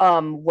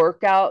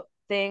workout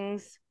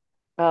things.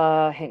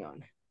 Hang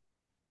on.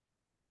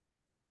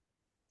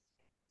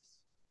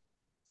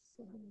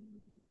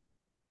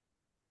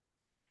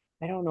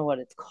 I don't know what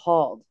it's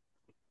called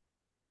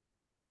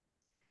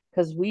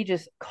because we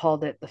just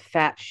called it the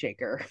fat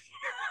shaker.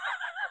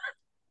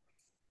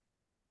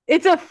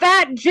 It's a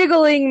fat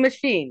jiggling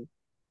machine.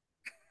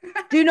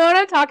 Do you know what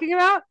I'm talking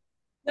about?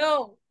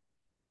 No.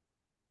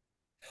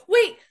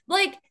 Wait,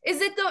 like, is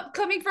it the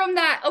coming from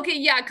that? Okay,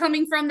 yeah,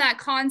 coming from that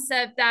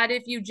concept that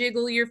if you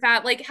jiggle your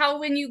fat, like how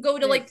when you go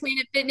to like This.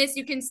 Planet Fitness,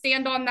 you can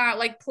stand on that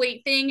like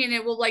plate thing and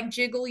it will like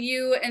jiggle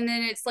you, and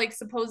then it's like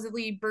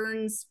supposedly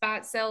burns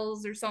fat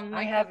cells or something I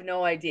like that. have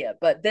no idea,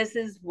 but this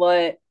is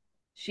what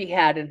she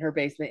had in her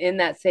basement in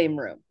that same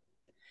room.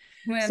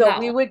 Man, So that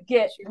we one. would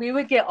get we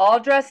would get all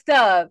dressed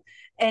up,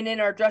 and in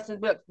our dresses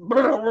would be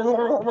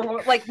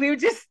like we would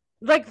just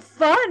like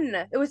fun.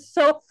 It was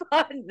so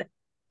fun.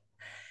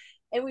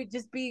 And we'd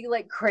just be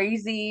like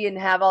crazy and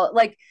have all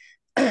like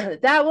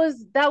that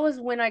was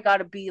when I got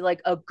to be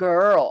like a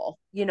girl,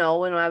 when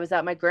I was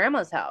at my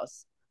grandma's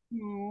house. Aw.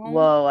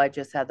 Whoa, I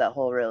just had that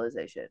whole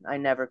realization. I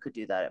never could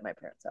do that at my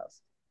parents' house.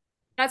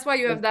 That's why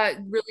you have that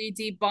really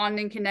deep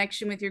bonding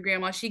connection with your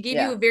grandma. She gave you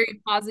Yeah. a very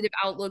positive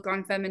outlook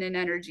on feminine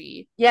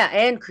energy. Yeah,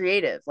 and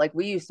creative. Like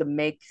we used to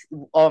make,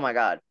 oh my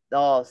God,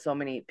 oh, so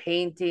many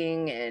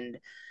painting and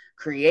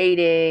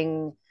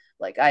creating.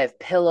 Like I have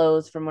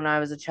pillows from when I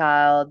was a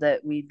child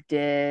that we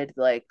did,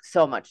 like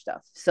so much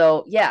stuff.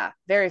 So yeah,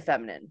 very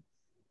feminine.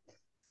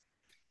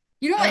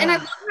 You know, and I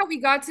love how we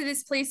got to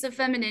this place of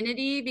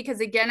femininity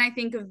because again, I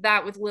think of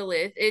that with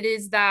Lilith. Yeah, It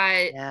is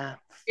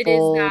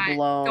full that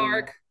blown.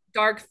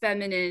 dark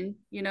feminine,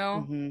 you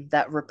know?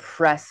 That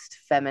repressed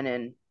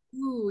feminine.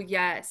 Ooh,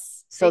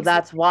 yes. So Exactly.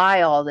 that's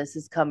why all this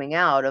is coming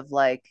out of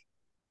like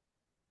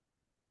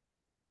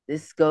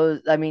this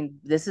goes, I mean,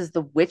 this is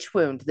the witch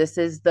wound. This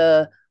is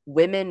the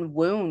women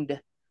wound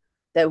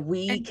that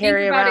we And think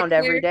carry about it, around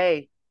every Claire.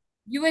 day.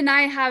 You and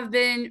I have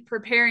been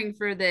preparing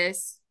for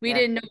this. We Yeah.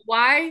 didn't know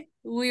why.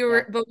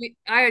 Yeah.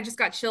 I just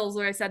got chills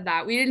when I said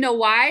that. We didn't know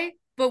why,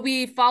 but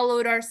we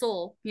followed our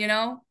soul, you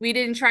know? We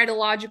didn't try to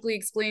logically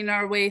explain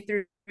our way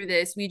through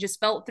this. We just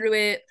felt through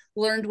it,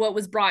 learned what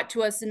was brought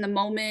to us in the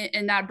moment,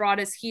 and that brought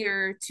us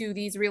here to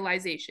these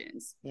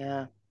realizations.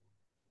 Yeah.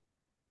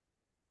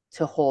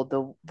 To hold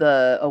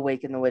the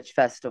Awaken the Witch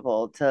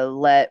Festival, to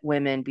let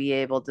women be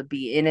able to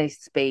be in a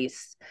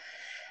space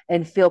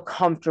and feel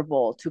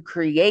comfortable to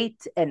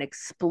create and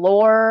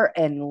explore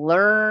and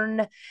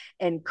learn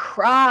and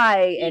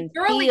cry Be and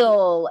girly.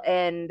 feel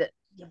and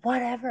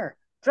whatever,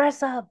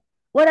 dress up,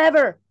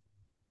 whatever.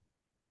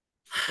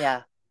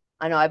 Yeah.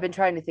 I know I've been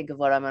trying to think of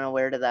what I'm going to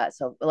wear to that.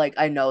 So like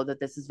I know that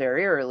this is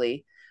very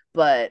early,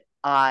 but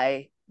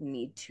I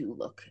need to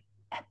look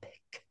epic.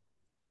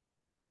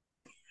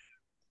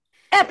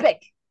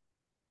 Epic.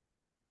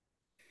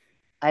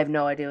 I have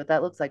no idea what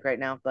that looks like right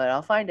now, but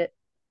I'll find it.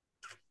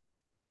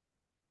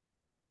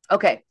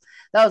 Okay.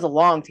 That was a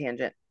long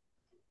tangent.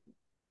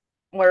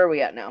 Where are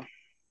we at now?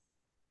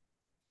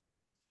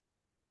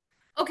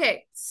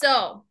 Okay,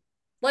 so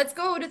let's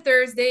go to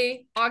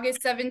Thursday,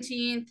 August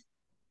 17th.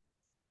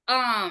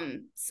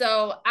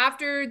 So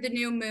after the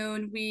new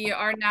moon, we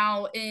are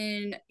now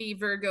in a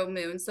Virgo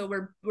moon. So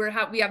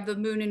we have the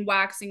moon in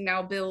waxing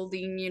now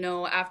building, you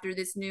know, after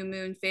this new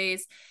moon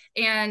phase.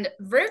 And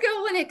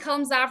Virgo, when it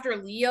comes after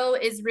Leo,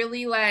 is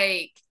really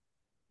like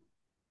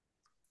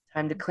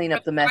Time to clean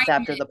up the mess after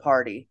refinement. the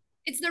party.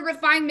 It's the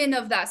refinement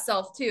of that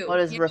self What too.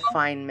 does You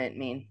refinement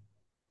mean?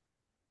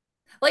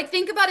 like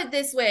think about it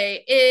this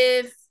way.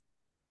 If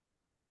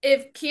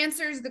if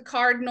Cancer's the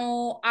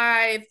cardinal,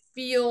 I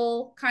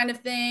feel kind of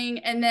thing,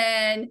 and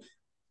then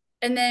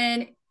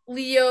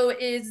Leo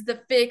is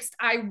the fixed,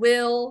 I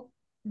will.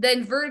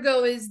 Then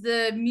Virgo is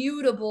the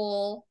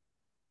mutable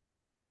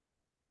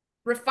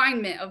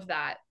refinement of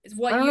that. Is I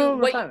what don't you know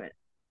what refinement.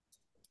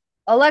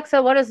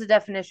 Alexa, what is the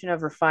definition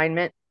of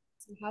refinement?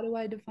 so how do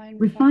I define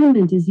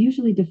Refinement is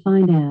usually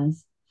defined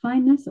as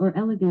fineness or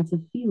elegance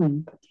of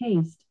feeling,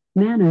 taste,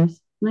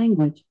 manners,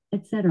 language,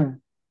 etc.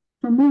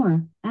 For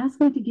more, ask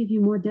me to give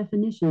you more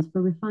definitions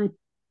for refinement.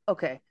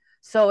 Okay.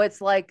 So it's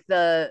like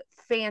the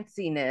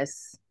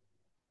fanciness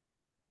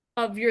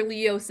of your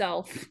Leo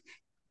self?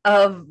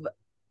 of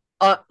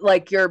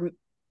like your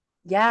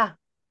yeah.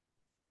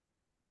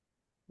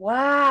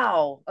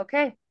 Wow.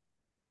 Okay.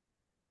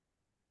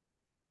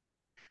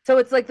 So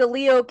it's like the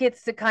Leo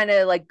gets to kind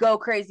of like go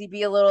crazy,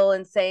 be a little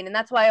insane. And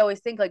that's why I always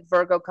think like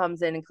Virgo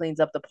comes in and cleans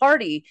up the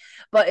party.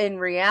 But in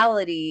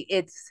reality,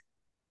 it's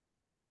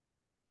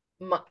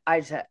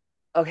I just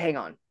okay, hang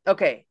on.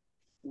 Okay.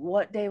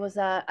 What day was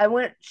that? I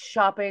went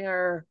shopping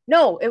or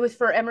no, it was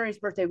for Emery's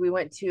birthday. We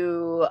went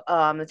to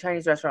the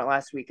Chinese restaurant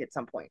last week at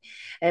some point.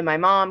 And my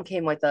mom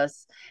came with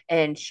us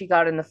and she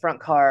got in the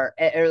front car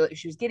or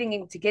she was getting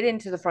in to get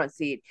into the front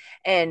seat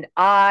and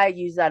I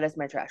used that as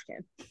my trash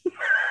can.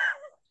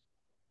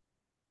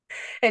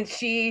 And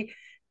she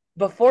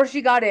before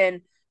she got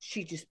in,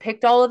 she just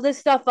picked all of this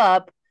stuff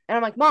up and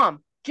I'm like,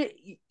 "Mom,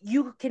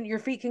 you can your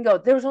feet can go."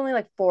 There was only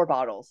like 4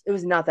 bottles. It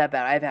was not that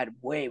bad. I've had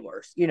way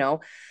worse, you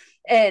know.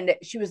 And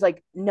she was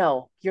like,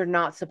 "No, you're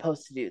not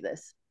supposed to do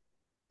this."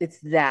 It's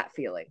that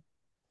feeling.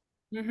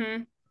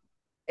 Mm-hmm.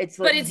 It's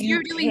But like it's you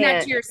you doing that to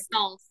can't.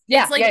 yourself. It's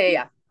Yeah, yeah, like, yeah,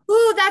 yeah.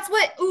 ooh, that's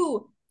what,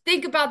 ooh,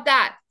 think about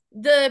that.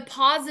 The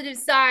positive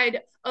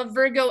side of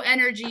Virgo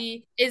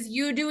energy is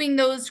you doing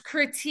those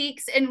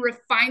critiques and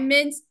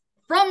refinements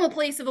from a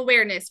place of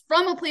awareness,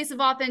 from a place of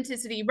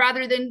authenticity,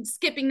 rather than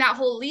skipping that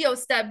whole Leo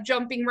step,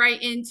 jumping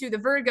right into the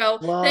Virgo.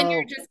 Then Whoa.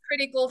 you're just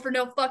critical for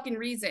no fucking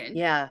reason.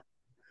 Yeah.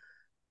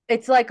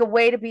 It's like a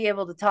way to be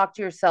able to talk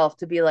to yourself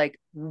to be like,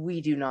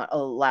 we do not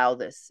allow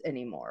this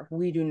anymore.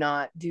 We do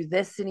not do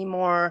this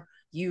anymore.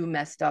 You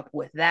messed up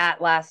with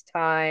that last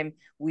time.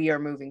 We are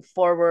moving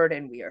forward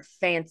and we are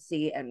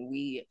fancy and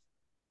we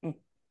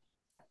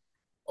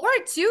Or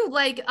two,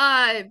 like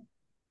I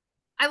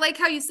like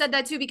how you said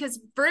that too, because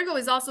Virgo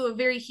is also a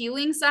very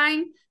healing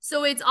sign.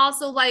 So it's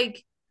also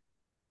like,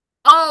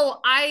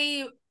 oh,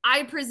 I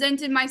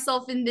presented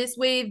myself in this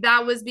way.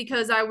 That was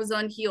because I was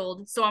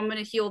unhealed. So I'm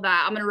gonna heal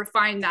that. I'm gonna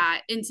refine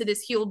that into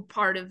this healed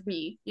part of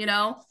me, you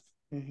know?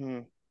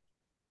 mm-hmm.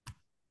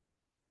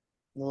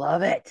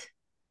 Love it.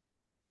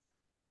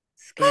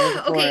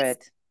 Scared for Okay.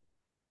 it.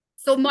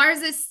 So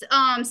Mars is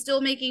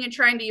still making a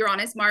trine to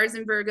Uranus, Mars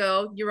in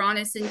Virgo,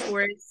 Uranus in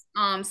Taurus.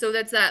 So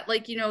that's that,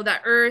 like,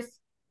 that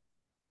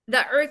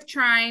Earth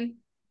trine.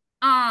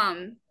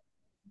 Um,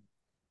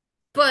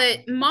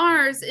 but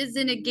Mars is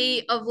in a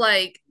gate of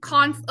like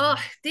oh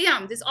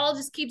damn, this all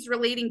just keeps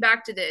relating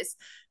back to this.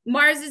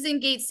 Mars is in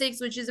gate 6,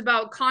 which is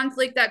about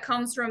conflict that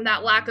comes from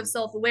that lack of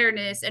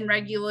self-awareness and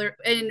regular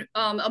and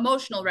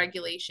emotional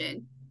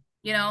regulation,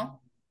 you know?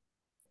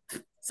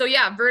 So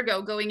yeah,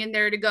 Virgo going in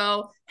there to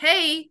go,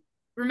 hey,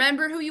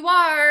 remember who you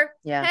are.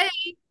 Yeah.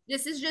 Hey,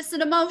 this is just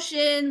an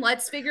emotion.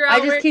 Let's figure I out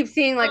just where keep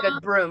seeing like a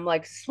broom,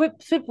 like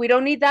sweep, sweep. We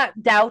don't need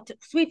that doubt.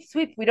 Sweep,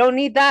 sweep. We don't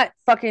need that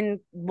fucking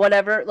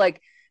whatever.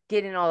 Like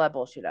getting all that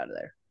bullshit out of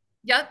there.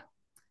 Yep.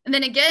 And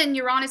then again,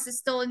 Uranus is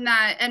still in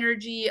that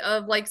energy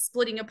of like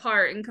splitting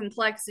apart and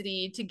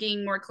complexity to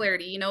gain more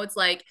clarity. It's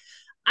like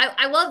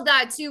I love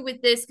that too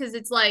with this because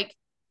it's like,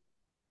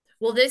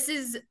 well, this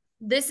is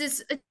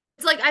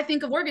it's like I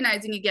think of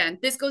organizing again.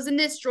 This goes in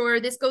this drawer,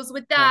 this goes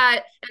with Yeah.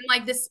 that, and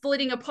like this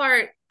splitting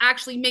apart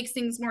actually makes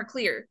things more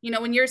clear.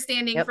 When you're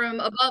standing Yep. from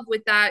above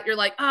with that, you're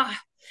like, ah.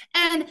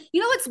 And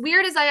what's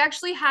weird is I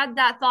actually had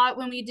that thought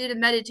when we did a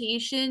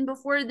meditation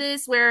before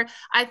this, where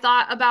I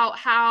thought about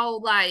how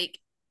like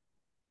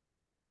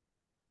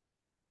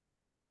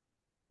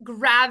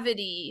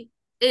gravity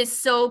is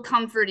so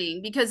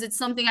comforting because it's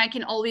something I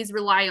can always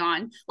rely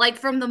on. Like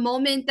from the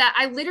moment that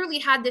I literally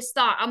had this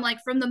thought, I'm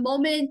like, from the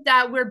moment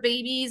that we're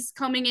babies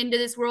coming into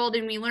this world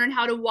and we learn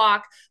how to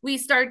walk, we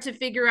start to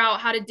figure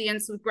out how to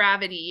dance with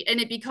gravity. And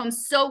it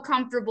becomes so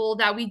comfortable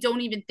that we don't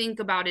even think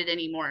about it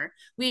anymore.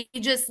 We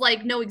just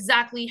like know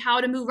exactly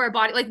how to move our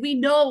body. Like we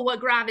know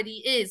what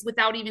gravity is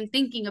without even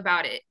thinking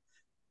about it.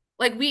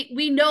 Like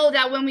we know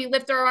that when we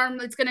lift our arm,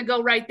 it's gonna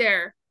go right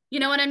there. You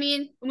know what I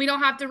mean? And we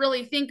don't have to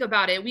really think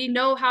about it. We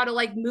know how to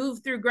like move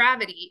through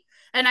gravity.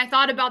 And I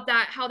thought about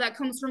that, how that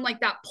comes from like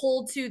that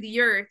pull to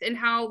the earth and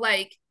how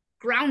like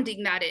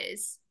grounding that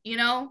is.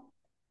 Yeah.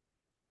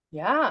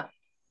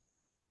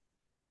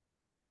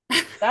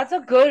 That's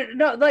a good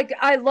no, like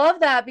I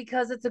love that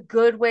because it's a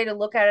good way to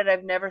look at it.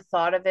 I've never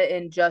thought of it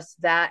in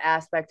just that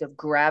aspect of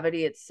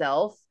gravity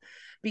itself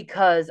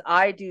because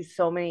I do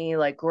so many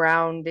like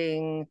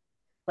grounding,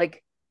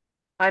 like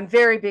I'm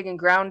very big in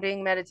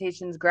grounding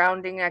meditations,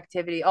 grounding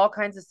activity, all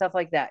kinds of stuff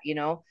like that, you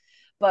know?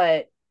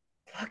 But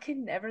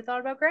fucking never thought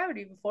about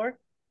gravity before.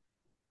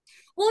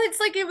 Well, it's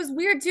like it was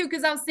weird too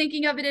because I was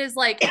thinking of it as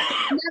like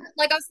I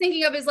was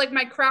thinking of it as like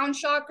my crown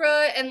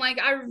chakra, and like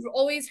I've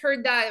always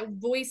heard that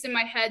voice in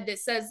my head that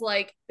says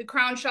like the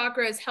crown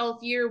chakra is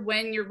healthier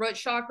when your root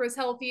chakra is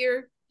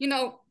healthier. You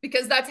know,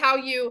 because that's how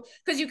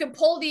because you can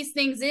pull these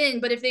things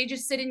in, but if they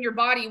just sit in your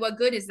body, what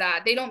good is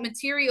that? They don't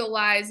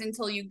materialize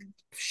until you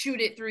shoot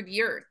it through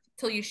the earth,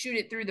 till you shoot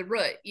it through the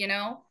root, you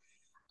know?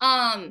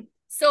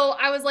 So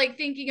I was like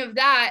thinking of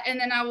that, and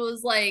then I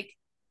was like,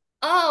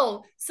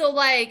 oh, so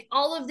like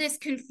all of this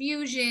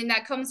confusion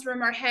that comes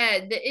from our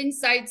head, the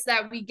insights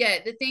that we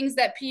get, the things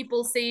that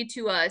people say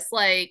to us,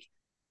 like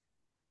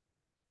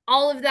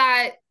all of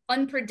that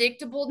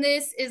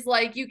unpredictableness is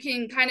like you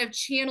can kind of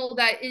channel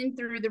that in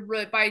through the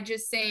root by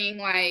just saying,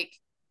 like,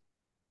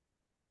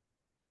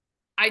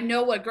 I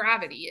know what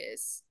gravity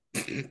is.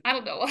 I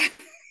don't know.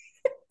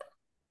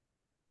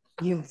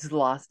 You just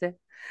lost it.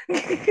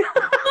 Like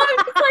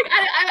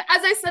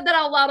as I said that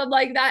out loud, I'm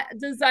like, that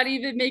does not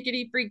even make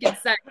any freaking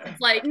sense.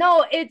 It's like,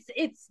 No,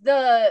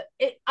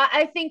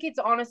 I think it's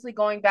honestly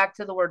going back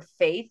to the word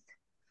faith,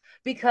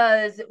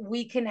 because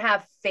we can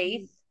have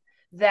faith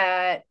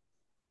that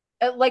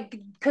like,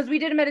 because we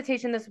did a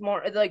meditation this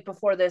morning, like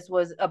before this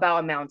was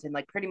about a mountain,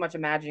 like pretty much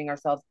imagining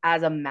ourselves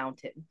as a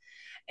mountain,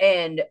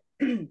 and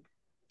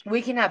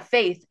we can have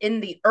faith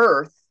in the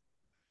earth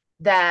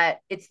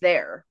that it's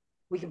there.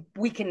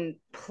 We can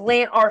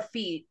plant our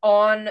feet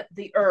on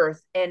the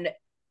earth and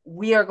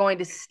we are going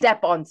to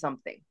step on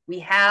something.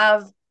 We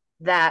have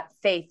that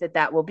faith that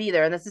that will be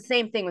there, and that's the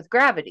same thing with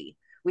gravity.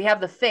 We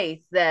have the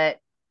faith that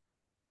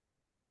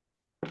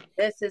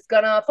this is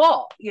gonna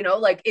fall,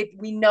 like it,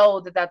 we know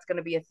that that's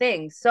gonna be a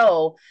thing.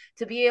 So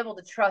to be able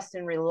to trust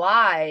and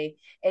rely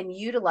and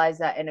utilize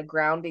that in a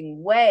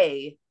grounding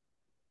way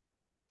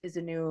is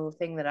a new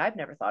thing that I've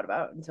never thought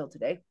about until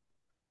today.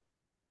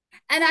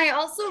 and I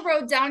also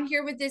wrote down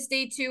here with this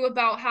day too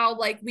about how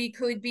like we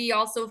could be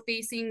also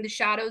facing the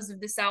shadows of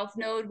the South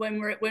Node when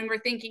we're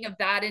thinking of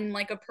that in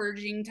like a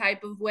purging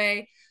type of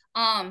way.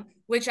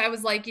 Which I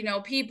was like,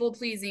 people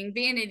pleasing,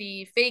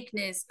 vanity,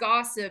 fakeness,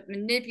 gossip,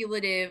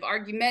 manipulative,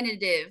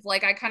 argumentative.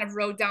 Like I kind of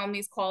wrote down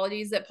these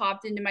qualities that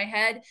popped into my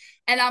head,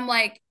 and I'm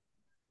like,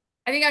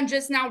 I think I'm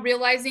just now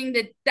realizing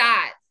that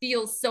that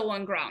feels so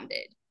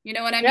ungrounded. You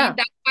know what I mean? Yeah.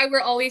 That's why we're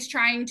always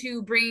trying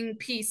to bring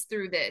peace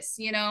through this,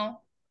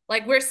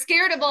 Like we're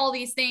scared of all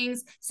these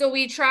things, so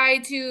we try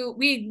to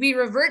we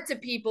revert to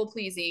people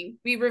pleasing.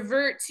 We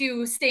revert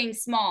to staying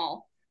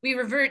small. We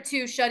revert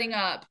to shutting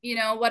up,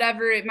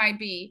 whatever it might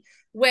be.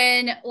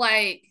 When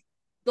like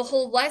the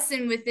whole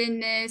lesson within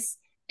this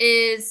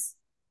is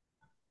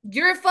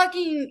you're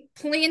fucking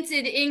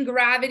planted in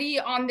gravity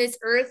on this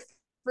earth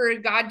for a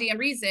goddamn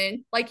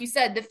reason. Like you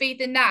said, the faith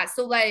in that.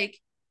 So like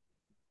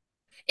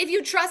if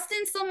you trust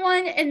in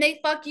someone and they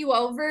fuck you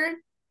over,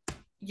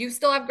 you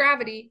still have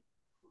gravity.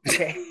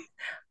 Okay.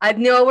 I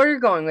know where you're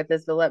going with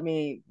this, but let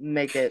me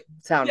make it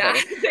sound Yeah,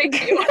 better.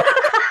 thank you.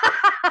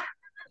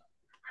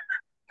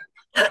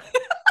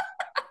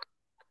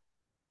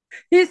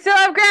 You still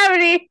have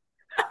gravity.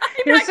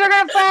 You're still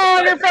gonna fall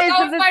on your face That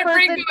with was this my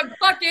brain person. going,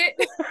 fuck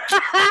it.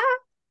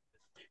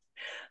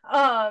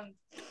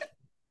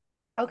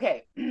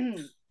 Okay.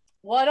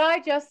 What I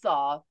just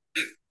saw,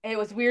 it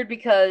was weird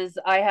because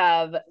I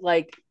have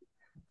like,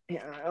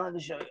 yeah, I'll have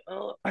to show you.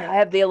 Oh, I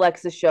have the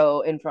Alexa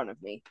show in front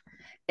of me,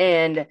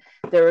 and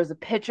there was a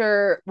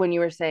picture when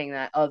you were saying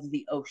that of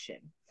the ocean.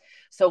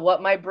 So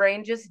what my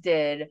brain just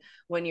did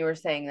when you were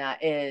saying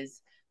that is,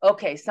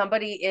 okay,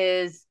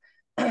 somebody's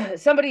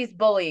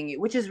bullying you,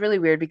 which is really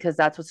weird because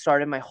that's what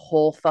started my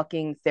whole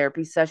fucking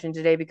therapy session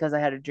today, because I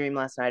had a dream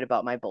last night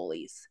about my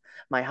bullies,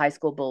 my high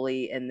school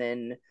bully, and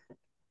then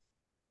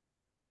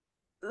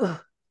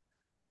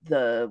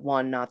the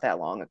one not that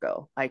long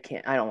ago. I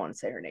don't want to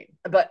say her name.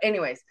 But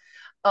anyways,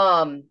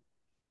 um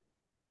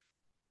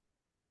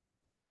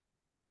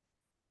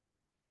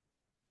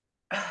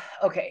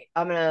okay,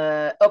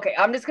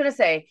 I'm just gonna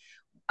say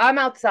I'm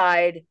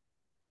outside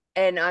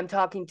and I'm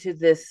talking to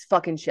this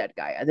fucking shed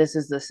guy. This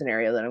is the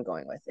scenario that I'm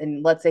going with.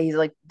 And let's say he's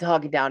like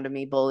talking down to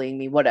me, bullying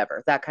me,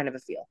 whatever, that kind of a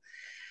feel.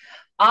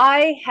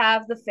 I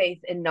have the faith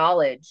and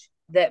knowledge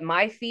that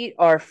my feet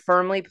are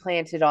firmly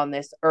planted on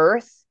this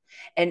earth.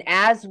 And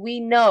as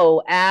we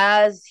know,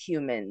 as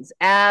humans,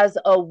 as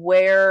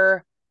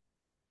aware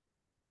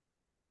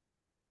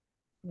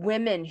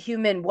women,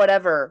 human,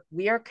 whatever,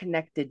 we are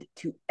connected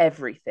to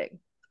everything.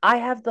 I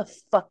have the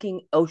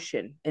fucking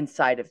ocean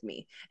inside of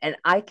me, and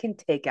I can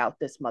take out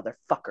this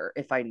motherfucker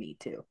if I need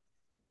to.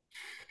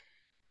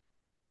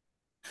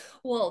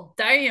 Well,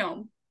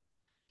 damn.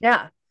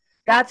 Yeah,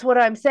 that's what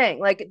I'm saying.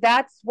 Like,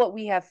 that's what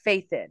we have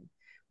faith in.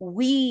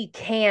 We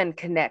can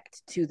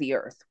connect to the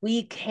earth.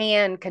 We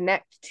can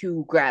connect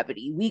to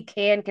gravity. We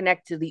can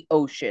connect to the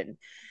ocean.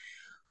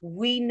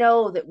 We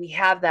know that we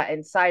have that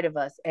inside of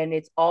us and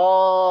it's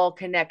all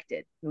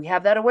connected. We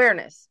have that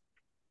awareness.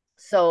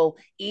 So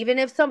even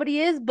if somebody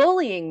is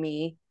bullying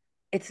me,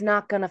 it's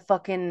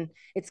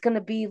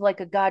gonna be like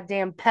a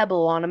goddamn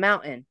pebble on a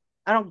mountain.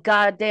 I don't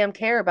goddamn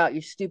care about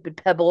your stupid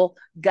pebble,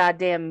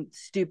 goddamn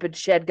stupid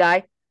shed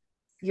guy.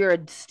 You're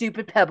a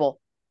stupid pebble.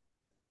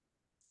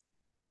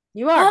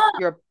 You are.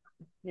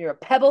 You're a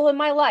pebble in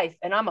my life,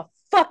 and I'm a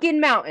fucking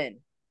mountain.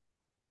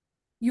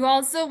 You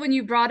also, when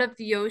you brought up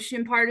the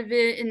ocean part of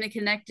it and the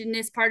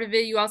connectedness part of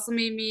it, you also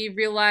made me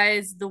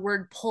realize the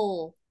word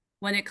pull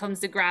when it comes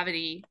to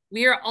gravity.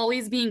 We are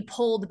always being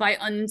pulled by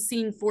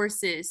unseen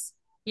forces,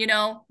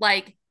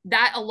 like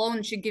that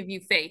alone should give you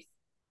faith.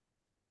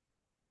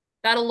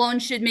 That alone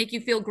should make you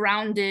feel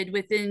grounded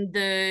within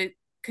the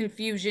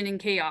confusion and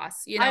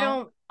chaos,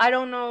 I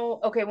don't know.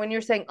 Okay, when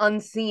you're saying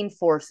unseen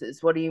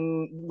forces, what do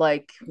you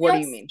like? We What do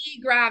don't you mean? see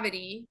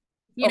gravity.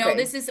 Okay.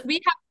 This is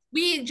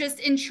we just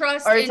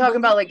entrust Are you and talking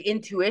about believe. like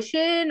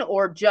intuition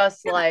or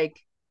just Yeah, like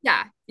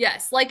yeah,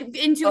 yes, like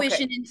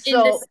intuition okay, in the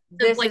so sense of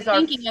this like is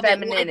our thinking of it like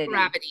femininity.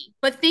 gravity,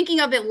 but thinking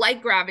of it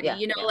like gravity, Yeah,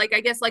 yeah, like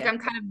I guess like yeah. I'm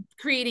kind of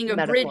creating a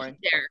bridge Metaphoring.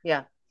 there.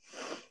 Yeah.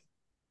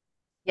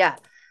 Yeah.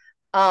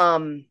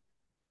 Um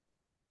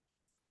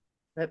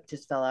that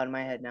just fell out of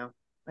my head now.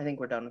 I think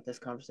we're done with this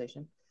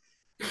conversation.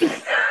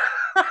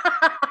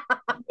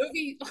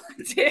 Movie.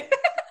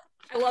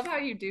 I love how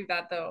you do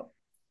that though.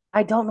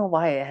 I don't know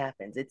why it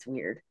happens. It's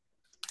weird.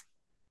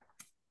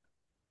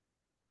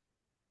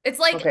 It's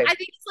like Okay. I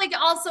think it's like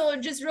also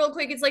just real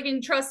quick, it's like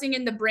in trusting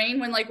in the brain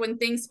when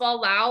things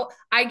fall out,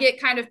 I get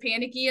kind of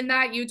panicky in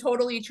that. You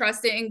totally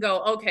trust it and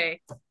go,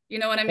 okay. You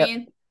know what I Yep.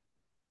 mean?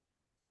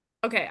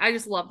 Okay, I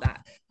just love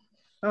that.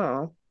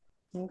 Oh,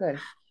 good.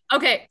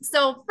 Okay,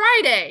 so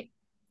Friday,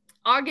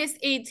 August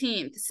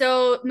 18th.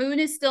 So moon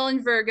is still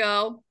in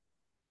Virgo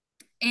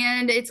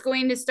and it's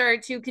going to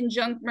start to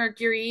conjunct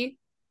Mercury.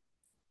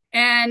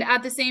 And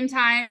at the same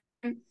time,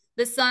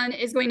 the sun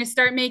is going to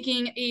start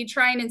making a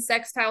trine and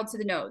sextile to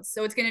the nodes.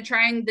 So it's going to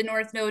trine the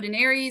north node in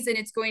Aries and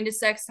it's going to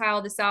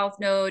sextile the south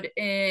node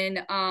in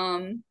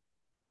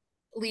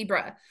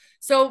Libra.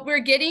 So we're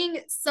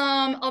getting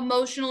some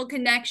emotional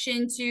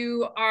connection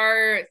to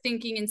our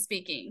thinking and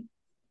speaking.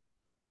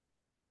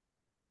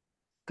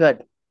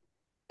 Good.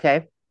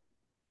 Okay.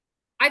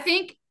 I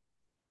think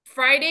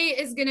Friday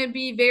is going to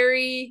be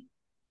very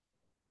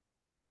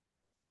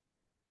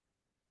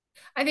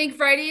I think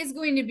Friday is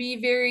going to be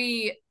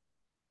very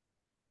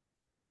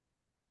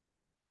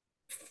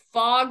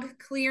fog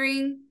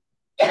clearing.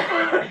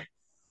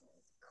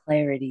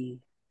 Clarity.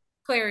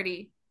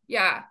 Clarity.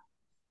 Yeah.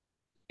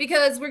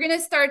 Because we're going to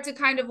start to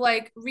kind of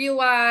like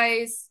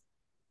realize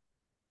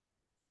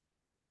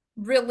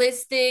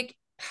realistic,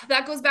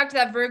 that goes back to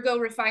that Virgo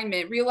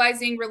refinement,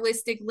 realizing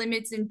realistic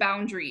limits and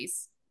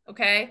boundaries.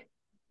 Okay.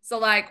 So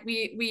like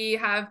we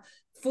have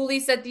fully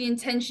set the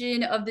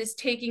intention of this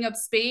taking up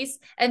space.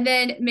 And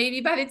then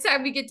maybe by the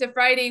time we get to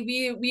Friday,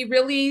 we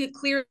really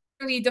clearly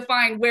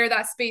define where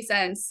that space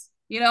ends,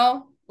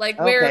 like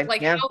where, Okay.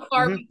 like Yeah. how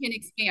far Mm-hmm. we can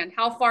expand,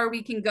 how far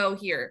we can go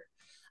here.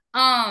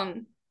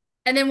 Um,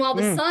 and then while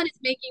the Mm. sun is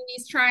making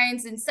these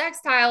trines and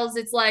sextiles,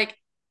 it's like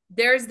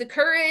there's the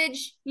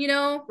courage,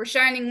 we're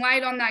shining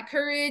light on that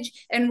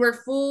courage, and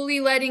we're fully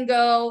letting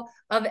go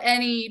of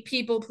any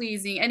people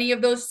pleasing, any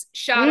of those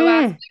shadow Mm.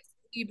 aspects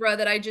of Libra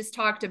that I just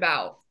talked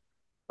about.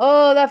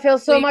 Oh, that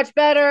feels so Like, much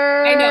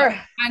I know, better.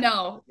 I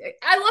know.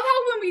 I love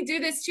how when we do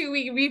this too,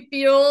 we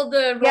feel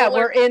the Yeah,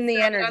 roller we're in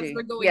the coaster as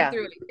we're energy. going Yeah.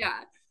 through it. Yeah.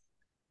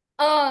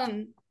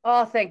 Um,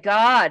 Oh, thank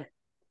God.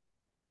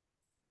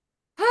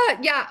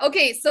 yeah,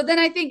 okay. So then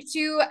I think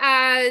too,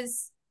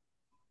 as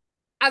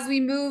we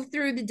move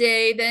through the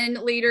day, then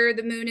later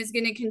the moon is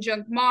going to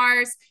conjunct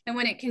Mars. And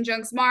when it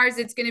conjuncts Mars,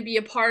 it's going to be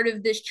a part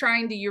of this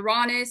trine to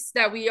Uranus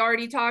that we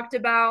already talked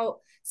about.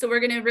 So we're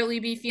going to really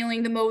be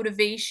feeling the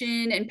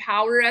motivation and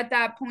power at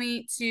that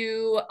point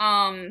to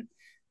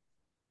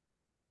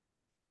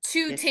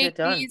Get shit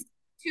done.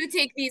 to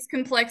take these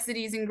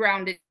complexities and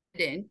ground it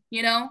in,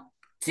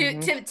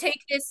 Mm-hmm. to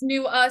take this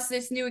new us,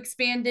 this new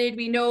expanded,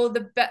 we know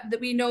that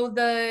we know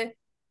the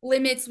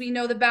limits, we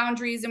know the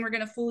boundaries, and we're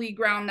going to fully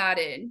ground that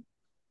in.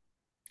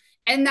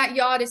 And that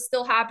yacht is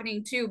still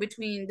happening too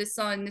between the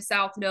sun, the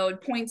south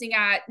node, pointing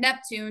at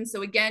Neptune.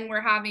 So again,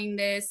 we're having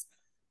this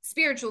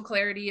spiritual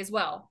clarity as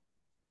well.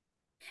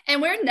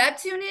 And where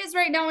Neptune is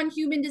right now in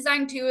human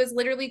design too is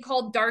literally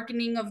called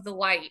darkening of the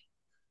light.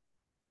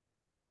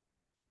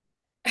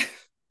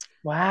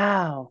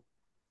 Wow.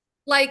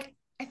 Like,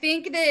 I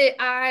think that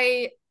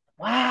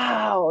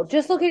Wow.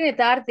 Just looking at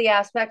that, at the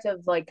aspect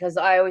of like, because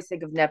I always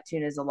think of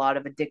Neptune as a lot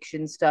of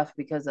addiction stuff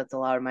because that's a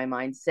lot of my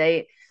mind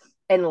state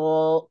and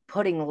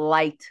putting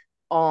light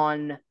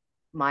on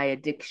my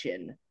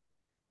addiction.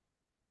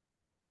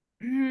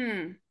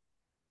 hmm,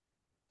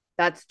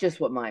 That's just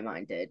what my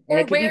mind did. And or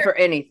it could be where for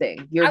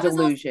anything, your I was also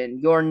delusion,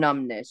 your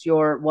numbness,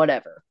 your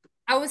whatever.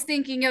 I was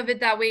thinking of it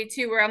that way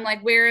too, where I'm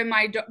like, where am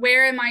I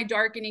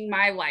darkening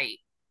my light?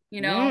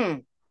 You know?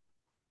 Mm.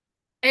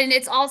 And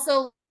it's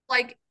also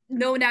like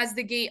known as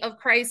the gate of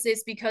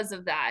crisis because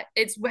of that.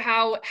 It's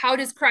how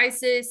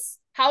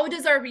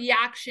does our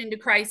reaction to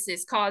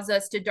crisis cause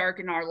us to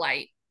darken our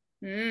light?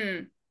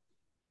 Mm.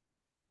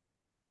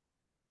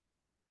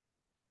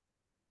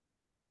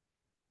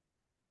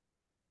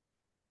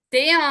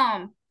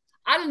 Damn.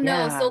 I don't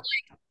know. So Yeah,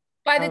 like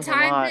by that the was a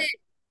time that lot.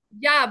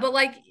 Yeah, but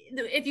like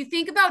if you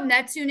think about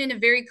Neptune in a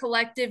very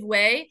collective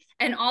way,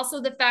 and also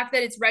the fact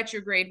that it's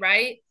retrograde,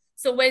 right?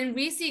 So when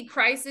we see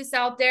crisis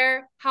out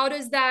there, how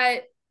does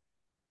that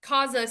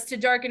cause us to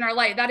darken our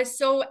light? That is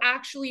so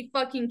actually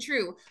fucking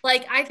true.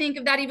 Like I think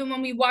of that even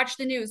when we watch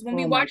the news. When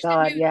we Oh my watch the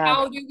God, news, yeah.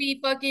 how do we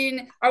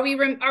fucking are we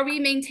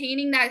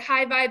maintaining that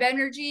high vibe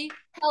energy?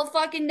 Hell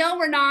fucking no,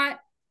 we're not.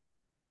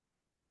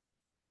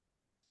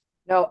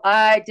 No,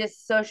 I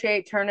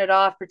dissociate, turn it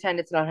off, pretend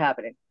it's not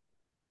happening.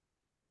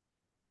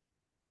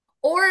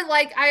 Or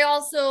like I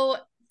also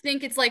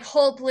think it's like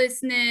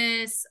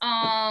hopelessness,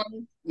 Yeah.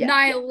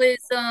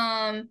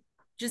 nihilism,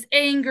 just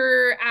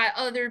anger at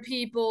other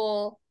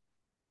people,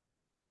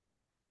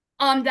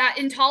 that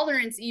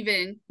intolerance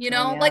even, Oh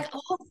yeah. like,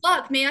 oh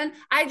fuck man,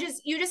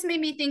 you just made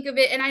me think of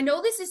it, and I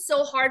know this is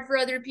so hard for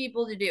other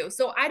people to do,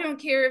 so I don't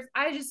care if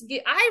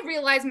I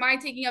realize my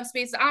taking up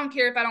space, I don't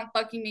care if I don't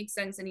fucking make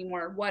sense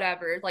anymore,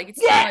 whatever, like it's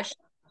too Yeah.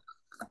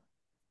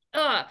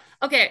 much.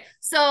 Okay,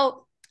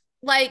 so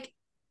like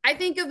I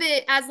think of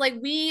it as like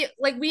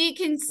we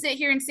can sit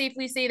here and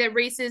safely say that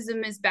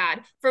racism is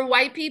bad. For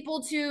white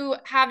people to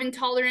have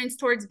intolerance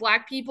towards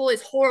black people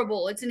is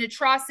horrible. It's an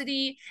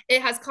atrocity.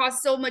 It has caused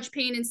so much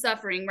pain and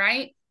suffering,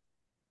 right?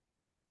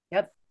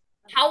 Yep.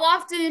 How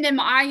often am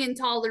I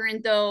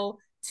intolerant though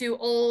to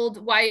old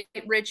white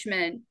rich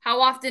men?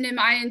 How often am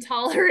I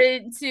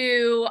intolerant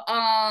to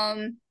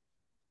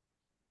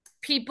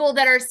people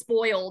that are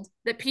spoiled,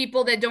 the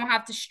people that don't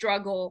have to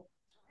struggle,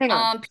 Hang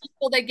on.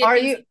 people that get Are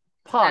things you to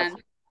pause?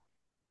 them.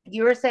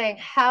 You were saying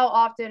how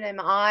often am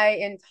I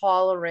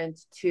intolerant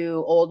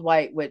to old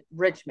white with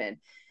Richmond?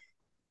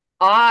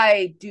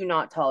 I do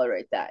not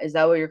tolerate that. Is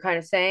that what you're kind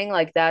of saying?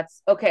 Like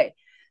that's okay.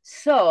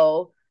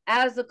 So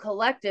as a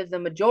collective, the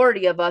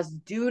majority of us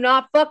do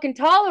not fucking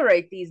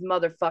tolerate these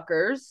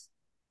motherfuckers.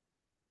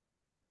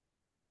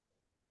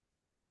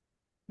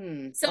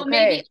 So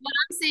maybe Okay.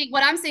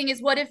 what I'm saying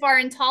is what if our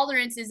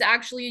intolerance is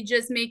actually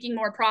just making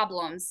more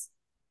problems?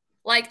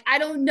 Like I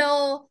don't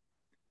know.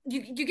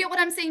 You get what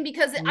I'm saying?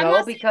 Because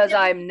No, because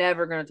I'm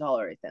never gonna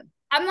tolerate them.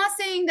 I'm not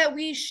saying that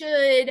we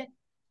should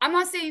I'm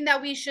not saying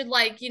that we should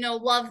like,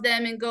 love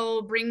them and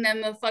go bring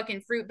them a fucking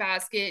fruit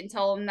basket and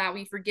tell them that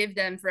we forgive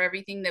them for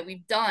everything that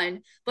we've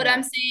done. But Yeah.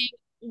 I'm saying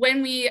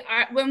when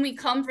we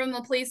come from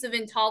a place of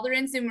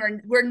intolerance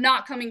and we're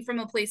not coming from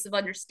a place of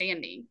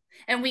understanding.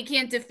 And we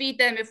can't defeat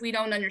them if we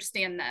don't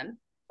understand them.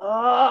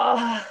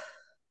 Oh,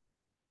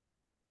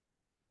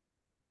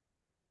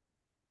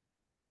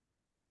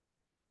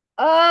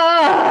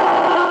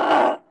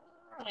 oh,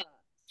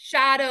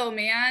 Shadow,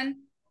 man.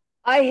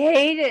 I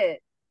hate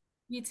it.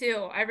 Me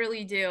too. I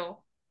really do.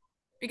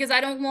 Because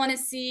I don't want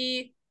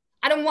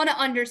to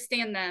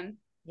understand them.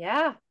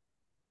 Yeah.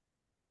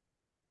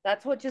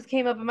 That's what just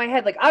came up in my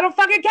head. Like, I don't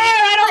fucking care.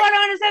 I don't want to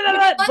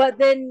understand that. But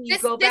then you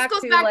go This back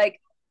goes to back. like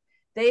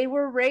they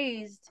were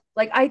raised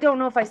like I don't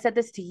know if I said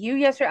this to you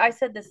yesterday. I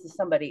said this to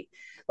somebody.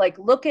 Like,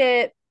 look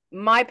at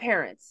my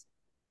parents.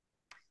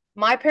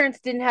 My parents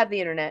didn't have the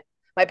internet.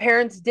 My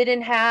parents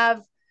didn't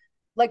have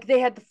like they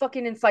had the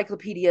fucking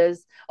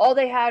encyclopedias. All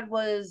they had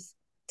was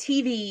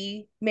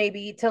TV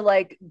maybe to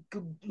like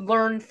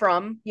learn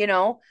from.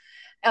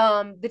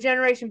 The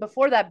generation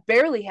before that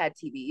barely had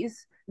TVs.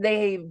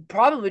 They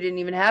probably didn't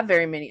even have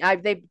very many.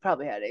 They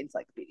probably had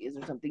encyclopedias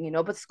or something.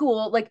 But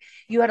school, like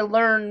you had to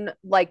learn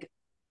like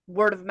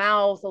word of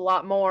mouth a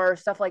lot more,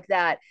 stuff like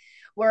that.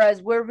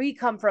 Whereas where we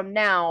come from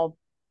now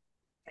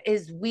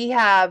is we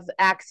have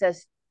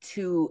access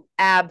to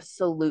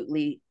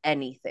absolutely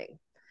anything.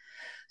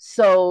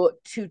 So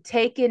to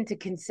take into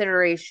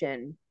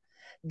consideration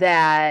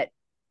that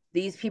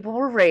these people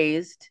were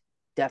raised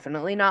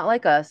definitely not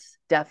like us,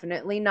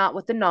 definitely not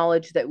with the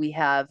knowledge that we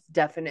have,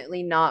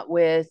 definitely not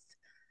with,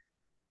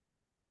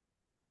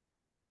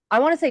 I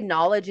want to say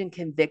knowledge and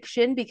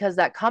conviction because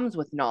that comes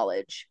with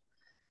knowledge.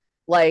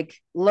 Like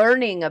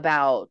learning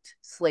about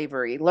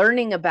slavery,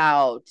 learning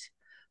about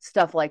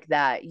stuff like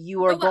that.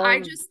 You You are know what I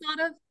going, just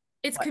thought of?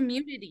 It's what?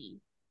 community.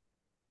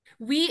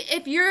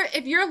 If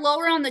you're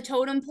lower on the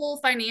totem pole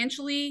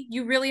financially,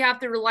 you really have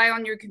to rely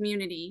on your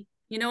community.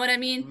 You know what I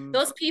mean? Mm,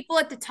 Those people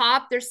at the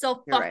top, they're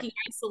so you're right. fucking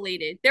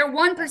isolated. They're Yeah.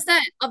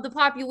 1% of the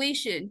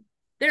population.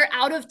 They're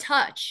out of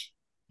touch.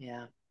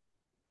 Yeah.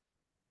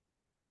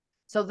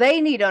 So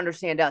they need to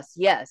understand us,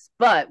 yes,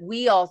 but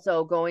we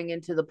also going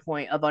into the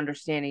point of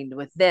understanding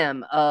with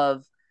them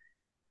of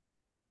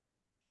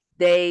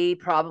they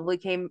probably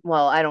came,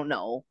 well, I don't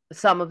know.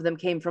 Some of them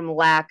came from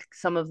lack,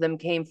 some of them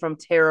came from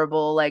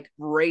terrible, like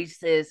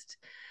racist,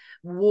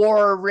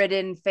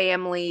 war-ridden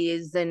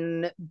families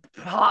and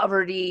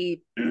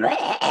poverty,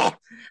 the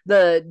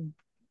The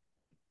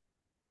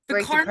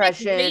Great karmic weight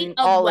Depression, of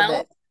all of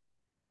wealth. it.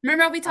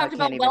 Remember how we I talked can't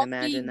about even wealthy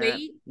imagine that.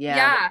 weight? Yeah.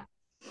 Yeah.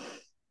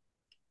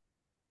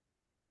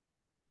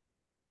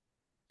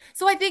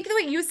 So I think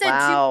what you said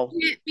too, Wow.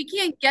 we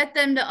can't get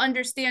them to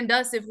understand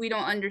us if we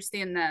don't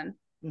understand them.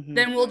 Mm-hmm.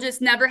 Then we'll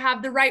never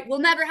have the right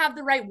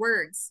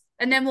words.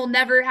 And then we'll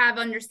never have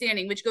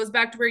understanding, which goes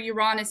back to where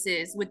Uranus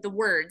is with the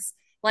words.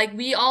 Like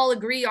we all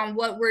agree on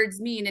what words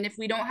mean. And if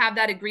we don't have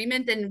that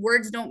agreement, then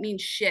words don't mean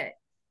shit.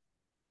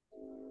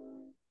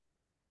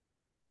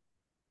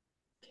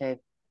 Okay.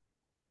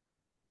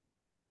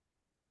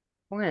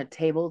 We're going to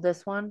table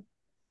this one.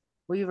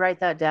 Will you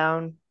write that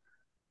down?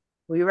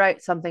 Will you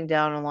write something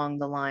down along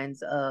the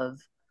lines of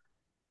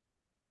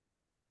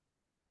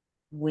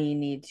we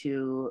need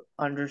to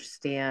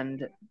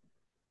understand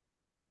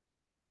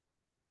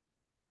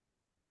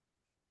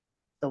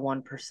the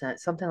 1%,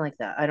 something like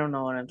that. I don't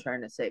know what I'm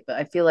trying to say, but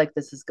I feel like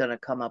this is going to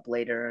come up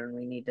later and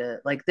we need to,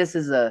 like, this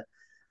is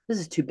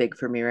too big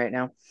for me right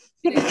now.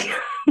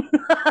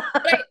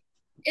 But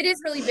it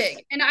is really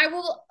big. And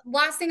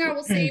last thing I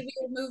will say, we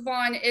will move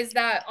on, is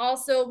that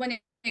also when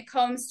it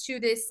comes to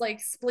this like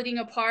splitting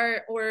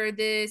apart or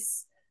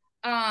this,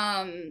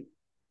 the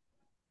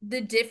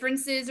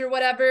differences or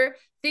whatever,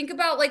 think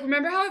about, like,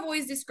 remember how I've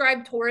always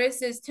described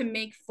Taurus as to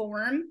make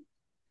form?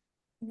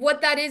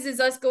 What that is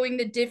us going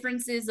the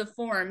differences of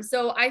form.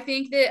 So I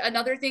think that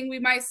another thing we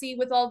might see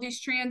with all these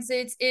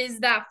transits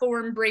is that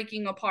form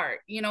breaking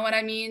apart. You know what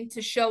I mean?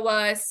 To show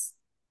us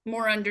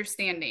more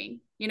understanding.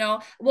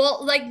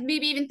 Well, like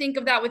maybe even think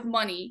of that with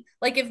money.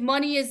 Like if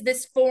money is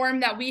this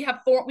form that we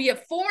have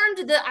formed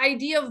the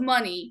idea of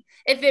money.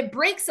 If it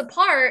breaks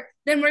apart,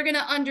 then we're going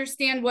to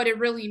understand what it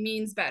really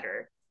means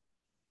better.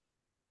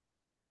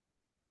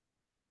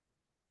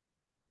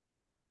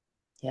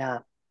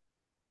 Yeah.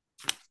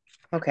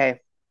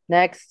 Okay.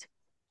 Next.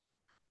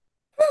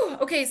 Whew,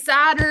 okay,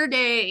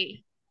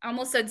 Saturday. I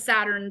almost said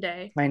Saturn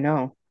Day. I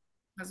know.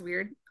 That's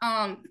weird.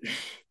 I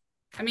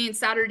mean,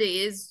 Saturday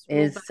is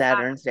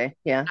Saturn's Day.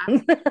 Yeah.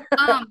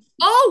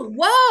 Oh,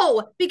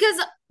 whoa!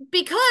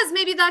 Because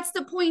maybe that's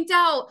to point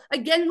out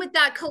again with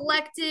that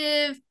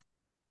collective,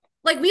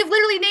 like we have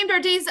literally named our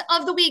days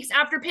of the weeks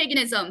after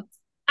paganism,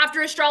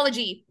 after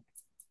astrology.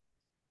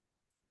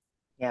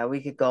 Yeah,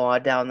 we could go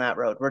on down that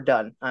road. We're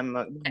done. I'm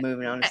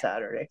moving on to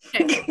Saturday.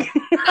 Okay.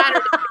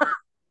 Saturday.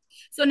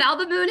 So now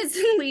the moon is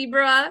in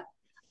Libra.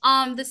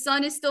 The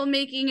sun is still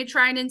making a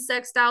trine and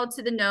sextile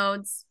to the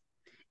nodes,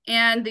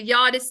 and the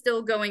yod is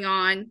still going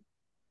on.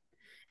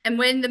 And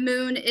when the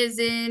moon is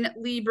in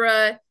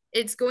Libra,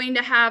 it's going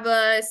to have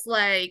us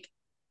looking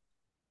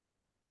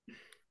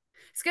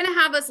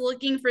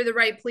for the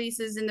right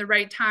places in the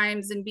right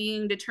times and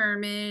being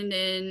determined.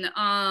 And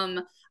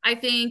I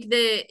think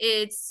that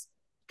it's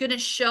going to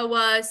show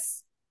us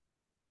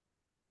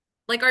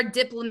like our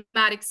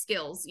diplomatic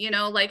skills,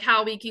 like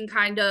how we can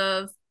kind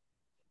of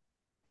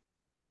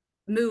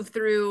move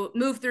through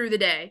the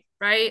day,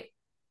 right?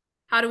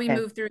 How do we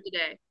move through the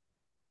day?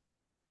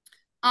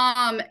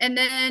 And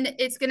then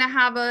it's gonna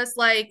have us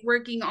like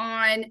working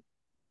on,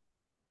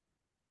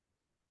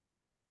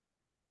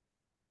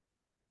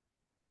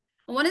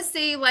 I want to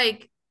say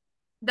like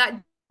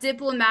that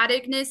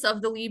diplomaticness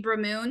of the Libra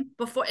moon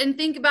before, and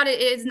think about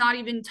it, it's not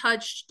even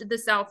touched the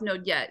South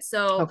Node yet.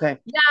 So yeah,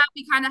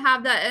 we kind of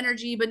have that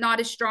energy, but not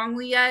as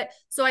strongly yet.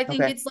 So I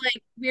think it's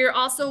like we're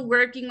also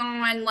working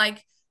on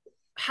like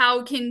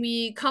how can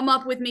we come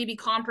up with maybe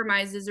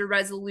compromises or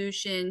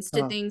resolutions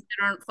to things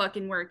that aren't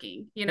fucking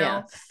working,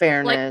 Yeah,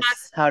 fairness,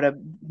 like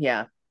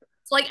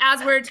it's like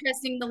as we're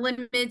testing the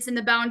limits and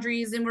the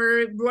boundaries and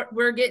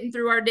we're getting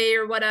through our day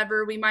or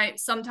whatever, we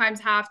might sometimes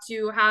have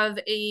to have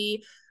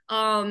a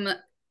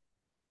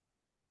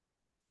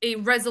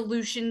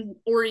resolution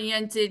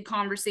oriented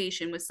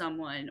conversation with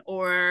someone,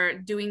 or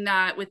doing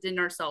that within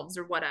ourselves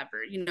or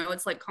whatever,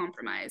 it's like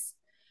compromise.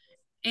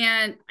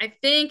 And I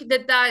think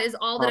that is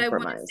all that I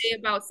want to say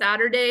about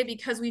Saturday,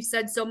 because we've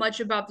said so much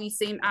about these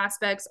same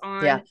aspects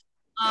on. Yeah.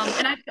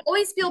 And I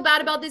always feel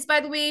bad about this, by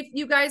the way,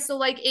 you guys. So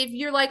like, if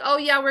you're like, oh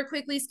yeah, we're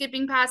quickly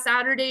skipping past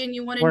Saturday, and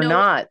you want to know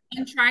what the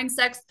sun trine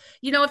sex,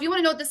 if you want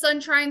to know what the sun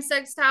trine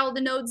sextile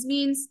the nodes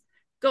means,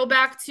 go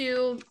back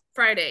to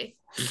Friday.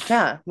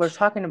 Yeah, we're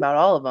talking about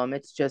all of them.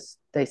 It's just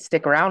they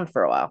stick around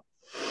for a while.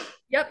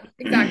 Yep,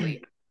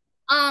 exactly.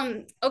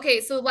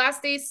 Okay, so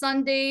last day,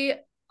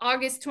 Sunday,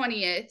 August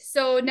 20th.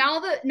 So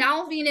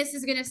now Venus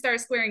is going to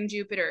start squaring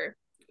Jupiter.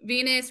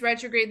 Venus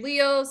retrograde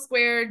Leo,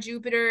 square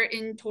Jupiter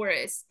in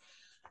Taurus.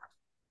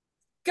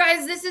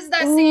 Guys, this is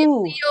that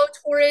same Leo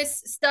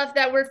Taurus stuff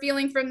that we're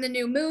feeling from the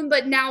new moon,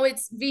 but now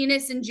it's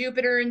Venus and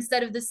Jupiter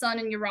instead of the sun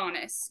and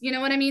Uranus. You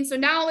know what I mean? So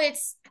now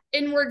it's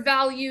inward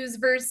values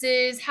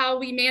versus how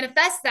we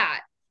manifest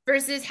that,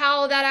 versus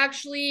how that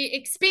actually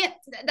expands.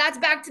 That's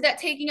back to that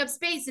taking up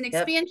space and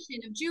expansion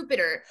of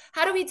Jupiter.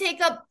 How do we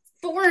take up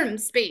form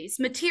space,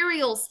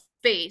 material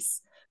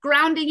space,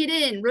 grounding it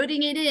in,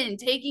 rooting it in,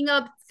 taking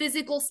up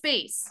physical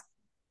space?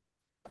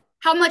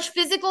 How much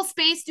physical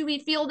space do we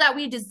feel that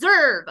we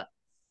deserve?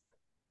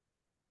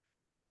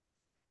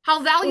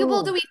 How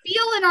valuable do we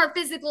feel in our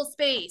physical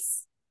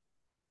space?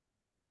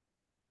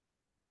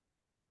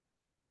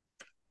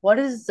 What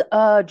is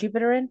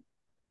Jupiter in?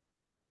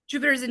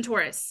 Jupiter's in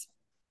Taurus.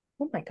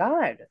 Oh my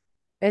God.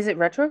 Is it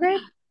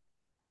retrograde?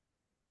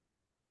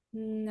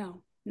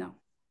 No.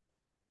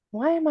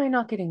 Why am I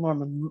not getting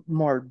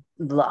more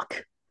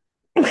luck?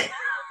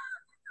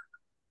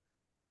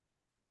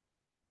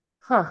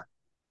 Huh.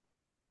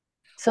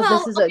 So this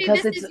Well, is okay,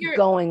 because this it's is your,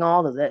 going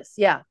all of this.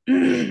 Yeah.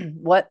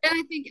 What? and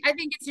I think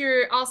it's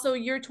your, also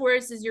your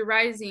Taurus is your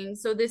rising.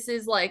 So this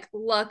is like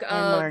luck And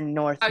of our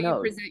North how you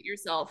Node. present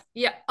yourself.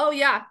 Yeah. Oh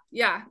yeah.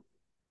 Yeah.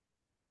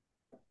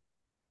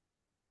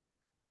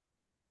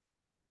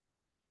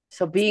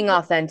 So being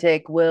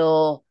authentic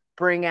will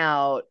bring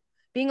out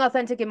being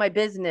authentic in my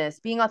business,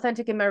 being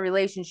authentic in my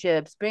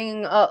relationships,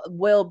 being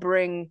will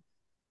bring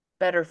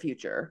better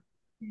future.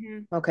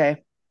 Mhm.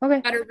 Okay. Okay.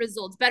 Better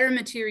results, better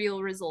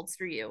material results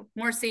for you,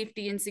 more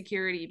safety and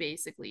security,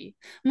 basically,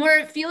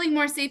 more feeling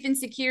more safe and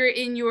secure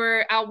in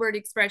your outward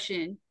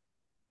expression.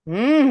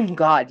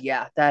 God,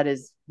 yeah, that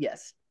is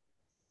yes.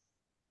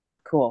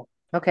 Cool.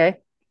 Okay.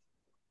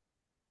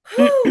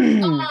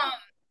 Is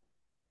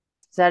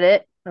that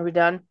it? Are we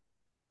done?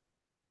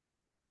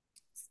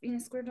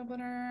 Venus square double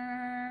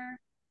butter.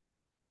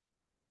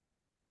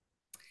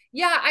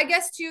 Yeah, I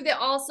guess too, they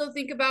also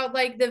think about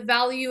like the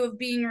value of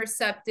being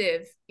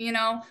receptive.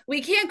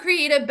 We can't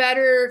create a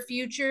better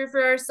future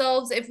for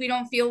ourselves if we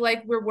don't feel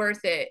like we're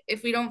worth it,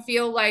 if we don't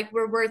feel like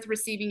we're worth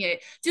receiving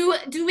it.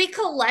 Do we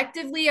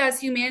collectively as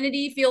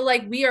humanity feel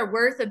like we are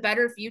worth a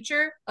better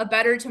future, a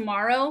better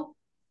tomorrow?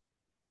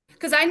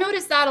 Because I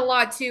noticed that a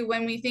lot too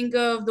when we think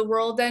of the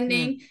world Hmm.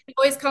 ending. It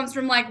always comes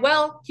from like,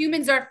 well,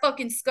 humans are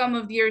fucking scum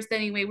of the earth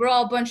anyway. We're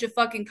all a bunch of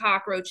fucking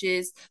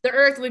cockroaches. The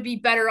earth would be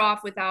better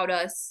off without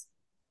us.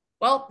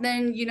 Well,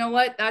 then you know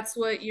what? That's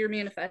what you're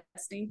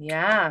manifesting.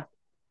 Yeah.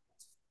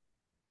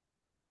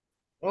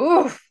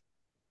 Oof.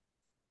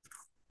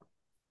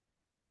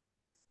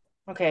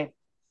 Okay.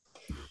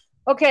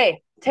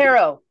 Okay.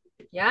 Tarot.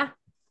 Yeah.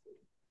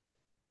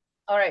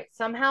 All right.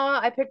 Somehow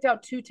I picked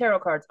out two tarot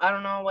cards. I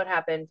don't know what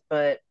happened,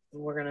 but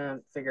we're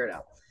gonna figure it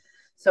out.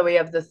 So we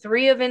have the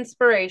Three of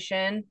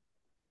Inspiration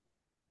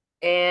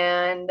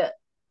and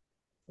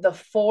the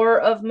Four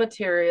of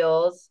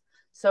Materials.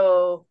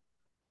 So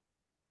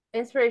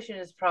inspiration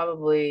is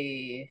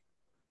probably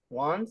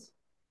wands.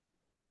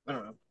 I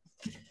don't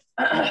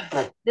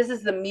know. This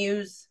is the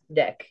Muse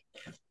deck.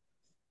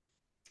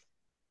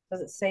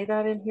 Does it say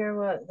that in here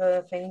what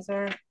the things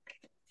are?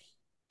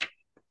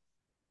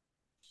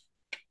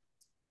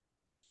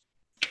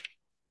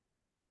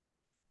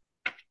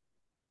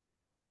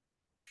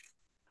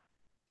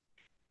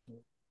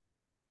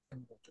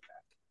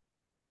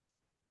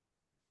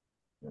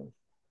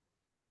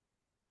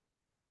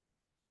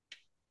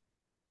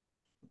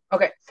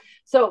 Okay,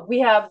 so we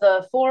have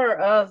the Four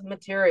of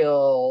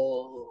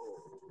Material.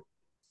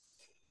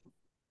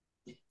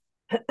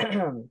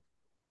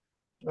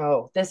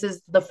 Oh, this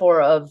is the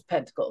Four of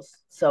Pentacles.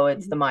 So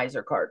it's the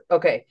Miser card.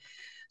 Okay,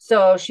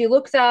 so she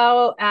looks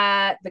out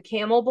at the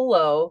camel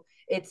below.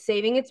 It's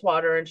saving its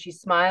water, and she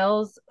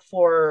smiles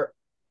for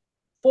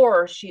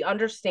she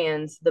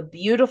understands the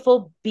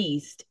beautiful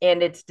beast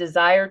and its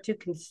desire to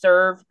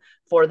conserve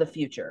for the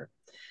future.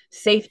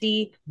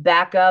 Safety,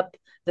 backup,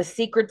 the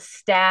secret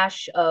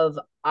stash of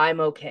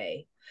I'm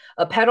okay.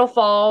 A petal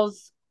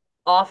falls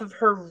off of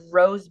her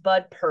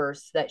rosebud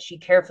purse that she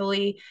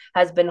carefully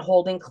has been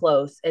holding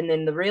close, and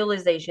then the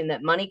realization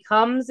that money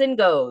comes and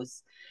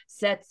goes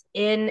sets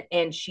in,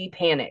 and she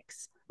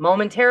panics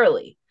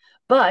momentarily.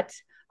 But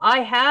I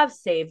have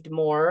saved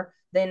more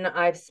than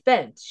I've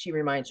spent, she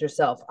reminds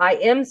herself. I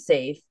am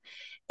safe.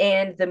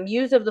 And the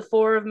muse of the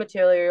Four of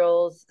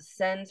Materials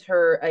sends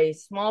her a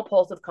small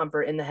pulse of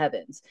comfort in the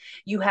heavens.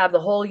 You have the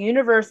whole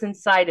universe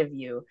inside of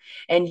you,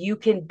 and you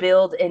can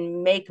build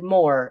and make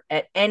more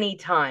at any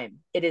time.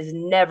 It is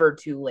never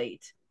too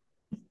late.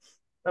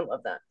 I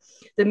love that.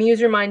 The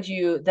muse reminds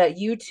you that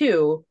you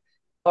too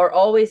are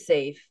always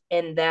safe,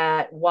 and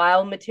that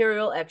while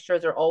material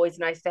extras are always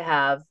nice to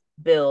have,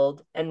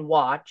 build, and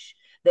watch,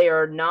 they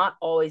are not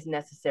always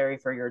necessary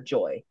for your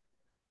joy.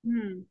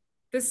 Hmm.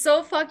 This is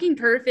so fucking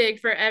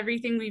perfect for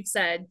everything we've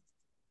said.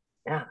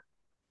 Yeah.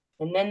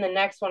 And then the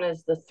next one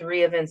is the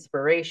Three of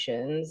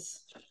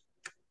Inspirations.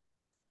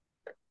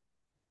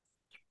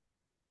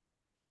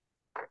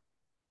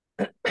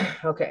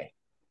 Okay.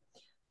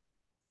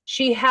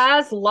 She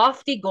has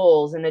lofty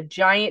goals and a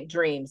giant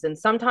dreams. And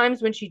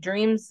sometimes when she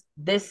dreams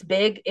this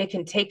big, it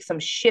can take some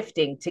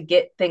shifting to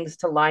get things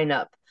to line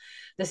up.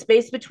 The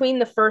space between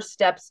the first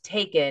steps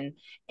taken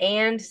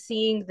and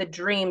seeing the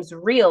dreams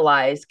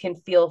realized can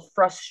feel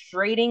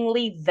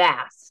frustratingly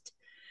vast.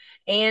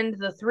 And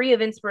the Three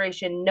of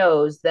Inspiration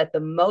knows that the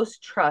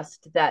most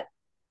trust that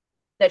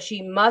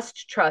she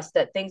must trust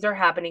that things are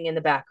happening in the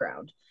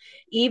background,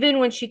 even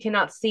when she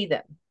cannot see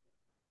them.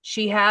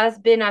 She has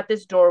been at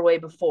this doorway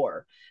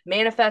before,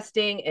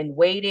 manifesting and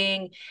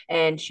waiting,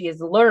 and she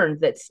has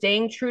learned that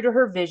staying true to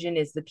her vision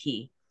is the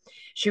key.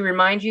 She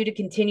reminds you to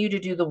continue to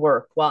do the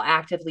work while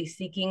actively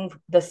seeking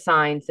the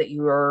signs that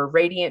your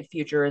radiant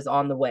future is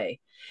on the way.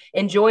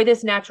 Enjoy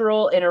this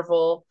natural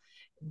interval,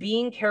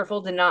 being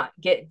careful to not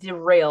get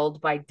derailed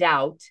by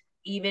doubt,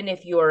 even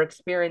if you are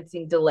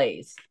experiencing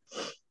delays.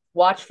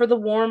 Watch for the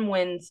warm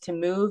winds to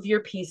move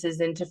your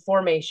pieces into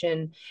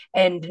formation,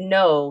 and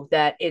know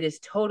that it is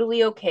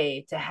totally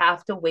okay to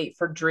have to wait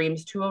for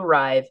dreams to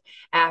arrive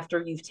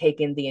after you've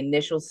taken the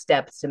initial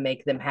steps to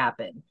make them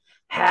happen.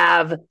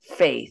 Have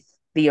faith.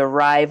 The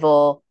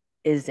arrival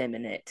is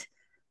imminent.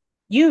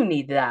 You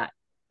need that.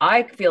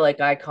 I feel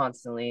like I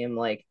constantly am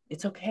like,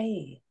 it's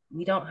okay.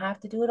 We don't have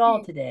to do it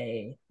all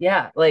today.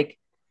 Yeah, like,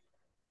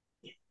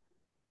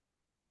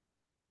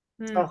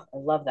 oh, I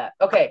love that.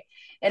 Okay.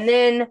 And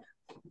then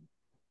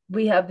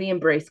we have the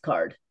embrace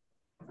card.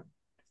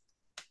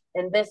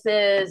 And this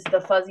is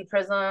the fuzzy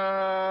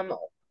prism.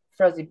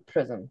 Fuzzy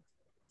prism.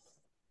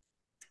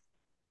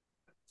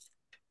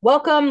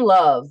 Welcome,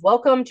 love.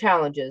 Welcome,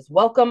 challenges.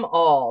 Welcome,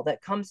 all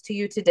that comes to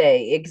you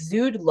today.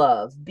 Exude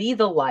love. Be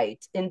the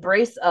light.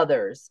 Embrace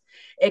others.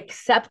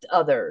 Accept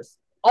others.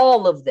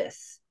 All of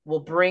this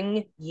will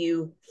bring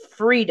you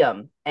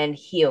freedom and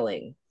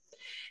healing.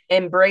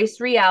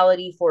 Embrace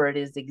reality, for it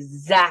is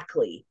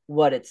exactly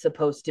what it's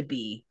supposed to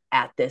be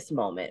at this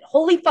moment.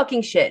 Holy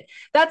fucking shit.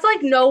 That's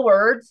like no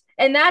words.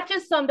 And that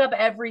just summed up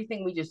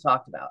everything we just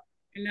talked about.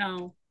 I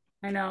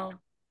know.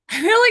 I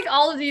feel like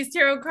all of these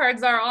tarot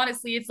cards are,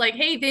 honestly, it's like,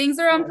 hey, things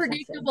are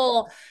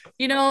unpredictable.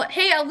 You know,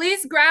 hey, at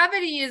least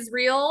gravity is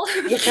real.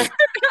 Yeah.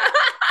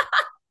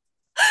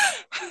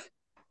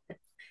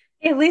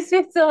 At least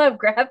we still have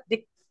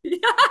gravity.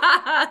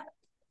 Yeah.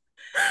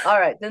 All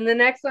right. Then the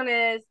next one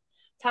is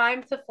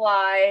time to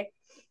fly.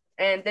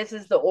 And this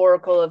is the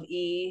Oracle of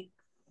E.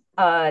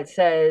 It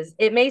says,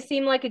 it may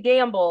seem like a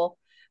gamble,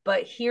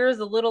 but here's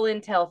a little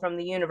intel from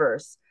the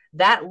universe.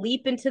 That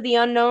leap into the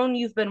unknown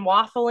you've been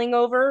waffling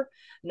over,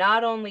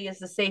 not only is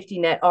the safety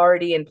net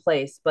already in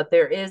place, but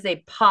there is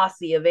a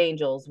posse of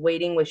angels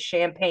waiting with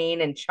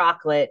champagne and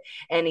chocolate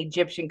and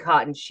Egyptian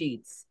cotton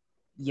sheets.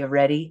 You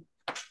ready?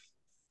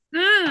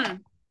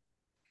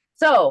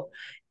 So,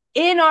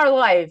 in our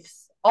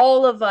lives,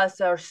 all of us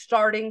are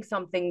starting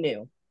something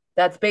new.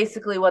 That's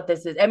basically what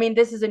this is. I mean,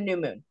 this is a new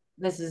moon.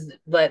 This is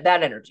that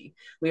energy.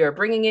 We are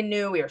bringing in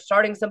new. We are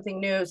starting something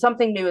new.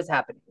 Something new is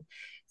happening.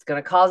 It's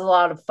going to cause a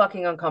lot of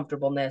fucking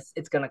uncomfortableness.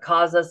 It's going to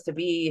cause us to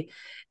be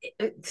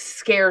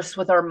scarce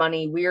with our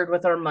money, weird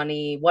with our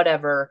money,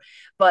 whatever.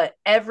 But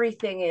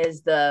everything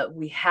is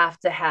we have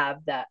to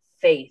have that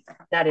faith,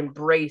 that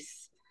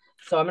embrace.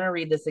 So I'm going to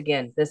read this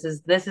again. This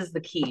is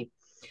the key.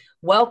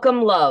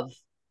 Welcome, love.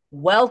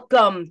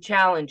 Welcome,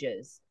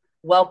 challenges.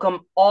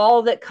 Welcome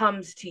all that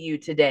comes to you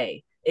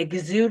today.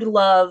 Exude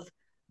love.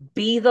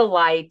 Be the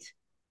light.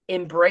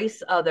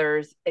 Embrace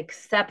others.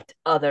 Accept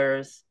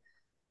others.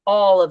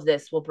 All of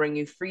this will bring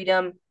you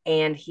freedom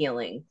and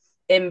healing.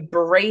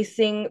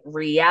 Embracing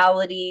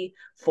reality,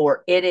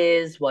 for it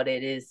is what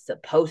it is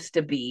supposed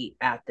to be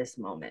at this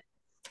moment.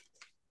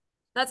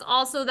 That's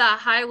also that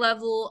high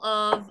level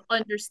of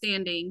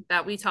understanding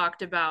that we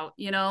talked about,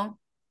 you know?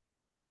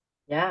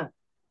 Yeah.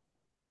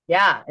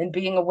 Yeah. And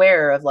being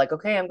aware of like,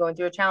 okay, I'm going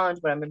through a challenge,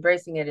 but I'm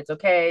embracing it. It's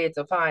okay. It's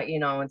fine,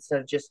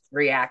 instead of just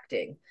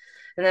reacting.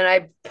 And then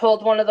I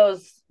pulled one of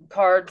those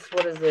cards.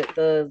 What is it?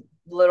 The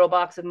little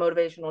box of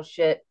motivational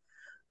shit.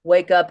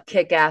 Wake up,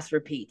 kick ass,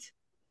 repeat.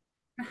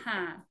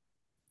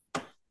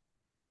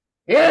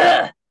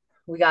 Yeah.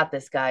 We got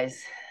this,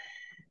 guys.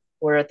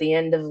 We're at the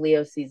end of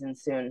Leo season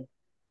soon.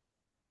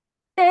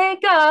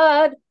 Thank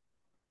God.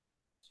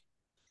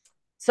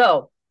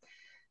 So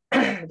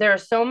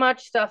there's so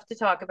much stuff to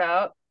talk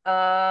about.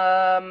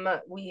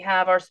 We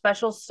have our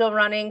specials still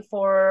running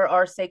for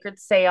our sacred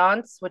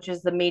seance, which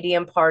is the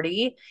medium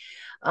party.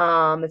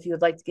 If you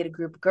would like to get a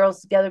group of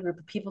girls together, group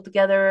of people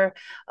together,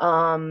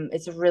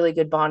 it's a really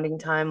good bonding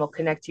time. We'll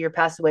connect to your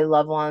passed away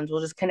loved ones.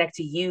 We'll just connect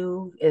to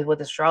you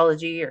with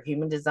astrology or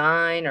human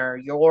design or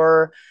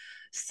your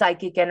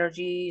psychic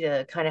energy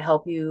to kind of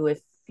help you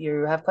if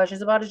you have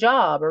questions about a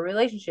job or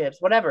relationships,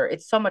 whatever.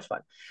 It's so much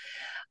fun.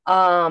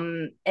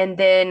 And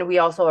then we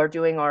also are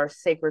doing our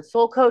sacred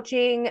soul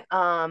coaching.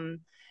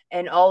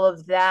 And all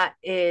of that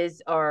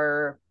is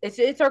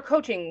it's our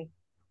coaching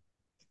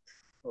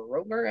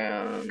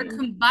program. A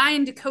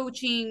combined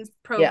coaching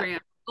program. Yeah.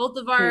 Both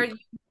of our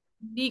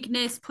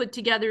uniqueness put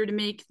together to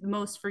make the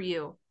most for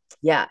you.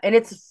 Yeah, and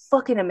it's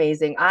fucking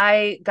amazing.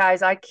 I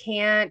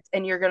can't,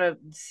 and you're gonna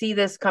see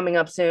this coming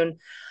up soon.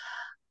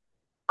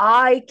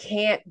 I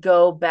can't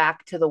go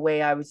back to the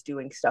way I was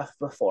doing stuff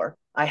before.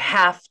 I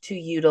have to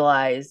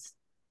utilize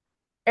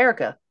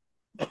Erica.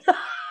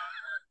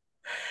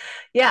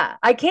 Yeah,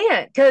 I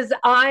can't because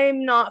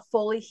I'm not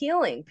fully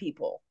healing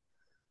people.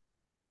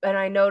 And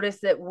I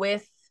noticed that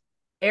with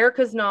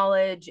Erica's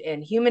knowledge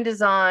and human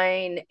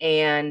design,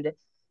 and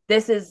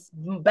this is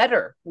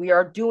better. We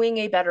are doing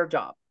a better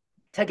job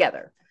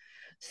together.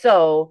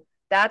 So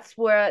that's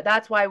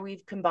why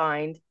we've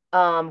combined.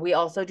 We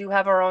also do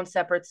have our own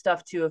separate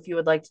stuff too. If you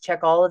would like to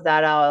check all of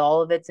that out,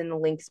 all of it's in the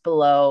links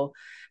below.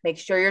 Make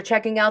sure you're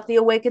checking out the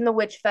Awaken the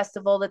Witch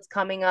Festival that's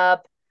coming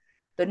up.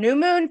 The new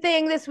moon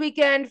thing this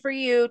weekend for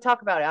you.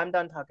 Talk about it. I'm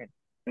done talking.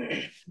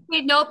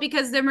 Wait, nope,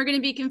 because then we're going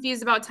to be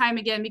confused about time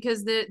again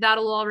because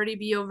that'll already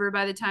be over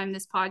by the time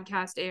this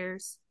podcast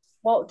airs.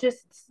 Well,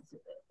 just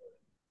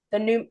the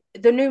new.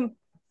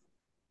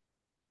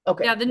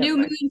 Okay. Yeah, the new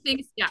moon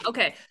thing. Yeah.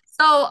 Okay.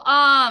 So,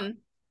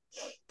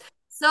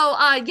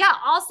 yeah,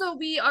 also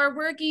we are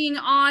working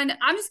on,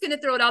 I'm just going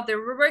to throw it out there.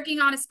 We're working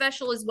on a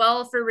special as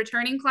well for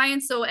returning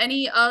clients. So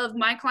any of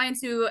my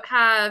clients who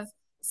have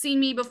seen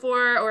me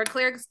before, or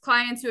Claire's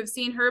clients who have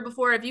seen her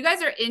before, if you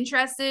guys are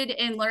interested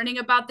in learning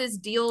about this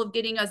deal of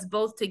getting us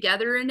both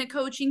together in a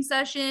coaching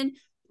session,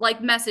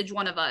 like message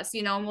one of us,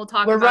 and we'll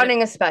talk We're about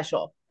running a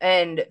special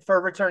and for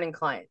returning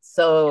clients.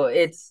 So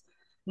it's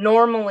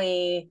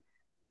normally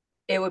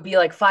it would be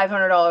like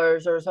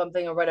 $500 or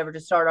something or whatever to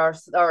start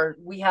our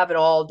we have it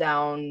all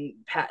down,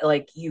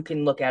 like you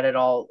can look at it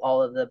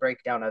all of the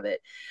breakdown of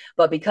it.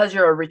 But because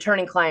you're a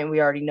returning client,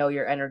 we already know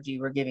your energy.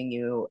 We're giving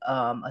you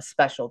a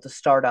special to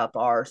start up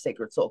our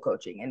Sacred Soul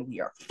Coaching, and we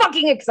are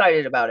fucking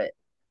excited about it.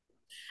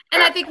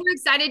 And I think we're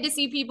excited to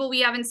see people we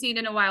haven't seen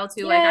in a while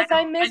too. Yes,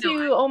 I miss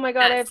you. Oh my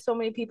God, yes. I have so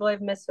many people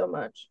I've missed so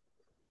much.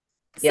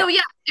 So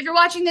yeah, if you're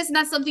watching this and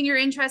that's something you're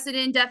interested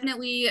in,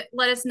 definitely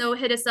let us know,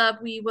 hit us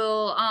up. We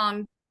will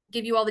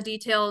give you all the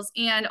details.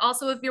 And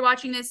also, if you're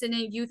watching this and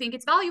you think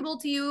it's valuable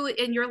to you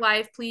in your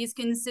life, please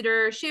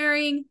consider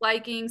sharing,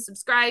 liking,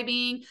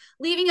 subscribing,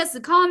 leaving us a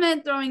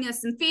comment, throwing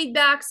us some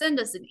feedback, send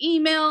us an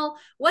email,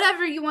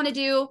 whatever you want to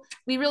do.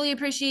 We really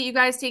appreciate you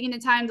guys taking the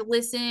time to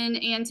listen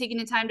and taking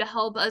the time to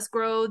help us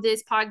grow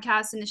this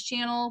podcast and this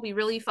channel. We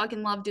really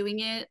fucking love doing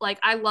it. Like,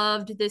 I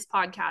loved this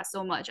podcast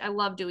so much. I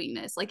love doing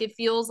this. Like, it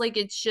feels like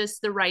it's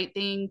just the right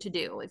thing to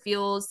do. It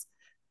feels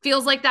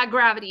like that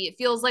gravity. It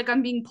feels like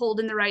I'm being pulled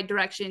in the right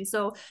direction.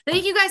 So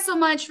thank you guys so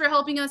much for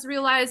helping us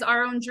realize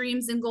our own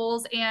dreams and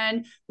goals.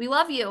 And we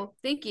love you.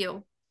 Thank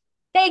you.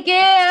 Thank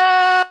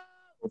you.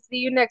 We'll see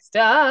you next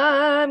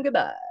time.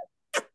 Goodbye.